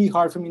 it's really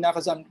hard for me now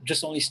because I'm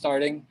just only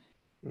starting,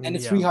 and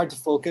it's Yeah. really hard to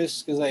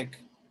focus because like,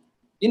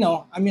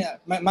 I mean,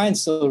 my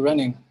mind's still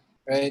running,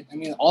 right? I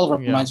mean, all of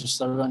our Yeah. minds are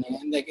still running,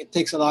 and like it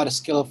takes a lot of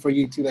skill for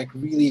you to like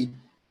really,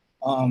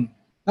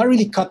 not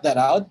really cut that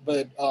out,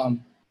 but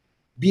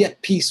be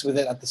at peace with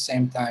it at the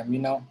same time,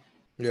 Yeah.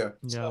 Yeah.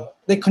 So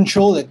they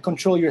control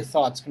your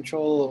thoughts,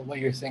 control what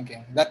you're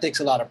thinking. That takes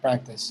a lot of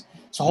practice.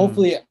 So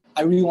hopefully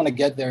I really want to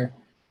get there.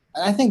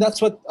 And I think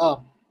that's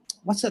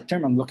what's that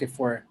term I'm looking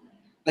for?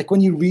 Like when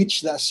you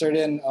reach that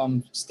certain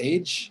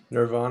stage.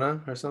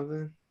 Nirvana or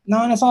something.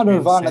 No, it's not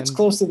Nirvana. It's Transcend.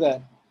 close to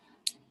that.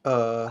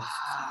 Uh,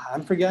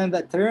 I'm forgetting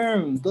that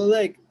term. But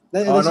like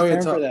I there's know a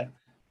you're term for that.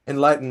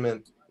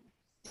 enlightenment.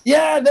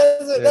 Yeah,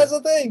 that's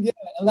the thing. Yeah,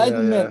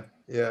 enlightenment.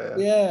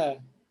 Yeah.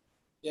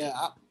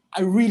 Yeah.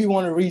 I really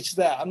want to reach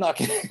that. I'm not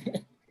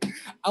kidding.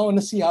 I want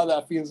to see how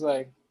that feels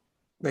like.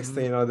 Next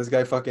thing you know, this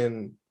guy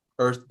fucking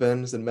earth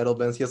bends and metal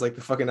bends. He has like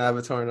the fucking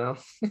avatar now.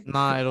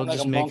 Nah, I'm like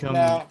a monk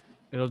now.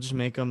 It'll just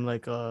make him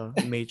like a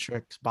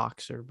Matrix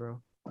boxer,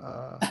 bro.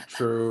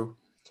 True.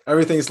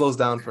 Everything slows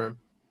down for him.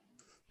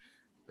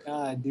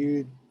 God,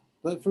 dude.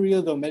 But for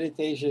real though,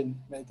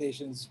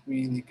 meditation's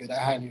really good. I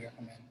highly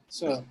recommend.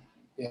 So,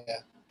 yeah.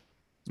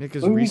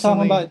 Because What were we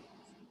talking recently, about?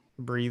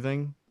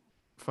 breathing,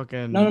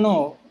 fucking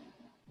No.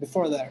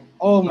 Before that.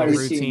 Oh, my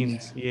routine.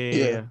 routines.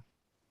 Yeah.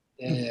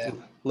 Yeah.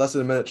 Less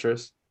than a minute,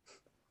 Tris.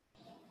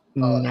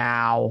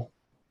 Now. All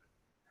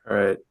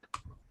right.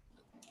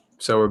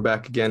 So we're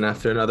back again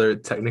after another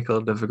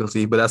technical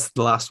difficulty, but that's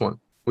the last one.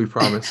 We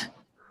promise.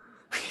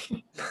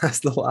 That's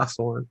the last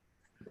one.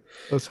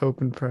 Let's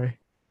hope and pray.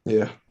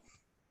 Yeah.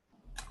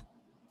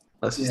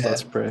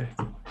 Let's pray.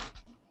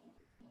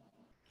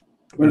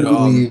 Where do we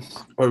leave?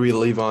 Where we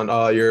leave on?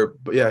 Your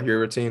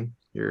routine.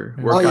 Your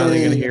We're workout.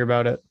 finally gonna hear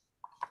about it.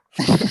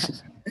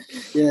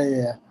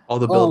 Yeah. All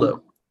the build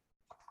up.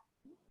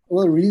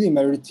 Well, really,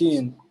 my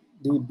routine,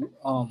 dude.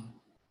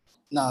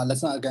 Nah,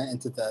 let's not get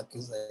into that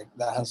because like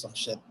that has some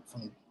shit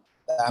from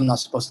that I'm not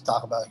supposed to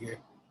talk about here.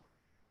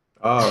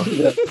 Oh.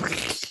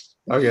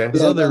 Okay.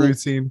 This other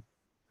routine.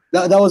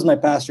 That was my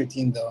past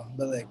routine though,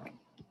 but like,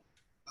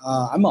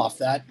 I'm off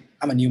that.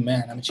 I'm a new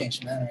man. I'm a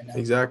changed man right now.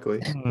 Exactly.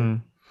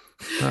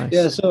 Nice.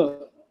 Yeah.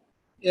 So,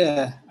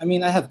 yeah. I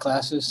mean, I have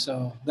classes,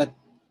 so that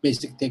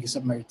basically takes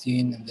up my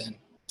routine. And then,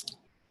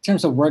 in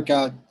terms of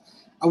workout,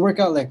 I work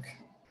out like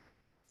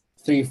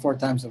 3-4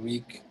 times a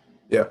week.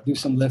 Yeah. Do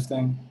some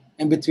lifting.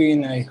 In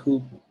between, I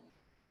hoop.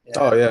 Yeah.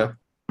 Oh yeah,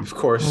 of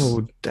course.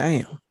 Oh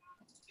damn.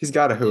 He's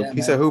got a hoop. Yeah,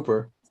 He's man. a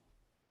hooper.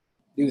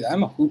 Dude,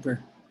 I'm a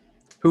hooper.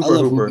 Hooper.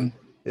 Hooping.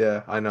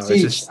 Yeah, I know.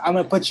 Siege, It's just... I'm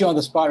gonna put you on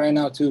the spot right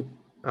now too.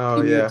 Oh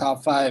Give me yeah. your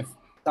top five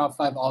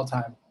all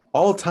time.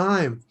 All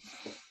time.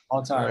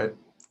 All time.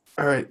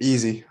 All right.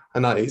 Easy.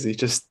 Not easy.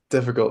 Just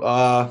difficult.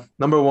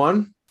 Number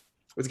one,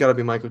 it's got to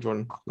be Michael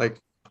Jordan.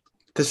 Like,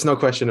 there's no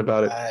question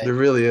about it. There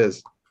really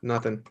is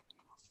nothing.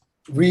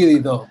 Really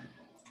though.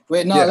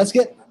 Wait, no.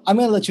 Yeah. I'm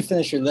gonna let you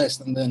finish your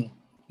list and then.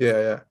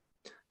 Yeah.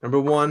 Number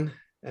one,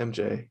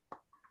 MJ.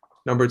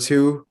 Number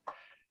two,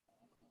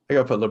 I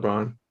gotta put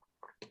LeBron.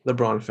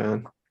 LeBron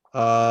fan.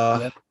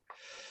 Yep.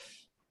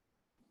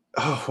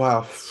 Oh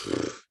wow,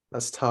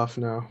 that's tough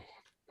now.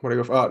 What do I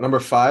go for? Number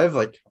five,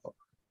 like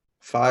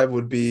five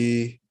would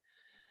be.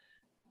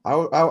 I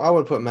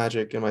would put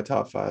Magic in my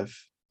top five.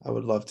 I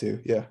would love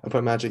to. Yeah, I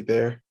put Magic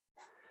there.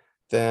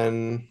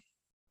 Then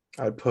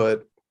I'd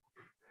put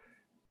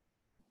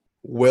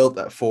Wilt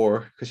at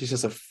 4 because he's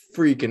just a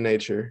freak in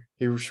nature.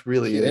 He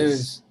really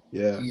is.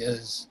 Yeah, he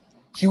is.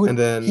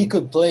 He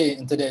could play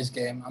in today's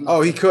game.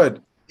 He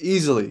could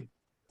easily.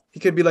 He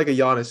could be like a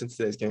Giannis in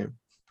today's game.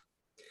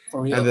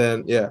 For real. And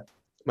then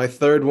my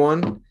third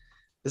one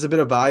is a bit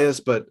of bias,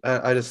 but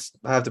I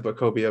have to put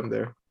Kobe up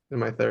there in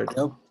my third.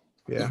 Yep.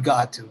 Yeah. You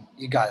got to.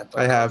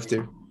 I have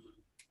to.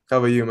 How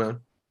about you,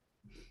 man?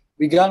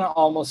 We got an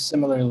almost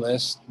similar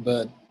list,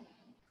 but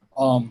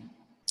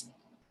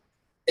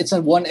it's a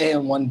 1A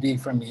and 1B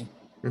for me.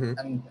 Mm-hmm.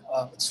 And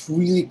it's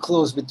really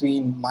close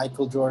between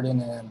Michael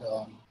Jordan and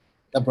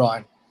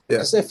LeBron.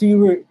 Yeah. So if you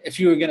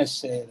were gonna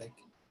say like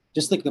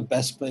just like the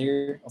best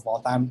player of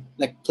all time,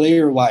 like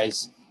player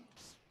wise,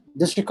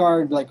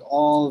 disregard like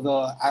all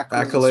the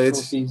accolades.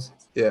 Trophies.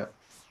 Yeah.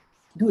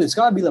 Dude, it's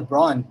gotta be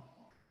LeBron.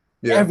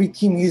 Yeah. Every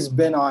team he's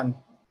been on,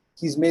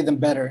 he's made them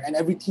better. And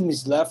every team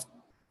he's left,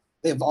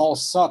 they've all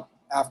sucked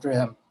after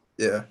him.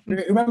 Yeah.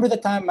 Remember the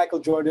time Michael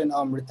Jordan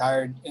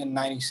retired in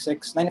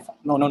 96? 95?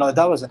 No,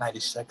 that was in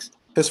 96.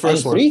 His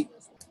first 93? one.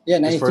 Yeah,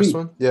 93. His first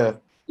one? Yeah.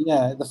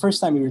 Yeah, the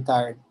first time he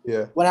retired.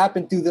 Yeah. What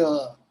happened to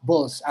the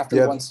Bulls after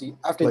the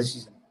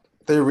season?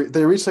 They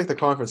reached like the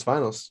conference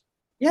finals.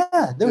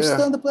 Yeah, they were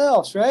still in the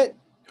playoffs, right?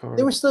 Correct.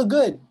 They were still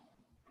good.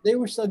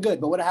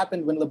 But what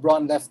happened when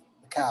LeBron left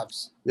the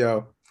Cavs?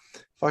 Yo,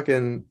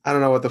 fucking, I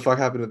don't know what the fuck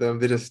happened to them.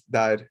 They just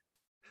died.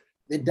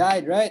 They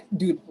died, right?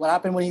 Dude, what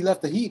happened when he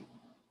left the Heat?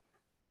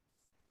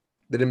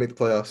 They didn't make the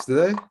playoffs, did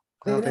they?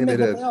 I don't think they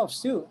did. The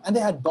playoffs too. And they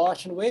had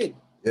Bosh and Wade.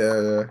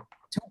 Yeah.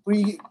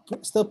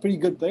 Still pretty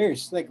good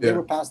players. Like they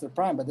were past their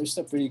prime, but they're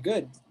still pretty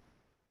good.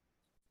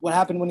 What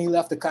happened when he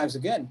left the Cavs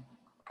again?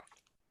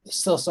 They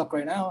still suck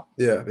right now.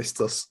 Yeah, they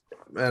still.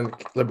 Man,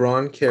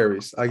 LeBron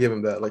carries. I give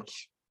him that. Like,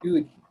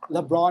 dude,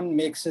 LeBron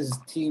makes his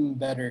team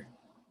better.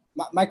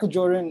 Michael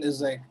Jordan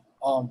is like,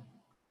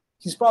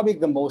 he's probably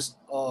the most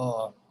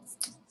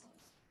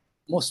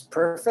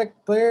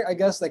perfect player, I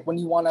guess. Like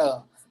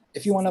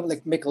if you wanna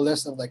like make a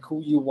list of like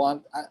who you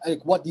want,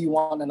 like what do you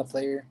want in a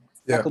player?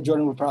 Yeah. Michael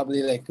Jordan would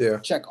probably like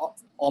check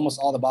almost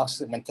all the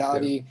boxes: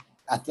 mentality,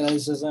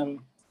 athleticism.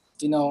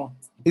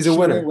 He's a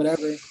winner.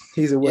 Whatever.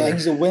 He's a winner. Yeah,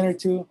 he's a winner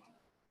too.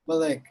 But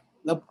like,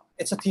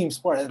 it's a team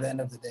sport at the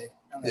end of the day.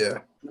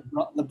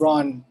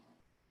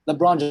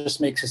 LeBron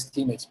just makes his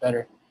teammates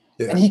better.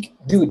 Yeah. And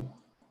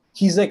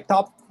he's like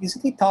top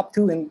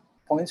 2 in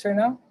points right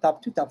now?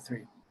 Top 2, top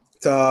 3?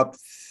 Top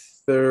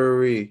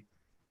 3.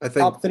 I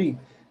think. Top 3.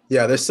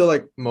 Yeah, there's still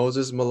like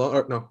Moses Malone.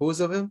 Or no, who was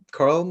of him?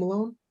 Carl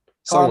Malone?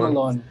 Karl Someone.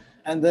 Malone.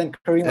 And then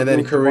Kareem And then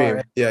Abdul-Jabbar, Kareem.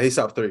 right? Yeah, he's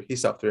top 3.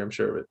 He's top 3, I'm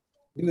sure of it.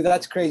 Dude,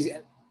 that's crazy.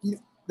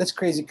 That's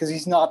crazy because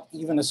he's not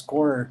even a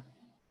scorer.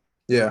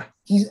 Yeah.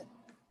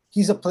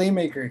 He's a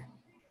playmaker.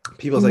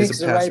 People He say makes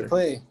he's a the passer. right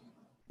play.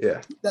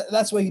 Yeah.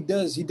 That's what he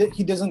does. He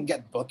doesn't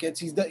get buckets.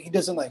 He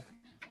doesn't like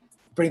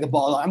bring the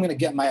ball. I'm gonna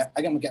get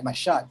my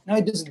shot. No,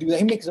 he doesn't do that.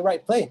 He makes the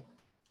right play.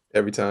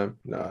 Every time.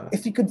 Nah.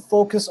 If he could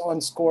focus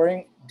on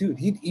scoring, dude,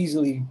 he'd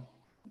easily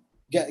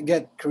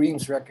get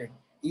Kareem's record.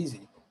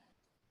 Easy.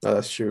 No,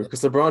 that's true.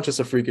 Because LeBron's just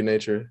a freak of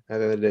nature at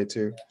the end of the day,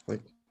 too.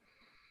 Like,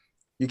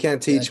 you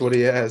can't teach what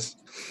he has.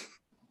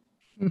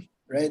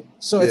 Right?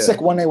 So it's like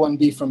 1A,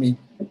 1B for me.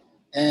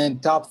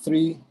 And top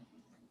 3,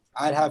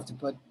 I'd have to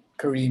put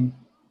Kareem.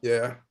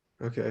 Yeah.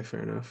 Okay,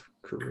 fair enough.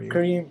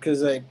 Kareem,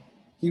 because like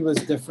he was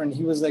different.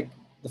 He was like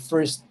the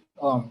first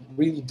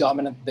really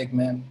dominant big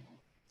man.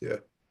 Yeah.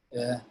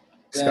 Yeah.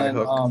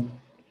 Skyhook.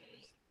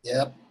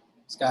 Yep.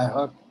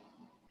 Skyhook.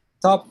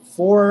 Top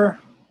 4,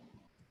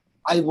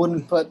 I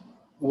wouldn't put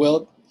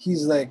Wilt.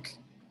 He's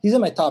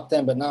in my top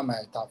 10, but not my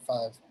top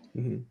 5.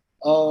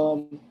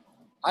 Mm-hmm.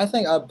 I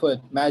think I'd put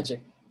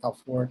Magic top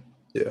 4.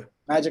 Yeah.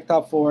 Magic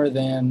top 4,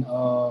 then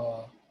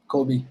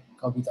Kobe.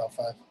 Kobe top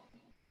 5.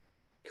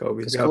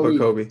 Kobe. You gotta put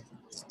Kobe.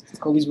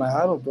 Kobe's my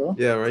idol, bro.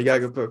 Yeah, right. You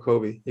gotta put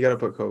Kobe. You gotta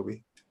put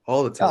Kobe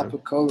all the time. Gotta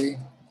put Kobe.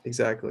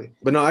 Exactly.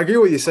 But no, I agree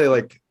with what you say.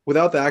 Like,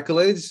 without the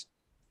accolades,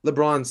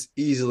 LeBron's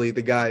easily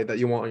the guy that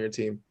you want on your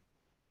team.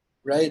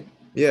 Right?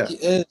 Yeah. He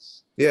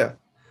is. Yeah.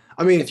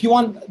 I mean, if you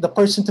want the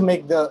person to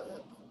make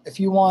if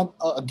you want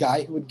a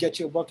guy who would get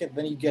you a bucket,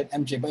 then you get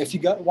MJ. But if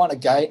you want a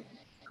guy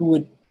who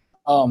would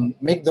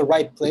make the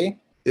right play,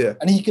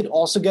 and he could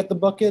also get the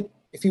bucket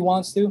if he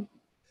wants to,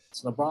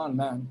 it's LeBron,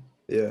 man.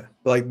 Yeah,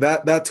 like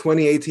that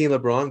 2018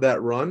 LeBron,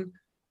 that run.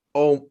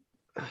 Oh,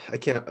 I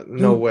can't.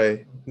 No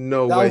way.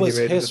 No way he made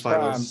it to the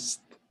finals.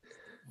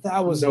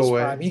 That was his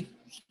prime. He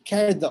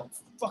carried the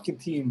fucking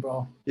team,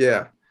 bro.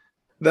 Yeah,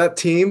 that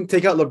team.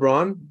 Take out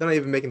LeBron, they're not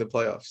even making the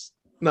playoffs.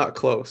 Not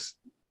close.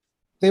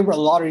 They were a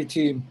lottery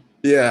team.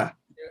 Yeah,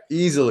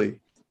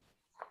 easily.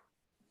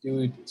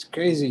 Dude, it's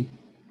crazy.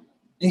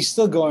 And he's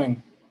still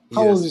going.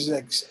 How old is he?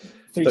 Like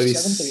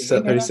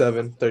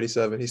 37?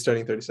 37. He's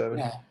starting 37.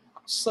 Yeah,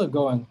 still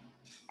going.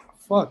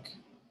 Fuck.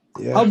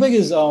 Yeah. How big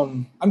is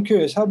I'm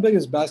curious, how big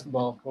is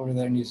basketball over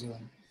there in New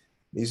Zealand?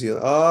 New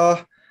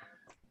Zealand.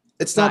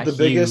 It's not the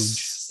biggest.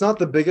 It's not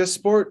the biggest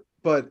sport,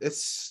 but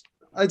it's,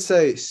 I'd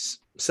say,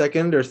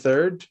 second or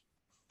third.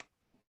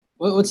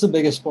 What's the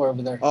biggest sport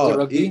over there? Oh,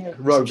 rugby?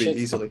 Rugby,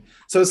 easily.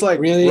 So it's like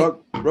really?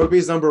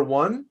 Rugby's number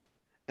 1,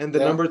 and the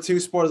number 2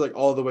 sport is like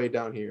all the way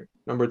down here.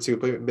 Number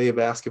 2, maybe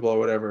basketball or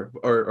whatever,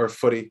 or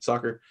footy,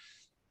 soccer.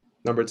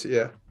 Number 2,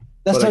 yeah.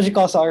 That's what you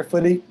call soccer,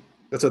 footy.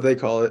 That's what they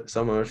call it.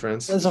 Some of my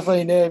friends. That's a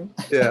funny name.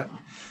 Yeah,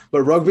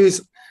 but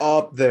rugby's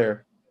up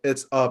there.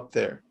 It's up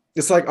there.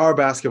 It's like our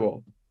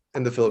basketball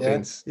in the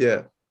Philippines.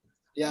 Yeah.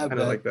 Yeah, kind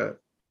of like that.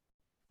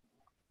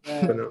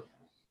 Yeah. But no.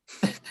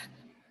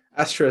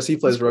 Astros, he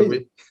plays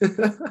rugby. You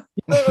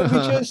play rugby,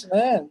 just,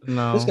 man.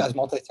 No. This guy's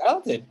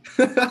multi-talented.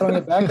 Throwing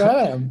it back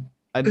at him.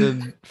 I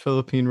did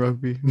Philippine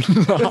rugby.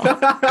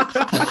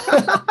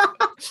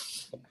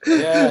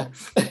 Yeah.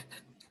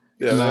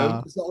 Yeah,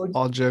 nah,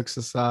 all jokes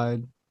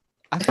aside,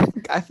 I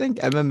think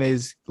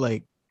MMA's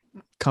like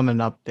coming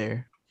up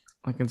there,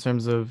 like in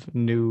terms of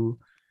new,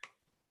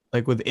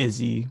 like with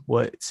Izzy,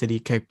 what City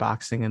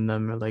Kickboxing and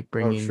them are like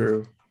bringing. Oh,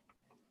 true.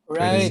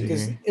 Right,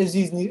 because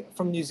Izzy's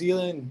from New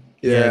Zealand.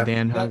 Yeah,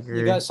 Dan Hugger.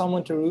 You got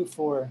someone to root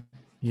for.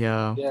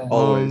 Yeah.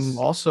 Always.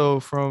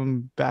 Also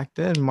from back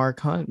then, Mark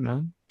Hunt,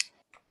 man.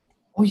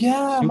 Oh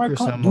yeah, Super Mark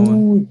Hunt,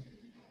 Samoan. dude.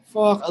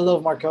 Fuck, I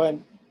love Mark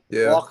Hunt.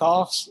 Yeah.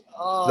 Walk-offs.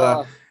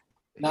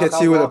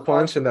 Hits you with a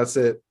punch and that's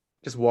it.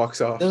 Just walks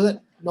off. There's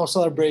no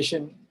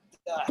celebration.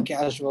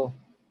 Casual.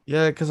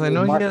 Yeah, because I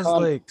know Mark he has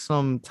Hunt. like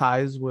some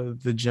ties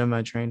with the gym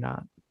I train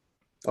at.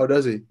 Oh,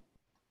 does he?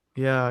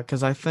 Yeah,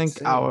 because I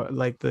think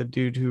Insane. the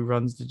dude who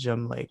runs the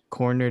gym like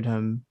cornered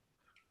him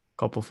a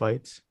couple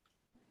fights.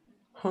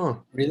 Huh.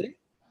 Really?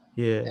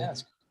 Yeah. Yeah.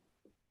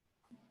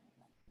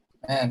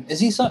 Man, is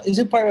he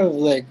part of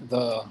like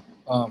the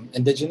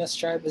indigenous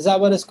tribe? Is that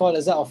what it's called?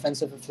 Is that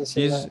offensive if you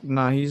say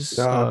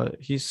that?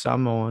 He's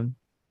Samoan.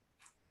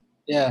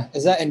 Yeah.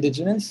 Is that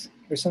indigenous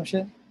or some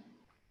shit?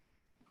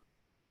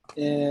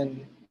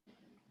 In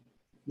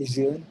New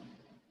Zealand?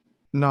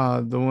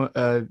 Nah, the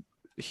one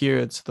here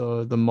it's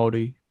the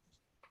Modi.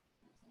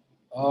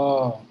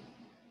 Oh.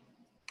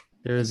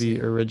 They're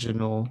the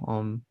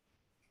original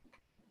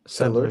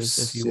settlers,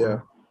 if you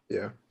will.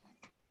 Yeah.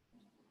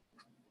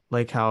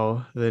 Like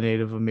how the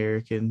Native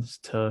Americans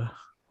to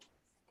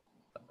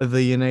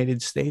the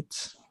United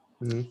States.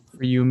 Mm-hmm.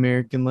 For you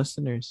American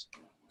listeners.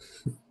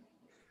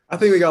 I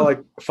think we got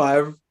like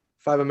five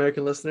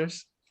American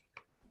listeners.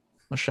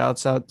 Well,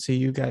 shouts out to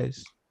you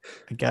guys,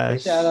 I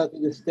guess. Shout out to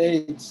the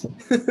States.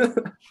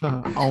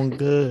 On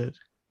good.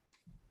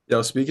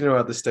 Yo, speaking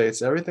about the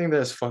States, everything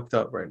there is fucked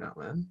up right now,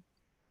 man.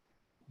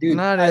 Dude,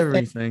 Not I think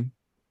everything.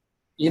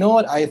 you know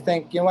what I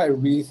think. You know what I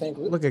really think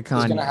Look at is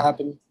gonna Kanye.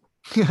 happen.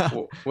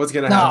 What's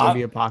gonna Nah, The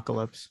happen?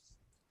 apocalypse.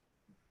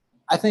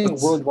 I think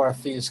What's World War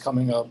III is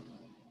coming up.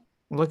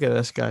 Look at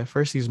this guy.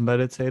 First he's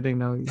meditating,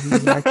 now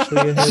he's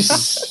actually a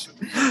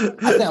hippie.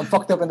 I think I'm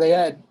fucked up in the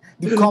head.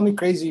 You call me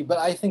crazy, but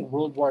I think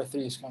World War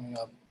III is coming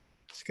up.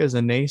 This guy's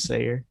a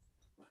naysayer.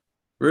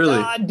 Really?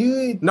 Nah,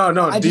 dude. No.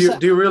 I Do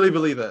just you really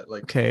believe that?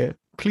 Like, Okay,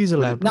 please would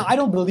it- no, elaborate. I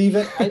don't believe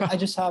it. I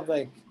just have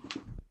like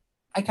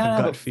I A kind of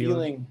have a gut feeling.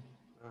 feeling.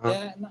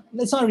 uh-huh. Yeah,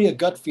 it's not really a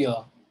gut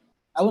feel.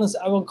 I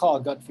wouldn't call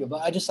it a gut feel,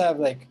 but I just have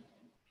like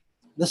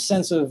this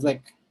sense of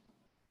like,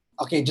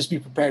 okay, just be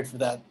prepared for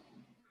that.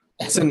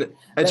 It's an You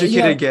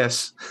educated know,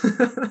 guess.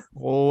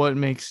 Well, what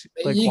makes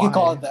like you could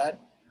call it why? that.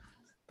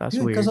 That's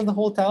Dude, because weird. of the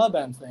whole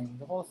Taliban thing,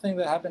 the whole thing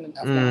that happened in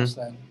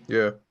Afghanistan.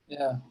 Yeah.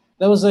 Yeah,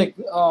 that was like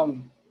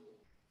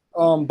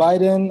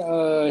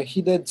Biden.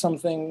 He did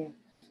something.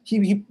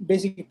 He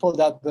basically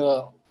pulled out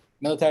the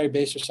military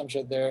base or some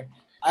shit there.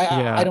 I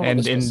Yeah, don't know the and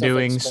in specifics,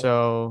 doing but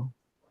so,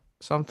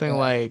 something yeah,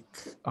 like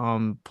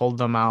pulled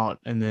them out,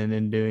 and then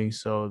in doing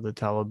so, the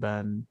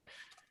Taliban.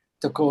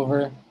 took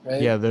over, right?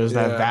 Yeah, there's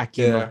that Yeah.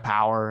 vacuum of Yeah.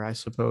 power, I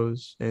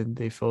suppose, and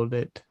they filled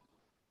it.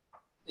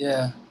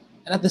 Yeah,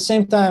 and at the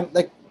same time,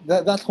 like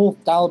that whole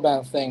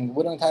Taliban thing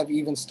wouldn't have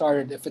even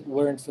started if it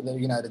weren't for the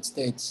United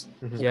States.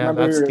 Mhm. Like, Yeah,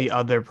 that's remember? the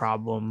other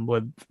problem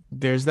with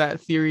there's that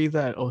theory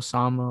that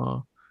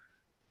Osama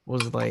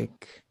was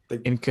like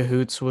Like, in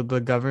cahoots with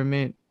the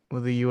government,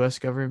 with the US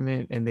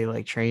government, and they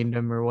like trained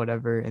him or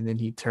whatever, and then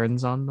he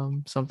turns on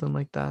them, something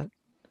like that.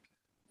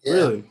 Yeah,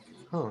 really?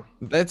 Huh.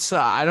 That's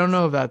I don't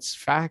know if that's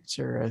facts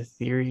or a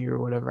theory or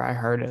whatever. I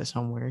heard it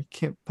somewhere.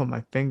 Can't put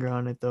my finger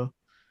on it though.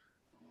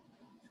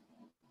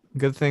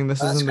 Good thing this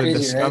that's isn't the crazy,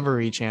 right?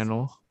 Discovery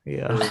Channel.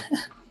 Yeah. Really.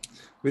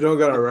 We don't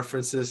got our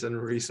references and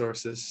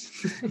resources.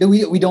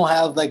 We don't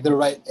have like the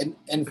right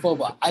info,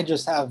 but I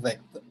just have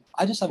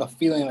a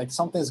feeling like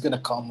something's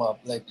gonna come up.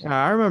 Like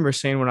I remember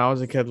saying when I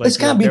was a kid, this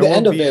like, yo, can't be there the will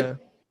end of be it,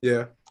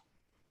 Yeah.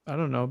 I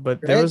don't know,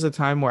 but there right? was a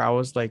time where I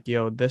was like,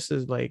 yo, this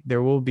is like,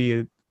 there will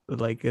be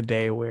like a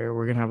day where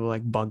we're gonna have to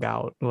like bug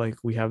out. Like,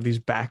 we have these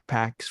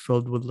backpacks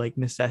filled with like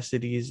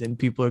necessities, and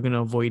people are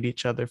gonna avoid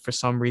each other for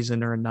some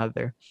reason or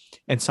another.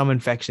 And some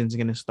infection's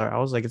gonna start. I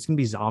was like, it's gonna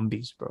be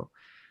zombies, bro.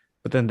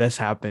 But then this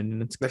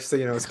happened, and Next thing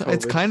you know, it's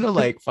it's COVID. kind of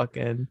like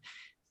fucking.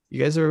 You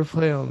guys ever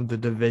play on The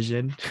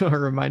Division? It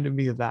reminded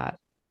me of that.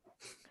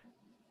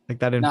 Like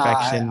that Nah,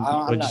 infection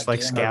I'm was just not like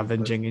gaming.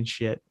 scavenging and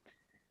shit.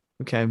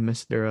 Okay,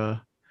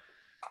 Mr.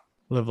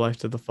 Live life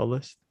to the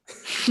fullest.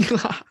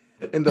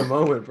 In the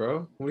moment,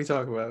 bro. What are you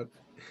talking about?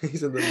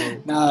 He's in the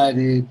moment. Nah,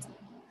 dude.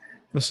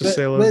 Mr. But it's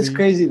Sailor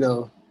crazy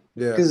though,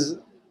 Yeah. because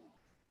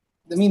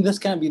I mean, this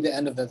can't be the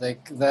end of it.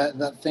 Like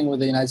that thing with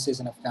the United States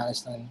and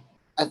Afghanistan.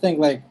 I think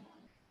like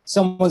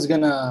someone's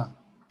gonna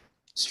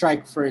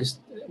strike first,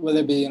 whether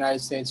it be the United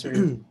States or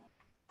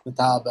the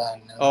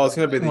Taliban. Oh, it's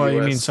gonna be the Well, you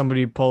mean US.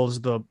 somebody pulls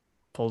the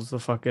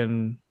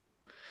fucking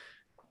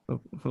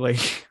like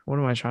what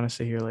am I trying to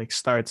say here? Like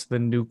starts the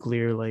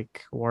nuclear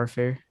like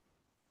warfare.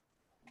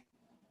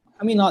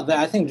 I mean, not that.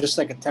 I think just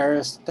like a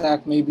terrorist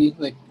attack, maybe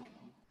like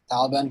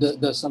Taliban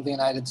does something in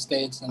the United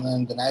States, and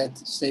then the United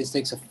States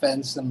takes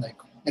offense, and like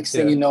next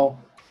thing Yeah. you know,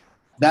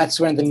 that's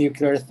when the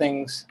nuclear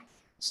things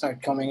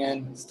start coming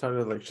in. It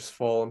started like just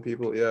fall on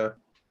people. Yeah.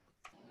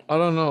 I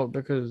don't know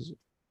because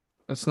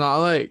it's not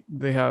like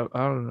they have. I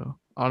don't know.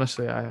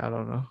 Honestly, I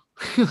don't know.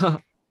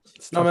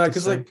 It's No, tough man, to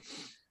because say.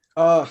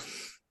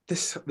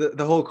 like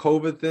the whole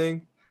COVID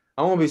thing,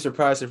 I won't be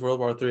surprised if World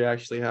War III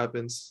actually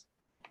happens.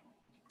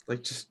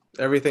 Like just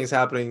everything's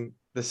happening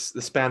the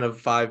span of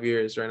 5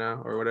 years right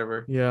now or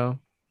whatever. Yeah.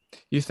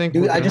 You think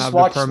Dude, we're I gonna just have to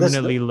watched this.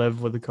 permanently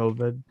live with the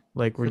COVID?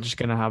 Like we're just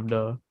gonna have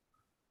to.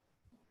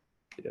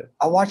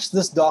 I watched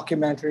this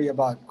documentary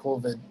about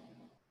COVID.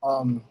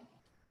 Um,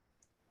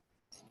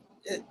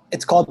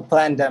 it's called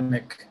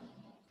Plandemic.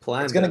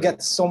 Plan. It's gonna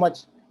get so much.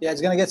 Yeah,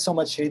 it's gonna get so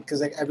much hate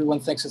because like everyone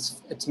thinks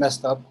it's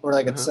messed up or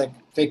like it's like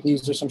fake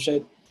news or some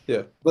shit.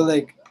 Yeah. But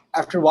like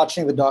after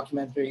watching the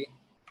documentary,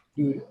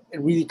 dude, it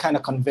really kind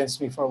of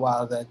convinced me for a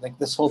while that like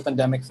this whole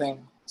pandemic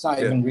thing, it's not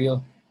even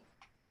real.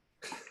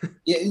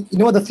 Yeah, you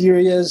know what the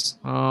theory is?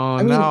 Oh, I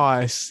mean- now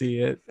I see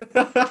it.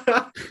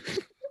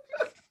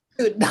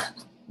 Dude,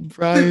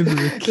 Brian's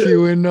the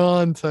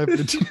QAnon type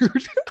of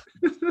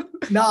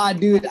dude. nah,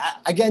 dude,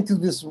 I get into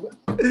this.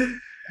 I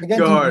get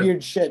Go into hard.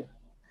 weird shit.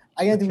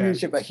 I get into Okay. weird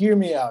shit, but hear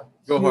me out.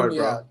 Go Hear hard, me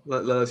bro. out.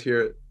 Let us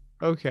hear it.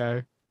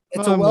 Okay.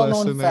 It's I'm a well-known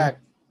listening. fact.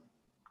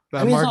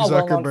 That I mean, it's Mark not a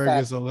well-known Zuckerberg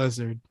fact. is a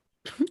lizard.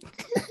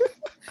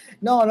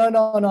 No.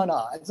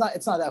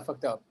 It's not that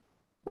fucked up.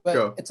 But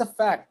Go. it's a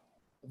fact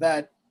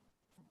that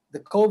the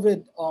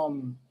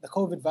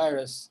COVID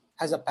virus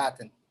has a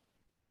patent.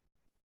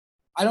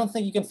 I don't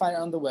think you can find it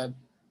on the web,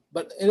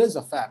 but it is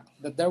a fact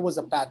that there was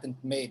a patent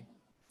made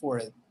for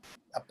it.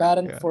 A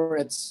patent for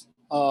its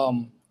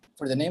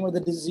for the name of the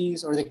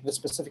disease or like the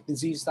specific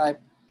disease type,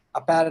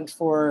 a patent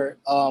for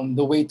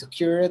the way to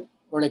cure it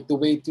or like the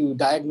way to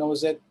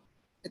diagnose it.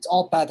 It's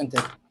all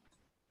patented.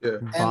 Yeah.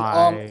 And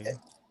By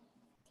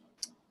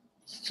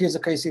here's a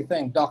crazy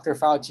thing. Dr.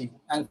 Fauci,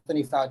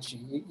 Anthony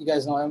Fauci. You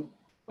guys know him?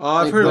 Oh,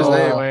 I've Like heard his Oh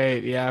name.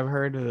 wait, yeah, I've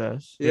heard of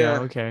this. Yeah.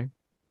 Okay.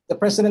 The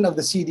president of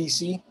the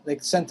CDC,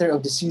 like Center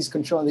of Disease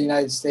Control in the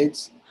United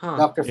States, Huh.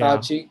 Dr. Yeah.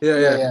 Fauci.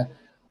 Yeah.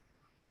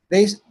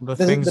 They The the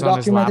things on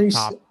his documentary.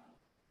 laptop.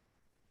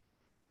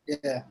 Yeah,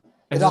 the Is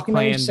this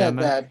documentary said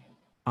pandemic? that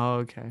Oh,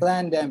 okay.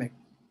 pandemic.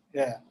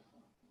 Yeah,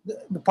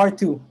 the part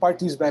two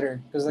is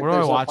better because like Where do I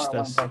there's a watch part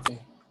one, this? part two.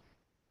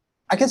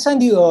 I can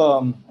send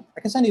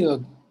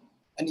you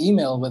an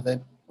email with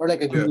it or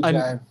like a Google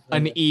Drive.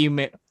 An with it.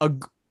 email.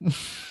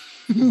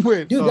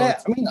 Wait, Dude, oh,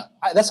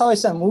 that's how I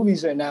send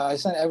movies right now. I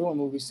send everyone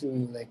movies to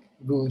like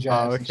Google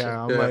Drive. okay.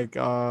 I'm Yeah. like,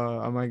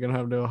 am I gonna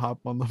have to hop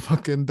on the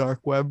fucking dark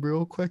web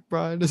real quick,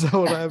 Brian? Is that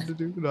what I have to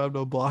do? Do I have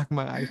to block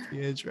my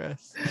IP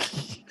address?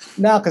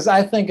 No, because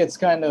I think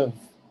it's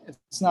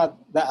not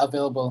that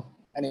available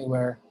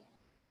anywhere.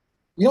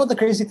 You know what the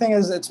crazy thing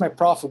is? It's my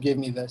prof who gave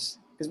me this.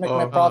 Because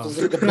my prof is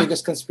like the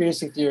biggest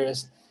conspiracy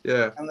theorist.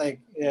 Yeah. I'm like,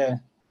 yeah.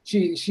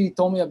 She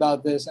told me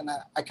about this and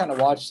I kind of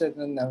watched it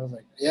and I was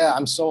like, yeah,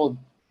 I'm sold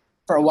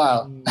for a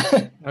while.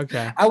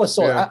 Okay. I was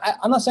sold. Yeah.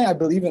 I'm not saying I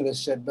believe in this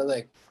shit, but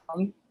like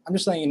I'm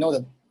just letting you know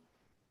that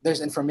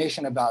there's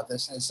information about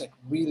this and it's like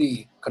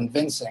really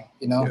convincing,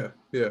 you know?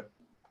 Yeah.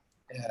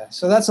 Yeah.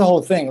 So that's the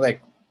whole thing.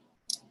 Like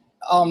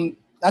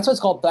that's what's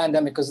called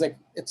pandemic because like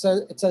it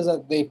says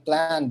that they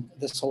planned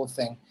this whole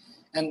thing.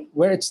 And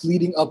where it's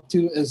leading up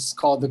to is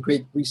called the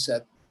Great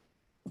Reset.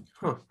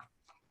 Huh.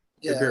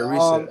 Yeah. The Great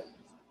Reset.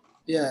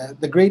 Yeah,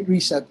 the Great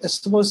Reset. It's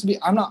supposed to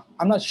be. I'm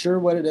not sure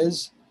what it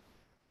is.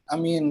 I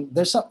mean,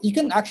 you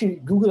can actually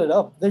Google it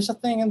up. There's a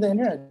thing in the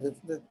internet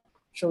that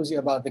shows you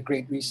about the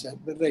Great Reset.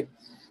 But like,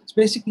 it's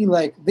basically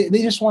like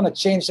they just want to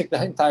change like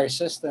the entire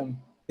system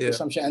or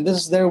some shit. And this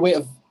is their way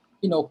of,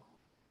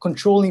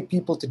 controlling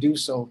people to do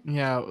so.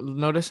 Yeah,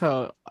 notice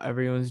how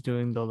everyone's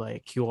doing the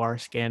like QR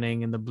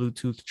scanning and the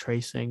Bluetooth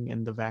tracing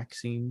and the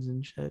vaccines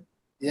and shit.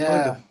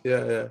 Yeah.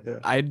 Yeah.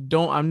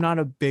 I'm not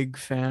a big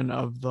fan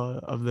of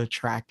the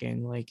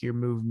tracking, like your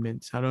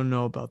movements. I don't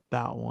know about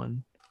that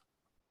one.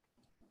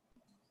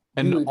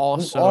 And Dude,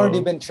 also we've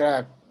already been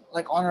tracked,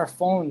 like on our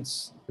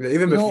phones. Yeah,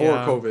 even before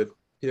Yeah. COVID.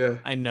 Yeah.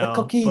 I know,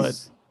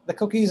 The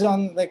cookies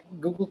on like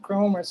Google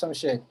Chrome or some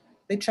shit.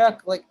 They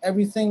track like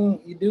everything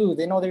you do.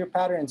 They know their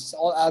patterns. It's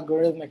all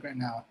algorithmic right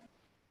now.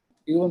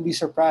 You wouldn't be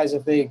surprised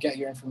if they get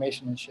your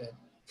information and shit.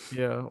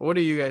 Yeah. What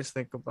do you guys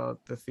think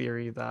about the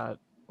theory that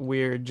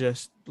we're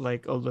just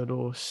like a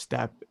little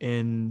step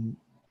in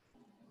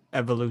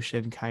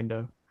evolution, kind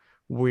of?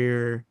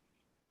 We're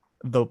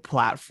the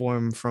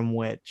platform from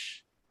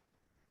which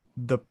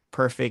the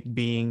perfect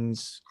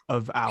beings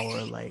of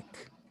our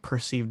like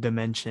perceived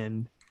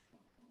dimension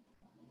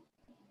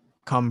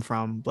come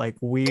from. Like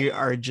we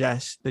are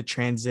just the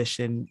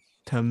transition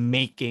to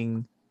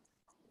making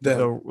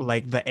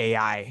the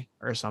AI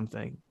or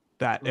something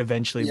that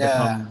eventually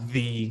become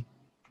the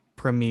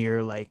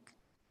premier like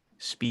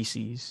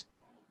species.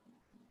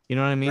 You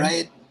know what I mean?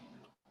 Right.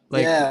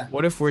 Like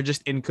what if we're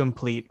just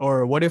incomplete,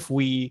 or what if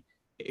we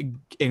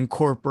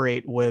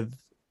incorporate with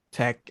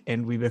tech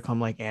and we become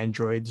like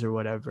androids or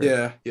whatever?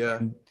 Yeah.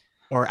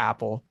 Or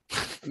Apple.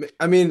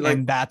 I mean, like,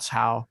 and that's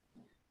how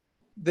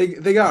they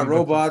got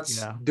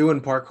robots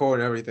doing parkour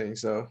and everything.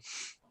 So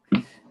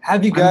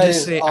have you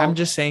guys? I'm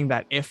just saying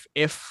that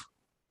if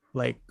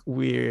like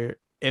we're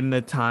in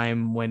the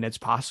time when it's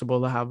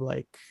possible to have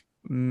like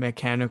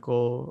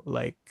mechanical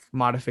like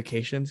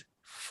modifications,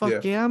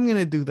 yeah, I'm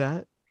gonna do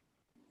that.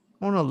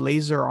 I want a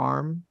laser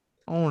arm.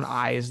 I want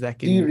eyes that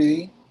can. Do you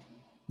really?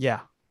 Yeah.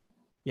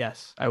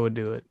 Yes, I would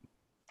do it.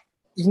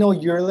 You know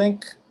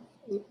Neuralink,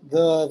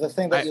 the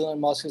thing that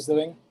Elon Musk is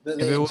doing. If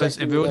it was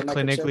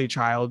clinically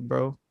trialed,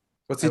 bro,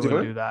 what's he doing?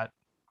 Would do that.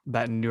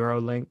 That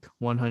Neuralink,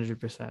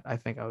 100%. I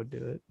think I would do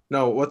it.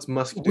 No, what's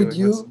Musk doing? Would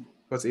you?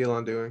 What's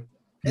Elon doing?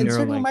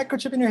 Insert a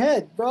microchip in your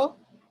head, bro.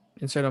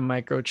 Insert a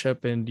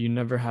microchip, and you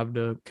never have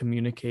to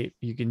communicate.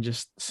 You can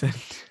just send.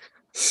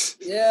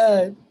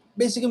 Yeah,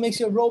 basically makes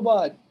you a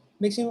robot.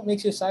 Makes you a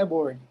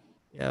cyborg.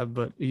 Yeah,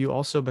 but you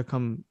also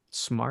become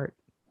smart.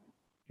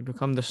 You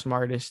become the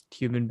smartest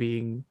human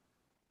being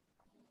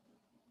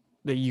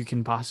that you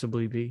can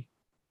possibly be.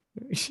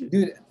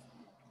 Dude,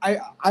 I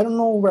don't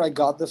know where I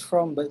got this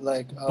from, but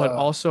like. But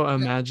also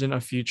imagine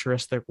a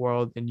futuristic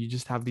world, and you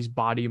just have these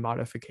body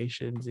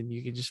modifications, and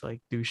you can just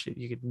like do shit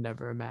you could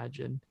never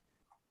imagine.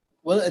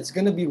 Well, it's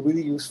gonna be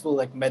really useful,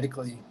 like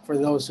medically, for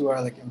those who are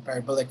like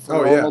impaired, but like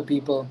for normal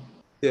people.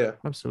 Yeah,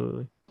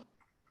 absolutely.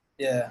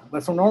 Yeah,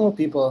 but for normal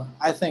people,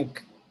 I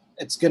think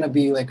it's gonna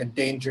be like a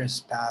dangerous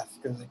path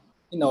because, like,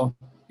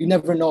 you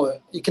never know.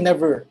 You can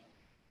never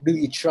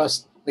really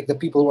trust like the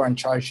people who are in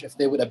charge if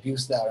they would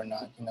abuse that or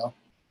not.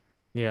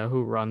 Yeah,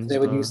 who runs they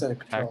would use that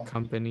tech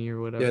company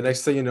or whatever. Yeah,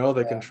 next thing you know,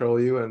 they control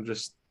you and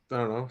just, I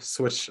don't know,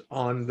 switch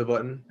on the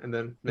button and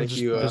then make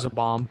you. There's a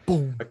bomb.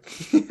 Boom.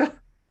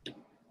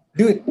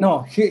 Dude, no.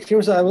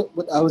 Here's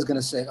what I was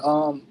gonna say.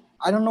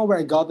 I don't know where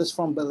I got this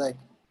from, but like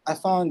I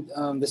found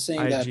the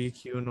saying that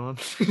IGQ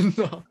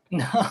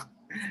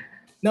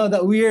no,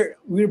 that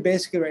we're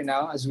basically right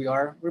now, as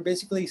we're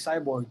basically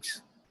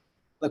cyborgs.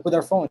 like with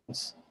our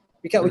phones.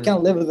 We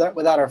can't live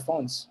without our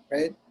phones,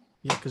 right?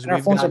 Yeah, because And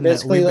our phones are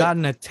basically we've like,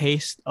 gotten a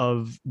taste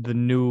of the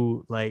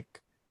new, like,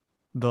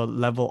 the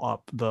level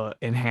up, the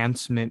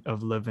enhancement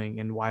of living,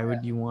 and why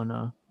would you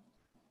wanna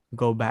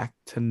go back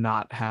to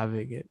not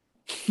having it?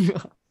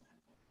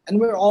 and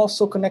we're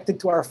also connected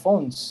to our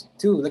phones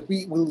too. Like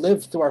we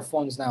live through our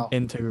phones now. We're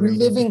Integrated.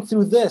 living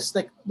through this,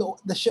 like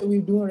the shit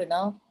we're doing right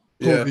now,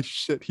 Yeah. Holy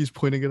shit, he's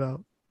pointing it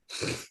out.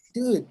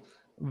 dude.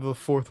 The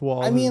fourth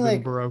wall I has mean, been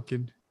like,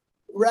 broken.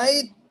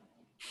 right?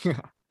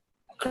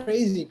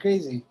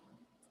 Crazy.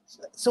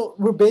 So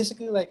we're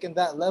basically like in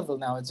that level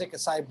now. It's like a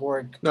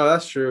cyborg. No,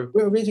 that's true.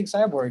 We're reaching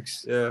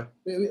cyborgs. Yeah.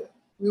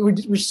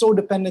 We're so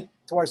dependent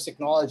towards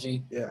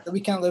technology Yeah. that we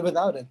can't live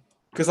without it.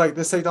 Because like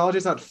this technology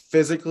is not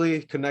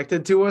physically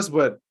connected to us,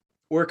 but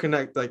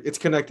it's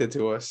connected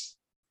to us.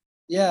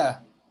 Yeah.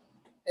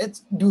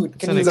 It's, dude, It's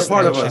can an you It's a live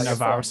part a of day extension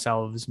without your us. of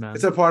phone? ourselves, man.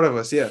 It's a part of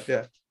us. Yeah.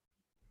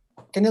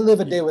 Can you live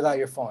a day without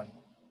your phone?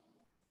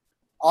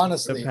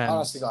 Honestly, Depends.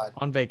 honestly, God.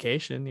 On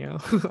vacation, yeah.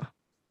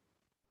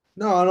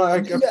 No,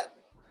 Yeah,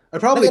 I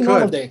probably like a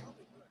normal could. day,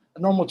 a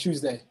normal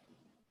Tuesday.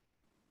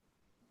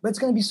 But it's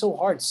gonna be so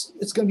hard.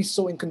 It's gonna be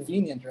so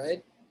inconvenient,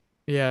 right?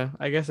 Yeah,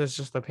 I guess it's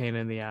just a pain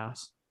in the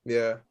ass.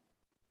 Yeah.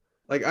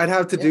 Like I'd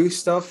have to Yeah. do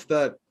stuff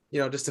that,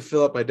 just to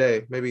fill up my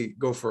day. Maybe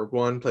go for a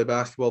run, play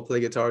basketball, play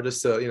guitar,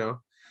 just to,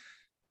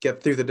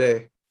 get through the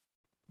day.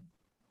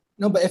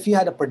 No, but if you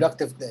had a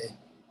productive day,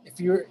 if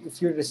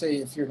you're to say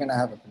if you're gonna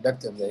have a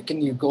productive day,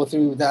 can you go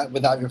through that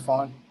without your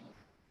phone?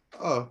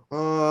 Oh,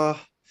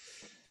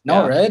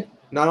 No, Yeah. right?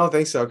 no, I don't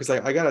think so. Cause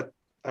like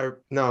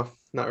no,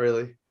 not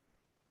really.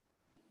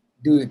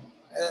 Dude,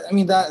 I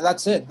mean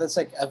that's it. That's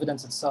like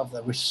evidence itself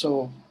that we're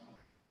so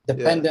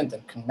dependent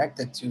and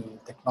connected to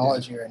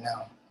technology right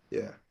now.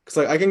 Yeah. Cause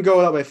like I can go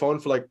without my phone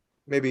for like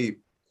maybe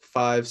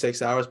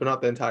 5-6 hours, but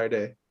not the entire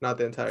day. Not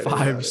the entire day.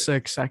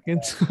 5-6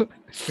 seconds.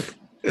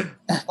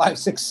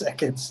 5-6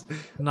 seconds.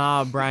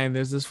 Nah, Brian,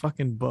 there's this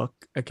fucking book.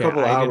 Okay,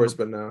 Couple I hours,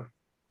 didn't but no.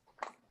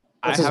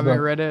 I What's this haven't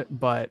book? read it,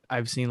 but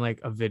I've seen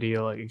like a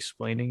video like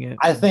explaining it.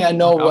 I think I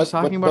know I was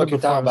what talking about book it you're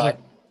before. It talking was about. like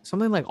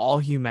something like All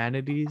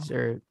Humanities,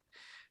 or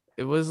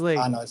it was like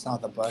No, it's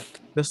not the book.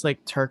 this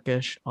like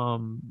Turkish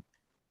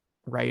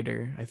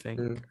writer, I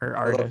think, or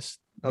artist.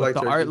 I But like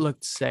the Turkey. art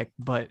looked sick,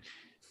 but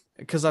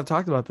because I've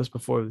talked about this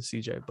before with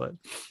CJ, but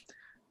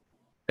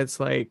it's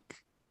like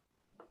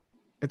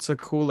it's a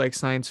cool like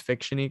science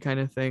fiction-y kind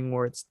of thing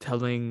where it's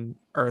telling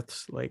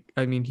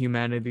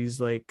humanity's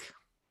like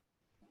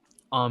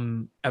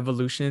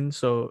evolution.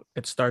 So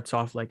it starts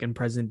off like in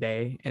present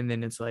day, and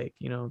then it's like,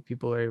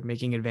 people are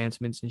making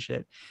advancements and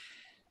shit,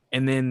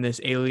 and then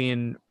this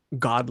alien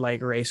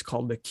godlike race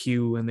called the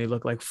Q, and they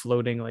look like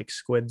floating like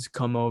squids,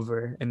 come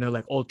over, and they're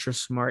like ultra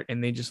smart,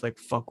 and they just like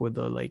fuck with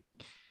the like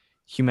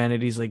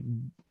humanity's like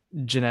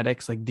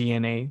genetics, like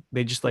DNA.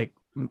 They just like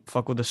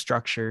fuck with the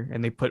structure,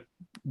 and they put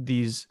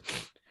these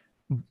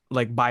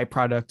like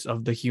byproducts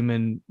of the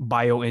human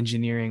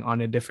bioengineering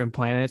onto different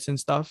planets and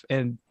stuff.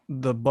 And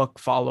the book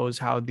follows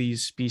how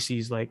these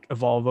species like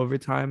evolve over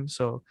time.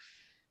 So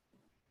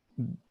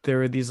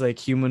there are these like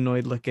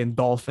humanoid looking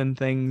dolphin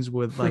things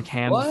with like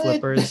hand What?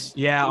 flippers,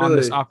 yeah, on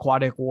this Really?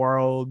 aquatic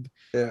world.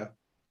 Yeah.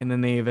 And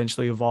then they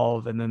eventually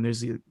evolve, and then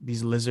there's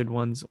these lizard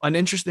ones. An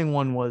interesting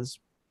one was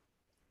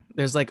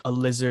there's like a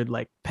lizard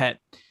like pet,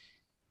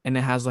 and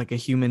it has like a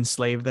human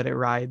slave that it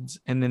rides,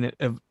 and then it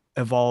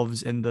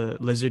evolves, and the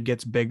lizard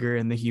gets bigger,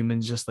 and the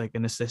human's just like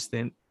an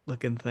assistant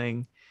looking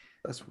thing.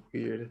 That's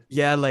weird.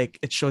 Yeah, like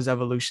it shows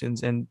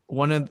evolutions. And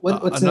one of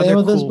What's the another name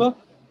of this cool book?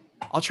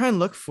 I'll try and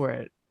look for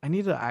it. I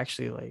need to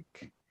actually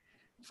like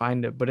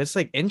find it, but it's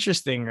like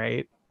interesting,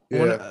 right? Yeah.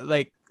 One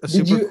like a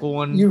Did super cool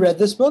one. you read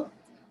this book?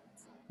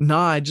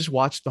 Nah, I just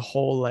watched the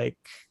whole like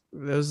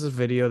there was a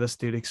video of this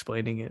dude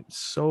explaining it.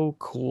 So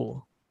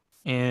cool.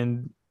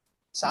 And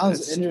Sounds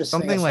it's interesting.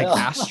 something as like hell.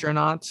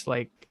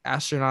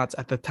 astronauts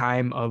at the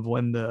time of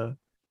when the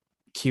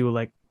Q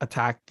like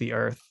attacked the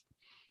Earth.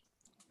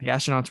 The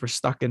astronauts were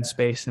stuck in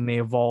space, and they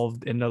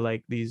evolved into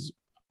like these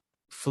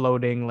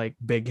floating like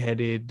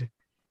big-headed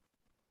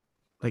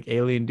like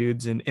alien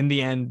dudes. And in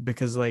the end,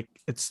 because like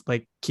it's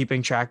like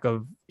keeping track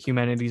of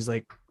humanity's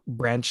like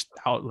branched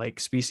out like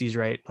species,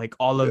 right? Like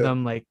all of Yeah.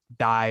 them like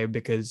die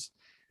because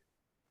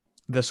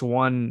this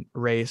one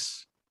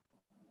race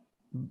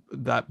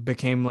that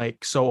became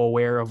like so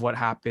aware of what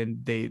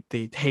happened, they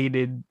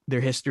hated their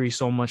history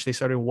so much they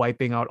started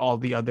wiping out all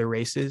the other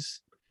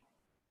races,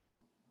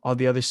 all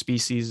the other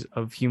species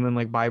of human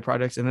like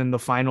byproducts. And then the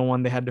final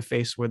one they had to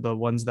face were the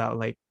ones that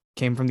like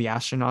came from the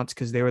astronauts,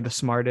 because they were the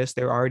smartest.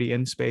 They were already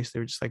in space, they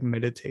were just like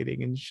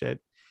meditating and shit,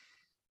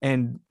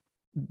 and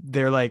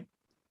they're like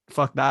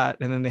fuck that.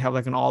 And then they have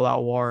like an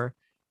all-out war,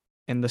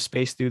 and the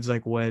space dudes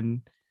like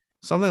win,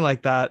 something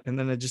like that. And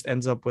then it just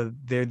ends up with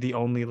they're the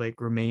only like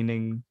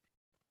remaining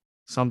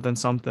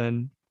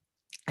something,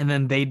 and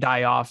then they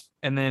die off.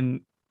 And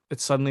then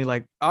it's suddenly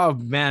like, oh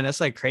man, that's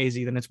like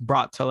crazy. Then it's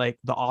brought to like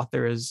the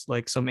author is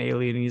like some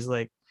alien, and he's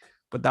like,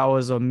 but that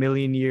was a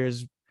million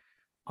years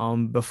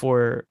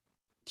before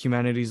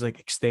humanity's like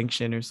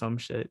extinction or some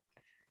shit.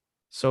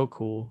 So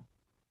cool.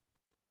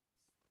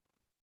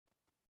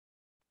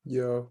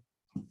 Yo.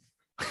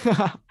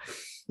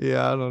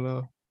 Yeah, I don't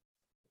know.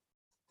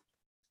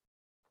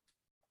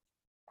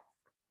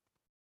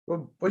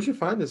 Well, where'd you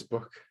find this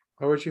book?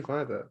 Or where'd you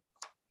find that?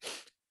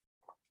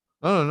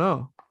 I don't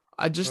know.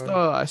 I just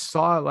Oh. I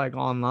saw it like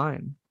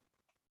online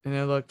and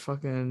it looked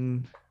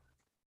fucking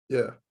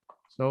Yeah.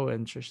 so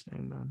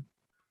interesting, man.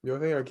 You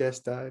don't think our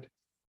guest died?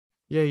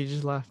 Yeah, you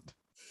just left.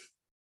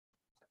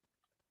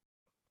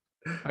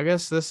 I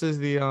guess this is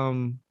the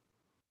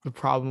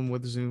problem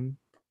with Zoom.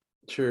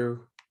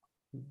 True.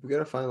 We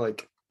gotta find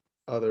like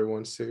other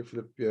ones too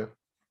for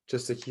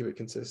just to keep it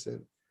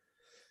consistent.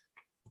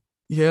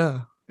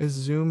 Yeah. Is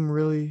Zoom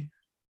really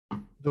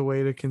the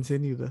way to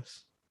continue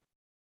this?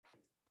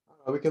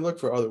 We can look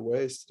for other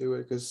ways to do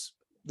it because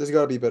there's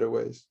gotta be better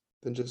ways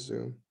than just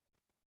Zoom.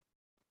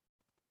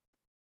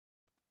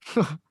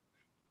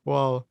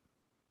 Well,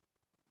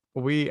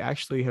 we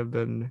actually have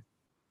been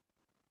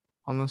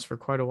on this for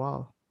quite a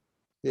while.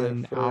 Yeah,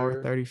 An hour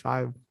for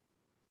 35,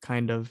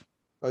 kind of.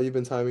 oh, you've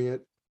been timing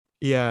it.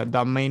 Yeah,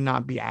 that may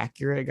not be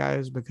accurate,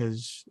 guys,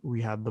 because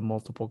we had the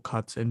multiple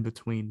cuts in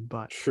between,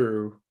 but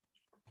True.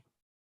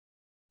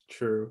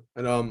 True.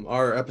 And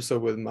our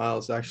episode with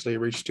Miles actually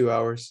reached 2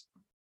 hours.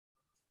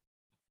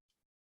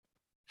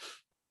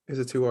 It's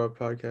a 2 hour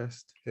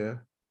podcast. Yeah.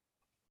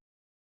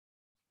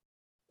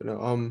 But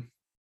no,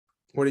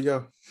 where'd he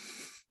go?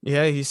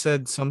 yeah, he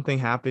said something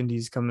happened.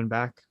 He's coming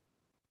back.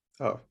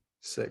 Oh,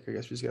 sick. I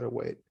guess we just gotta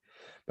wait.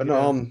 But Yeah.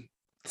 no,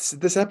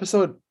 this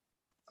episode,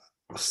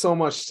 so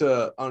much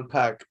to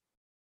unpack.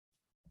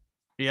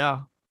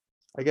 Yeah.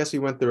 I guess we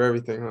went through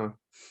everything, huh?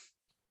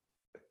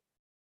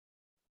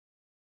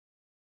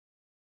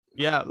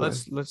 Yeah, Man.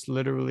 let's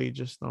literally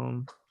just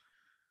What's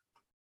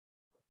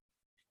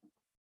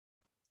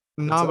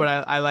no, but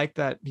up? I like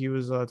that he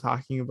was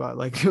talking about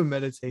like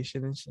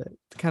meditation and shit.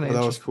 Kind of Oh,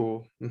 that was interesting.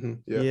 cool.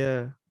 Yeah.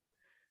 Yeah.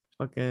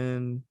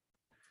 Fucking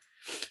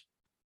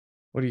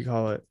what do you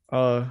call it?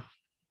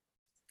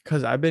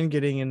 Cause I've been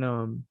getting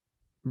in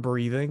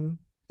breathing.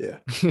 Yeah.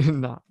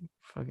 Not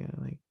fucking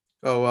like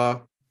Oh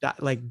wow.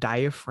 like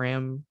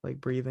diaphragm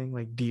like breathing,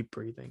 like deep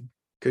breathing.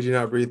 Could you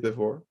not breathe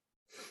before?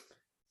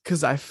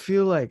 Cause I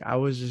feel like I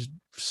was just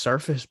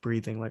surface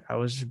breathing, like I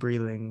was just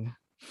breathing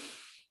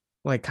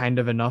like kind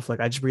of enough. Like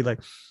I just breathe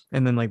like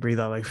and then like breathe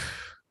out like and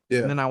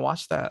Yeah. then I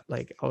watched that,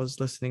 like I was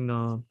listening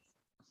to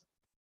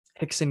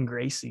Hickson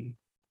Gracie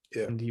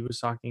Yeah. and he was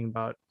talking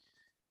about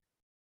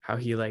how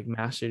he like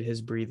mastered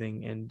his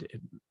breathing and it,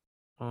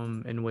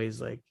 in ways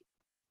like,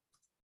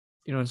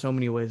 you know, in so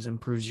many ways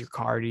improves your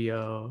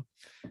cardio.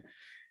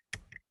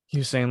 He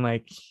was saying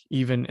like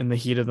even in the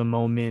heat of the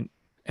moment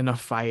in a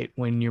fight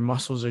when your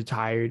muscles are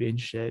tired and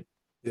shit,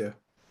 Yeah.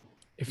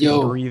 if you're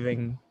Yo,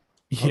 breathing.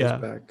 I was Yeah.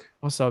 back.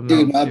 What's up,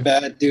 dude, Mel? my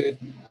bad, dude.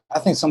 I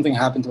think something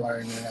happened to our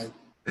internet.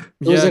 It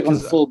was Yeah, like on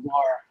because full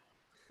bar.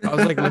 I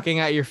was like looking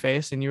at your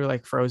face and you were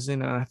like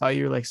frozen and I thought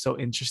you were like so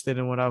interested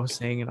in what I was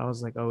saying and I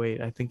was like, oh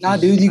wait, I think Nah,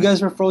 he's dude, just you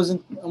guys were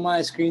frozen on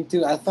my screen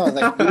too. I thought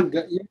like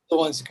you're the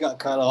ones who got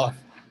cut off.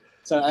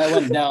 So I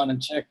went down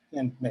and checked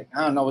and like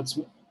I don't know,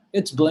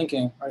 it's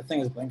blinking. Our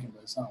thing is blinking,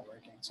 but it's not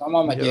working. So I'm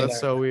on my yeah, data. that's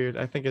so weird.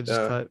 I think it just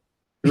Yeah. cut.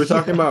 We were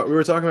talking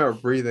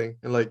about breathing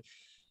and like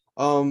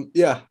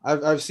yeah,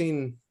 I've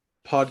seen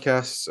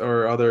podcasts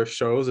or other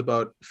shows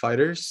about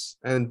fighters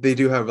and they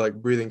do have like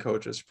breathing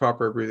coaches,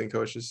 proper breathing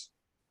coaches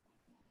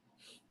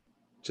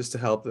just to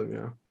help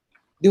them,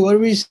 Dude, what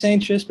were you saying,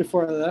 Tris,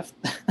 before I left?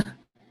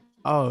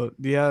 Oh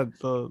yeah,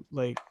 the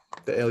like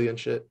the alien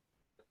shit.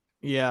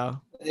 yeah.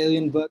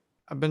 Alien book.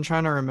 I've been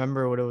trying to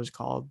remember what it was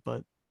called,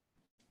 but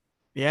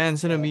yeah,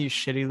 instead of Yeah. me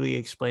shittily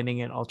explaining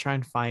it, I'll try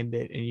and find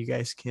it and you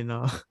guys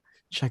can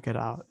check it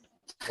out.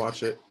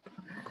 Watch it.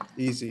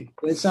 Easy.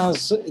 It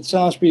sounds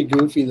pretty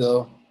goofy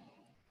though.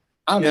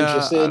 I'm Yeah, I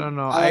interested. don't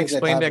know. I I like that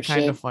explained type it of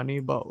kind shit. of funny,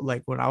 but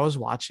like when I was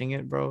watching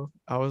it, bro,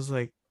 I was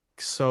like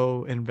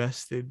so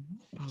invested.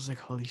 I was like,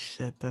 holy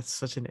shit, that's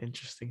such an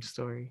interesting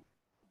story.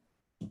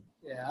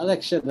 Yeah, I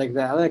like shit like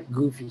that. I like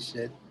goofy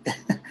shit. I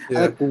Yeah.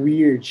 like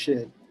weird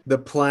shit. The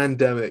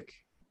pandemic.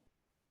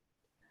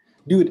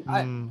 Dude,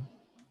 Mm.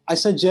 I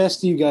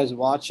suggest you guys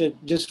watch it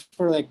just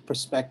for like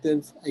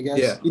perspective, I guess.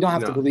 Yeah, You don't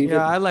have to no. believe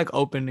Yeah, it. I like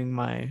opening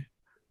my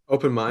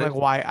Open I like mind.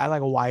 why I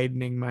like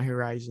widening my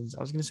horizons.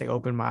 I was gonna say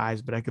open my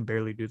eyes, but I could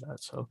barely do that.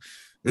 So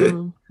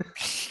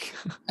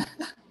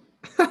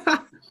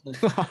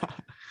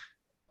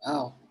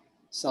Wow.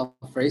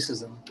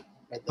 Self-racism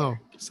right there. oh,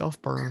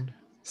 self-burned.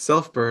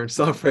 Self-burn,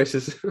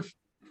 self-racism.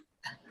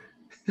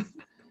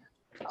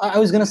 I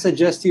was gonna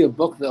suggest you a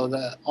book though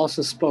that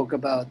also spoke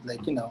about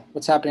like, you know,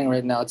 what's happening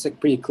right now. It's like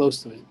pretty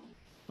close to it.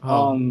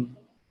 Oh,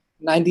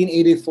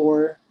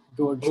 1984,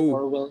 George Ooh.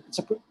 Orwell. It's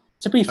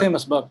a pretty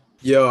famous book.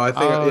 Yo, I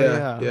think oh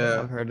yeah.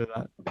 I've heard of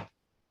that.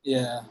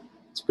 Yeah,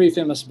 it's a pretty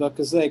famous book.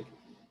 Cause like,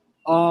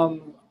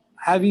 um,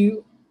 have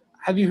you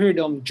heard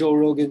Joe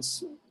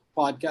Rogan's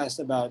podcast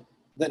about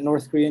that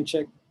North Korean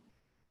chick?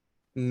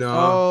 No.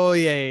 Oh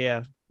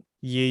yeah.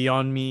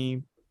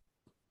 Yeonmi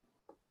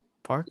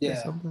Park or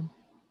Yeah, something.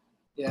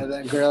 yeah,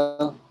 that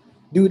girl.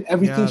 dude.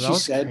 Everything Yeah, that she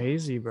was said,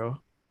 crazy, bro.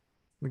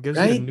 It gives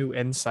you a right? new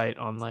insight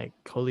on like,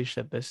 holy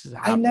shit, this is I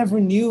happening. never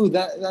knew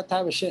that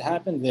type of shit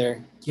happened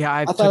there. Yeah,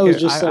 I I thought took it was it.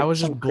 just I like was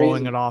some just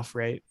blowing it crazy. off,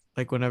 right?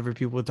 Like whenever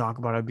people would talk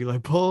about it, I'd be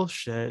like,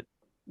 bullshit.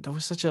 That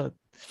was such a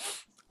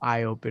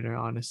eye opener,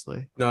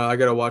 honestly. No, I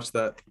gotta watch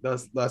that.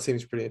 That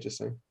seems pretty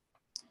interesting.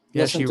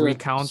 Yeah, Listen she to it,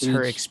 recounts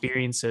her Siege.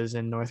 experiences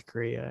in North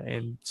Korea,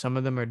 and some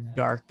of them are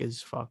dark as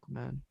fuck,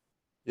 man.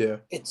 Yeah.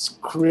 It's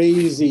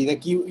crazy.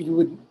 Like you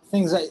would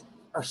things that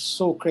are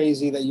so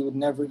crazy that you would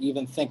never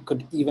even think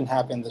could even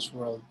happen in this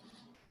world.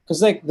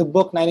 Because like the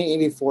book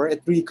 1984,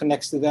 it really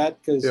connects to that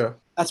because Yeah.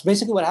 that's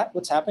basically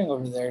what's happening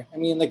over there. I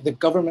mean, like the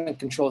government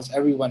controls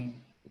everyone.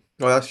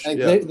 Oh, that's Like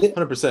yeah,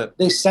 100%.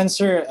 they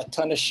censor a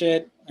ton of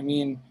shit. I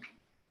mean,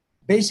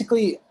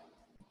 basically,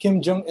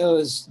 Kim Jong Il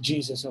is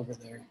Jesus over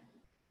there,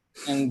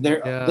 and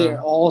they're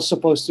Yeah, all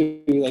supposed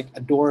to like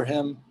adore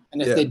him.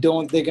 And if Yeah. they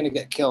don't, they're gonna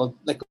get killed.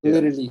 Like Yeah.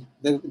 literally,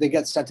 they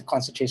get sent to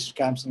concentration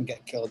camps and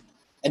get killed.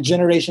 And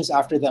generations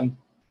after them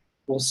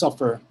will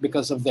suffer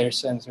because of their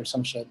sins or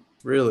some shit.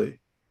 Really?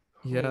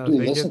 yeah, Dude,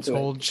 they listen get to it.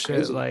 told It's shit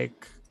crazy.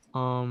 like,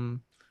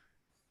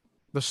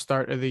 the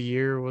start of the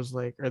year was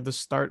like, or the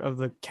start of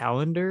the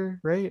calendar,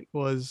 right?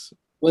 Was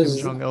Kim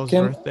Was Jong Il's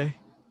Kim? birthday.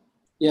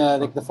 Yeah, Oh,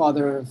 like the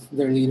father of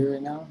their leader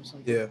right now or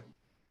something. yeah.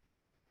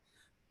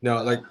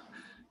 No, like,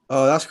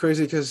 oh, that's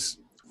crazy because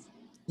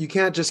you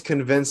can't just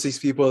convince these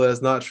people that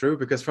it's not true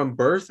because from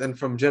birth and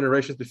from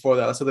generations before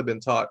that, that's what they've been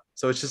taught.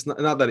 So it's just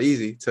not that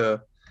easy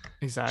to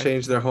change Exactly.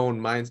 their whole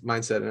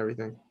mindset and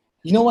everything.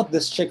 You know what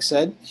this chick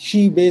said?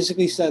 She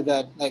basically said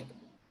that like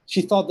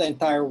she thought the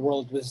entire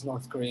world was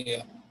North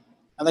Korea,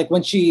 and like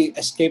when she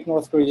escaped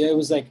North Korea, it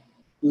was like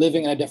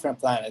living on a different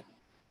planet.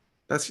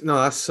 That's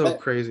so But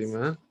crazy,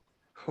 man.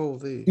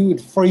 Holy.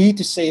 dude, for you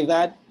to say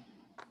that,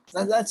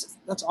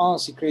 that's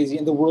honestly crazy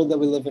in the world that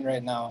we live in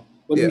right now.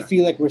 When we Yeah.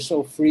 feel like we're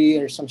so free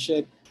or some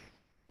shit,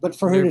 but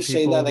for her There are to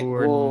say that, people like, who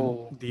are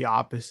whoa, the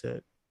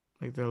opposite.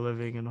 Like they're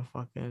living in a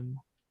fucking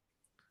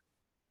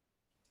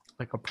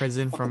like a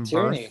prison fucking from birth.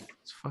 tyranny,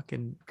 It's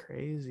fucking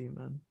crazy,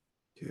 man.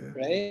 Yeah.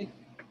 right?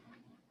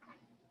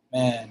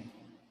 Man,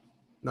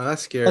 No,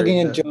 that's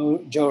plugging scary.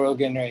 in Joe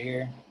Rogan right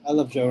here. I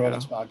love Joe Yeah,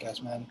 Rogan's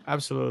podcast, man.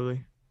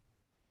 absolutely.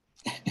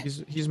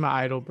 He's my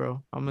idol,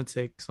 bro. I'm gonna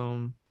take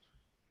some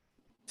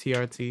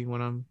TRT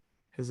when I'm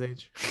his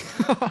age.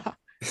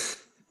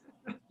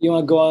 You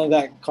want to go on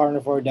that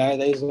carnivore diet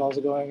that he's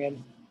also going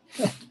in?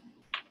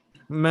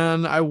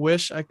 Man, I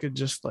wish I could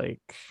just like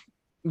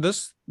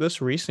this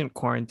recent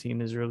quarantine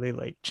has really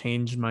like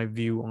changed my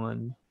view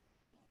on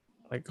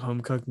like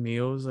home cooked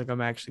meals. Like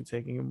I'm actually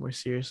taking it more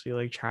seriously,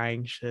 like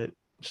trying shit,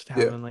 just Yeah.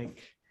 having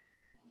like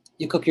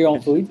You cook your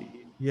own food?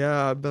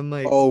 yeah, I've been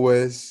like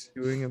Always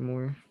doing it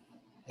more.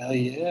 Hell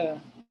yeah.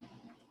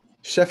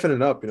 chefing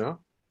it up, you know?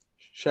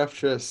 Chef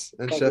Tris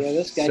and Fuck yeah,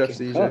 this guy Chef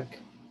can CJ. cook.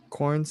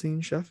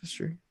 Quarantine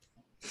chefistry.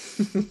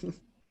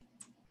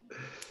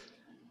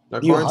 Now,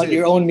 Do you hunt quarantine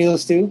your own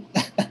meals too?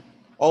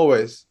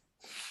 always.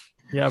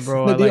 Yeah,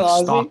 bro. I Do you like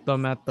Ozzy? stock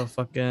them at the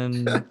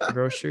fucking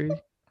grocery.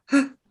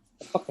 A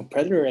fucking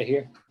predator right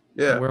here.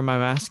 I Yeah. wear my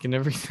mask and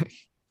everything.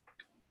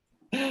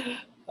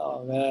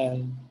 Oh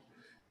man.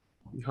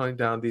 You hunting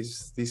down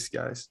these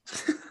guys.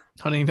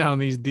 Hunting down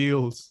these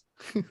deals.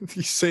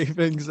 These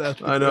savings at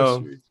the I know.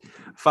 grocery.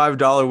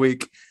 $5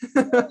 week.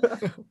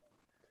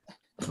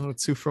 Oh,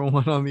 2 for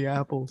 1 on the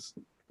apples.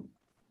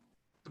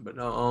 But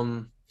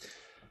no,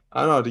 I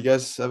don't know. Do you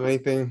guys have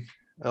anything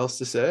else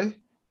to say?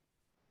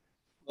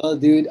 Well,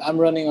 dude, I'm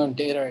running on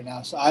data right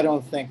now, so I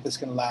don't think this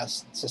can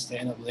last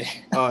sustainably.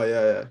 Oh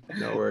yeah.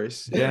 No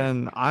worries. Yeah,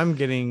 and I'm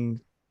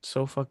getting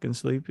so fucking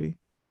sleepy.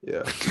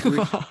 Yeah. It's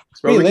Bro,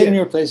 pretty we late in get,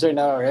 your place right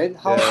now, right?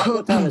 Yeah.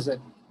 What time is it?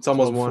 it's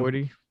almost 1.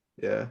 40.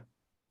 Yeah.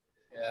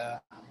 Yeah.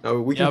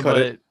 No, we Yeah, can cut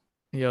but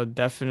it.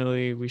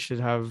 definitely we should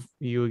have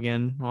you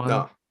again on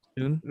No.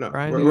 soon, No.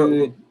 Brian.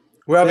 Dude,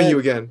 We're having you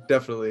Bet. again,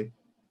 definitely.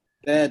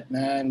 bet,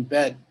 man,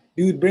 bet.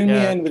 Dude, bring me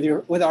Yeah.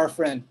 in with our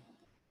friend.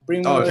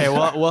 Bring me Oh, Okay,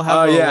 with we'll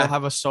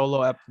have a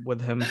solo ep with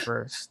him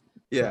first.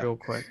 Yeah. Real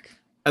quick.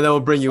 And then we'll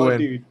bring you Oh, in.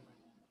 dude.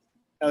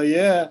 Hell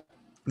yeah.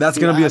 That's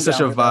Dude, gonna be I'm such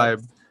down a for that.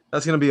 vibe.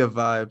 That's gonna be a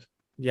vibe.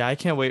 Yeah, I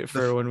can't wait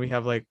for when we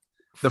have like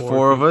The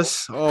 4 of people.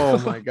 us. Oh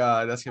my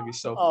god, that's gonna be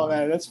so Oh fun.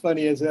 man, that's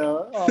funny as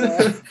hell. Oh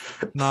man.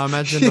 No,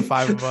 imagine the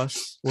 5 of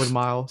us with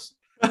Miles.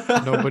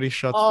 Nobody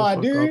shuts the Oh fuck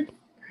up. dude.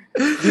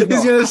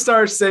 He's no. gonna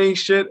start saying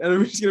shit, and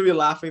we're just gonna be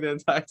laughing the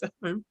entire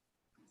time.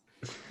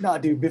 No,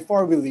 dude,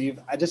 before we leave,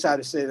 I just had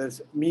to say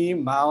this. Me,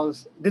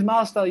 Miles. Did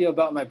Miles tell you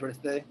about my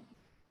birthday?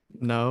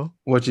 No.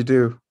 What'd you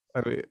do?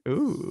 I mean,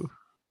 ooh.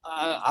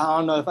 I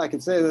don't know if I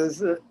can say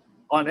this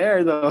on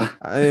air though.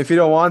 If you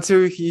don't want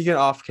to, you can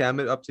off cam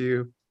it. Up to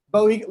you.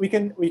 But we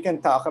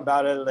can talk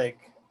about it like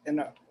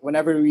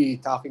whenever we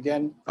talk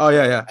again. Oh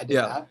yeah. I did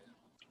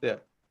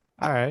that.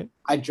 All right.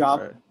 I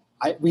dropped.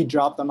 Alright. We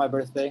dropped on my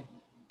birthday.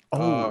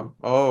 Oh.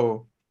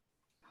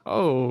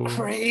 Oh.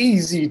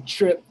 Crazy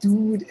trip,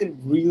 dude. It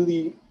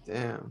really,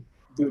 Damn.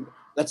 dude.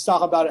 Let's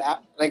talk about it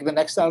like the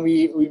next time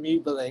we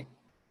meet. But like,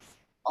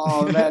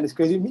 oh man, it's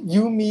crazy.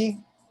 You, me,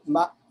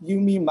 you,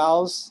 me,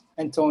 Miles,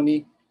 and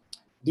Tony,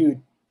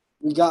 dude,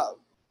 we got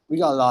a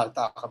lot to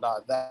talk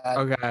about that.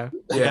 Okay.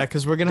 Yeah, Yeah,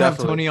 because we're gonna have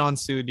definitely. Tony on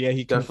soon. Yeah,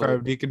 he Definitely.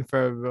 confirmed. He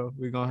confirmed, bro.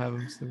 We're gonna have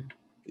him soon.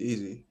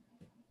 Easy.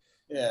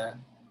 Yeah,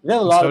 we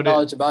have a lot of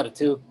knowledge about it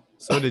too.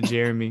 So did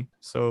Jeremy.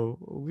 So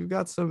we've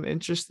got some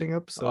interesting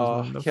episodes.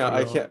 lined up for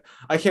y'all.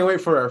 I can't wait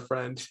for our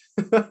friend.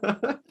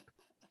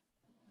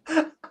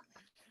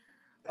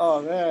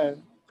 Oh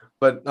man.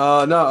 But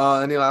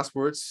no, any last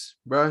words,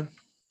 Brian?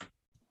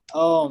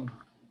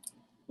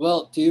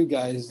 Well, to you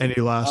guys. Any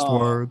last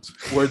words?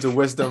 Words of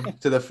wisdom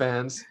to the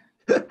fans.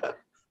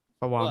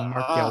 Come on,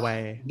 mark your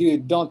way.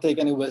 Dude, don't take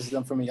any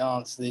wisdom from me,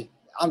 honestly.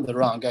 I'm the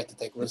wrong guy to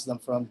take wisdom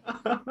from.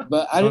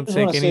 But I Don't just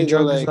take want to any say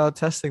drugs like, without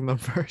testing them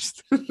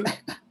first.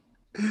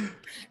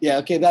 yeah,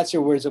 okay, that's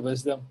your words of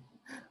wisdom.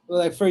 Well,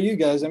 like for you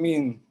guys, I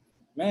mean,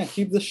 man,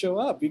 keep the show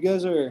up. You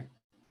guys are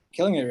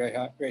killing it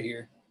right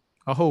here.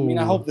 Oh, I mean,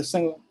 I hope this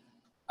thing,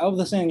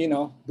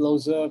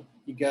 blows up.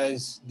 You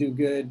guys do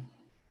good,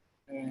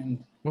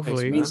 and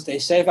hopefully. me stay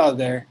safe out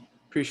there.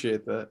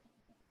 Appreciate that.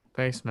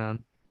 Thanks,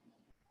 man.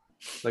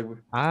 Like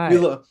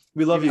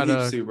we love you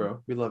heaps too,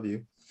 bro. We love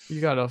you. You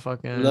gotta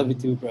fucking love you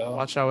too, bro.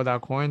 Watch out with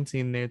that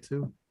quarantine there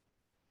too.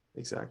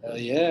 Exactly. Hell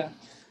yeah.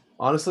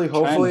 Honestly,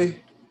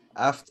 hopefully,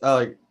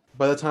 after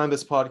by the time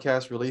this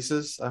podcast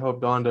releases, I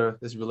hope Donda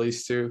is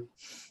released too.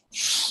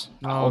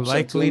 No,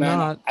 likely so too,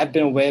 not. I've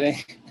been waiting.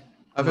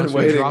 I've been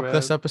waiting. Drop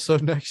this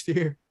episode next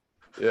year.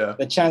 Yeah.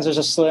 The chances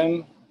are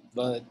slim,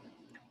 but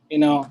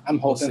I'm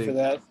hoping for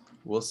that.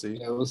 We'll see.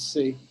 Yeah, we'll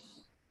see.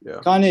 Yeah.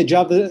 Kanye,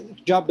 drop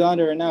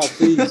Donda right now,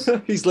 please.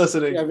 He's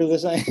listening. Ever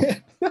listening?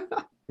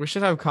 We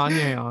should have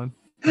Kanye on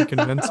and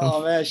convince him.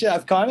 Oh man, should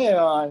have Kanye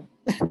on.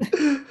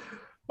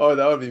 Oh,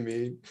 that would be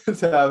me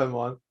to have him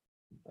on.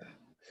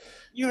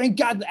 You ain't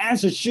got the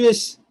answer,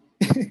 shiz.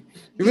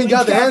 You ain't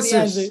got the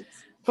answers.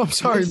 I'm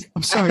sorry,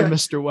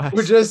 Mr. West.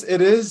 We're just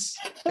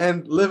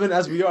and living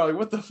as we are. Like,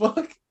 what the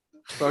fuck?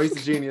 Oh, he's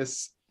a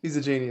genius. He's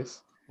a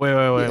genius.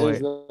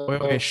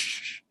 Wait.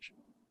 Shh.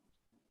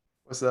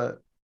 What's that?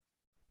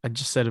 I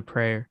just said a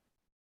prayer.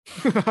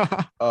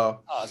 Oh,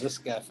 this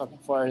guy fucking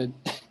farted.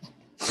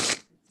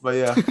 But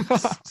yeah,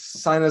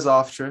 sign us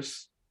off,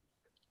 Tris.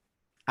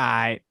 All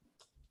right.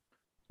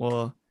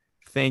 Well,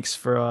 thanks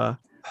for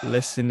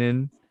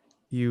listening,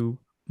 you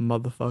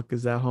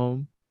motherfuckers at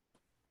home.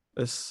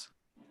 This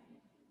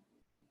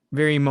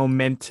very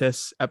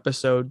momentous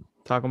episode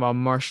talking about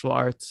martial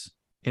arts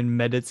and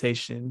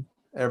meditation.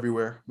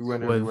 Everywhere. We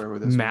went everywhere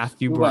with this.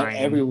 Matthew Bryan.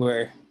 Bryan.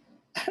 Everywhere.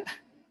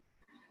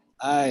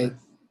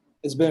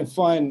 It's been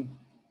fun.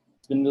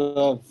 It's been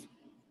love.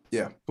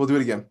 Yeah, we'll do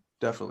it again.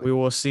 Definitely. We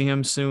will see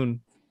him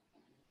soon.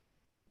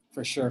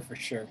 For sure.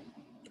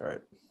 All right.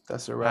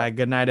 That's a All wrap. right.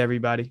 Good night,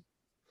 everybody.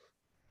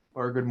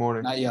 Or good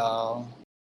morning. Night, y'all.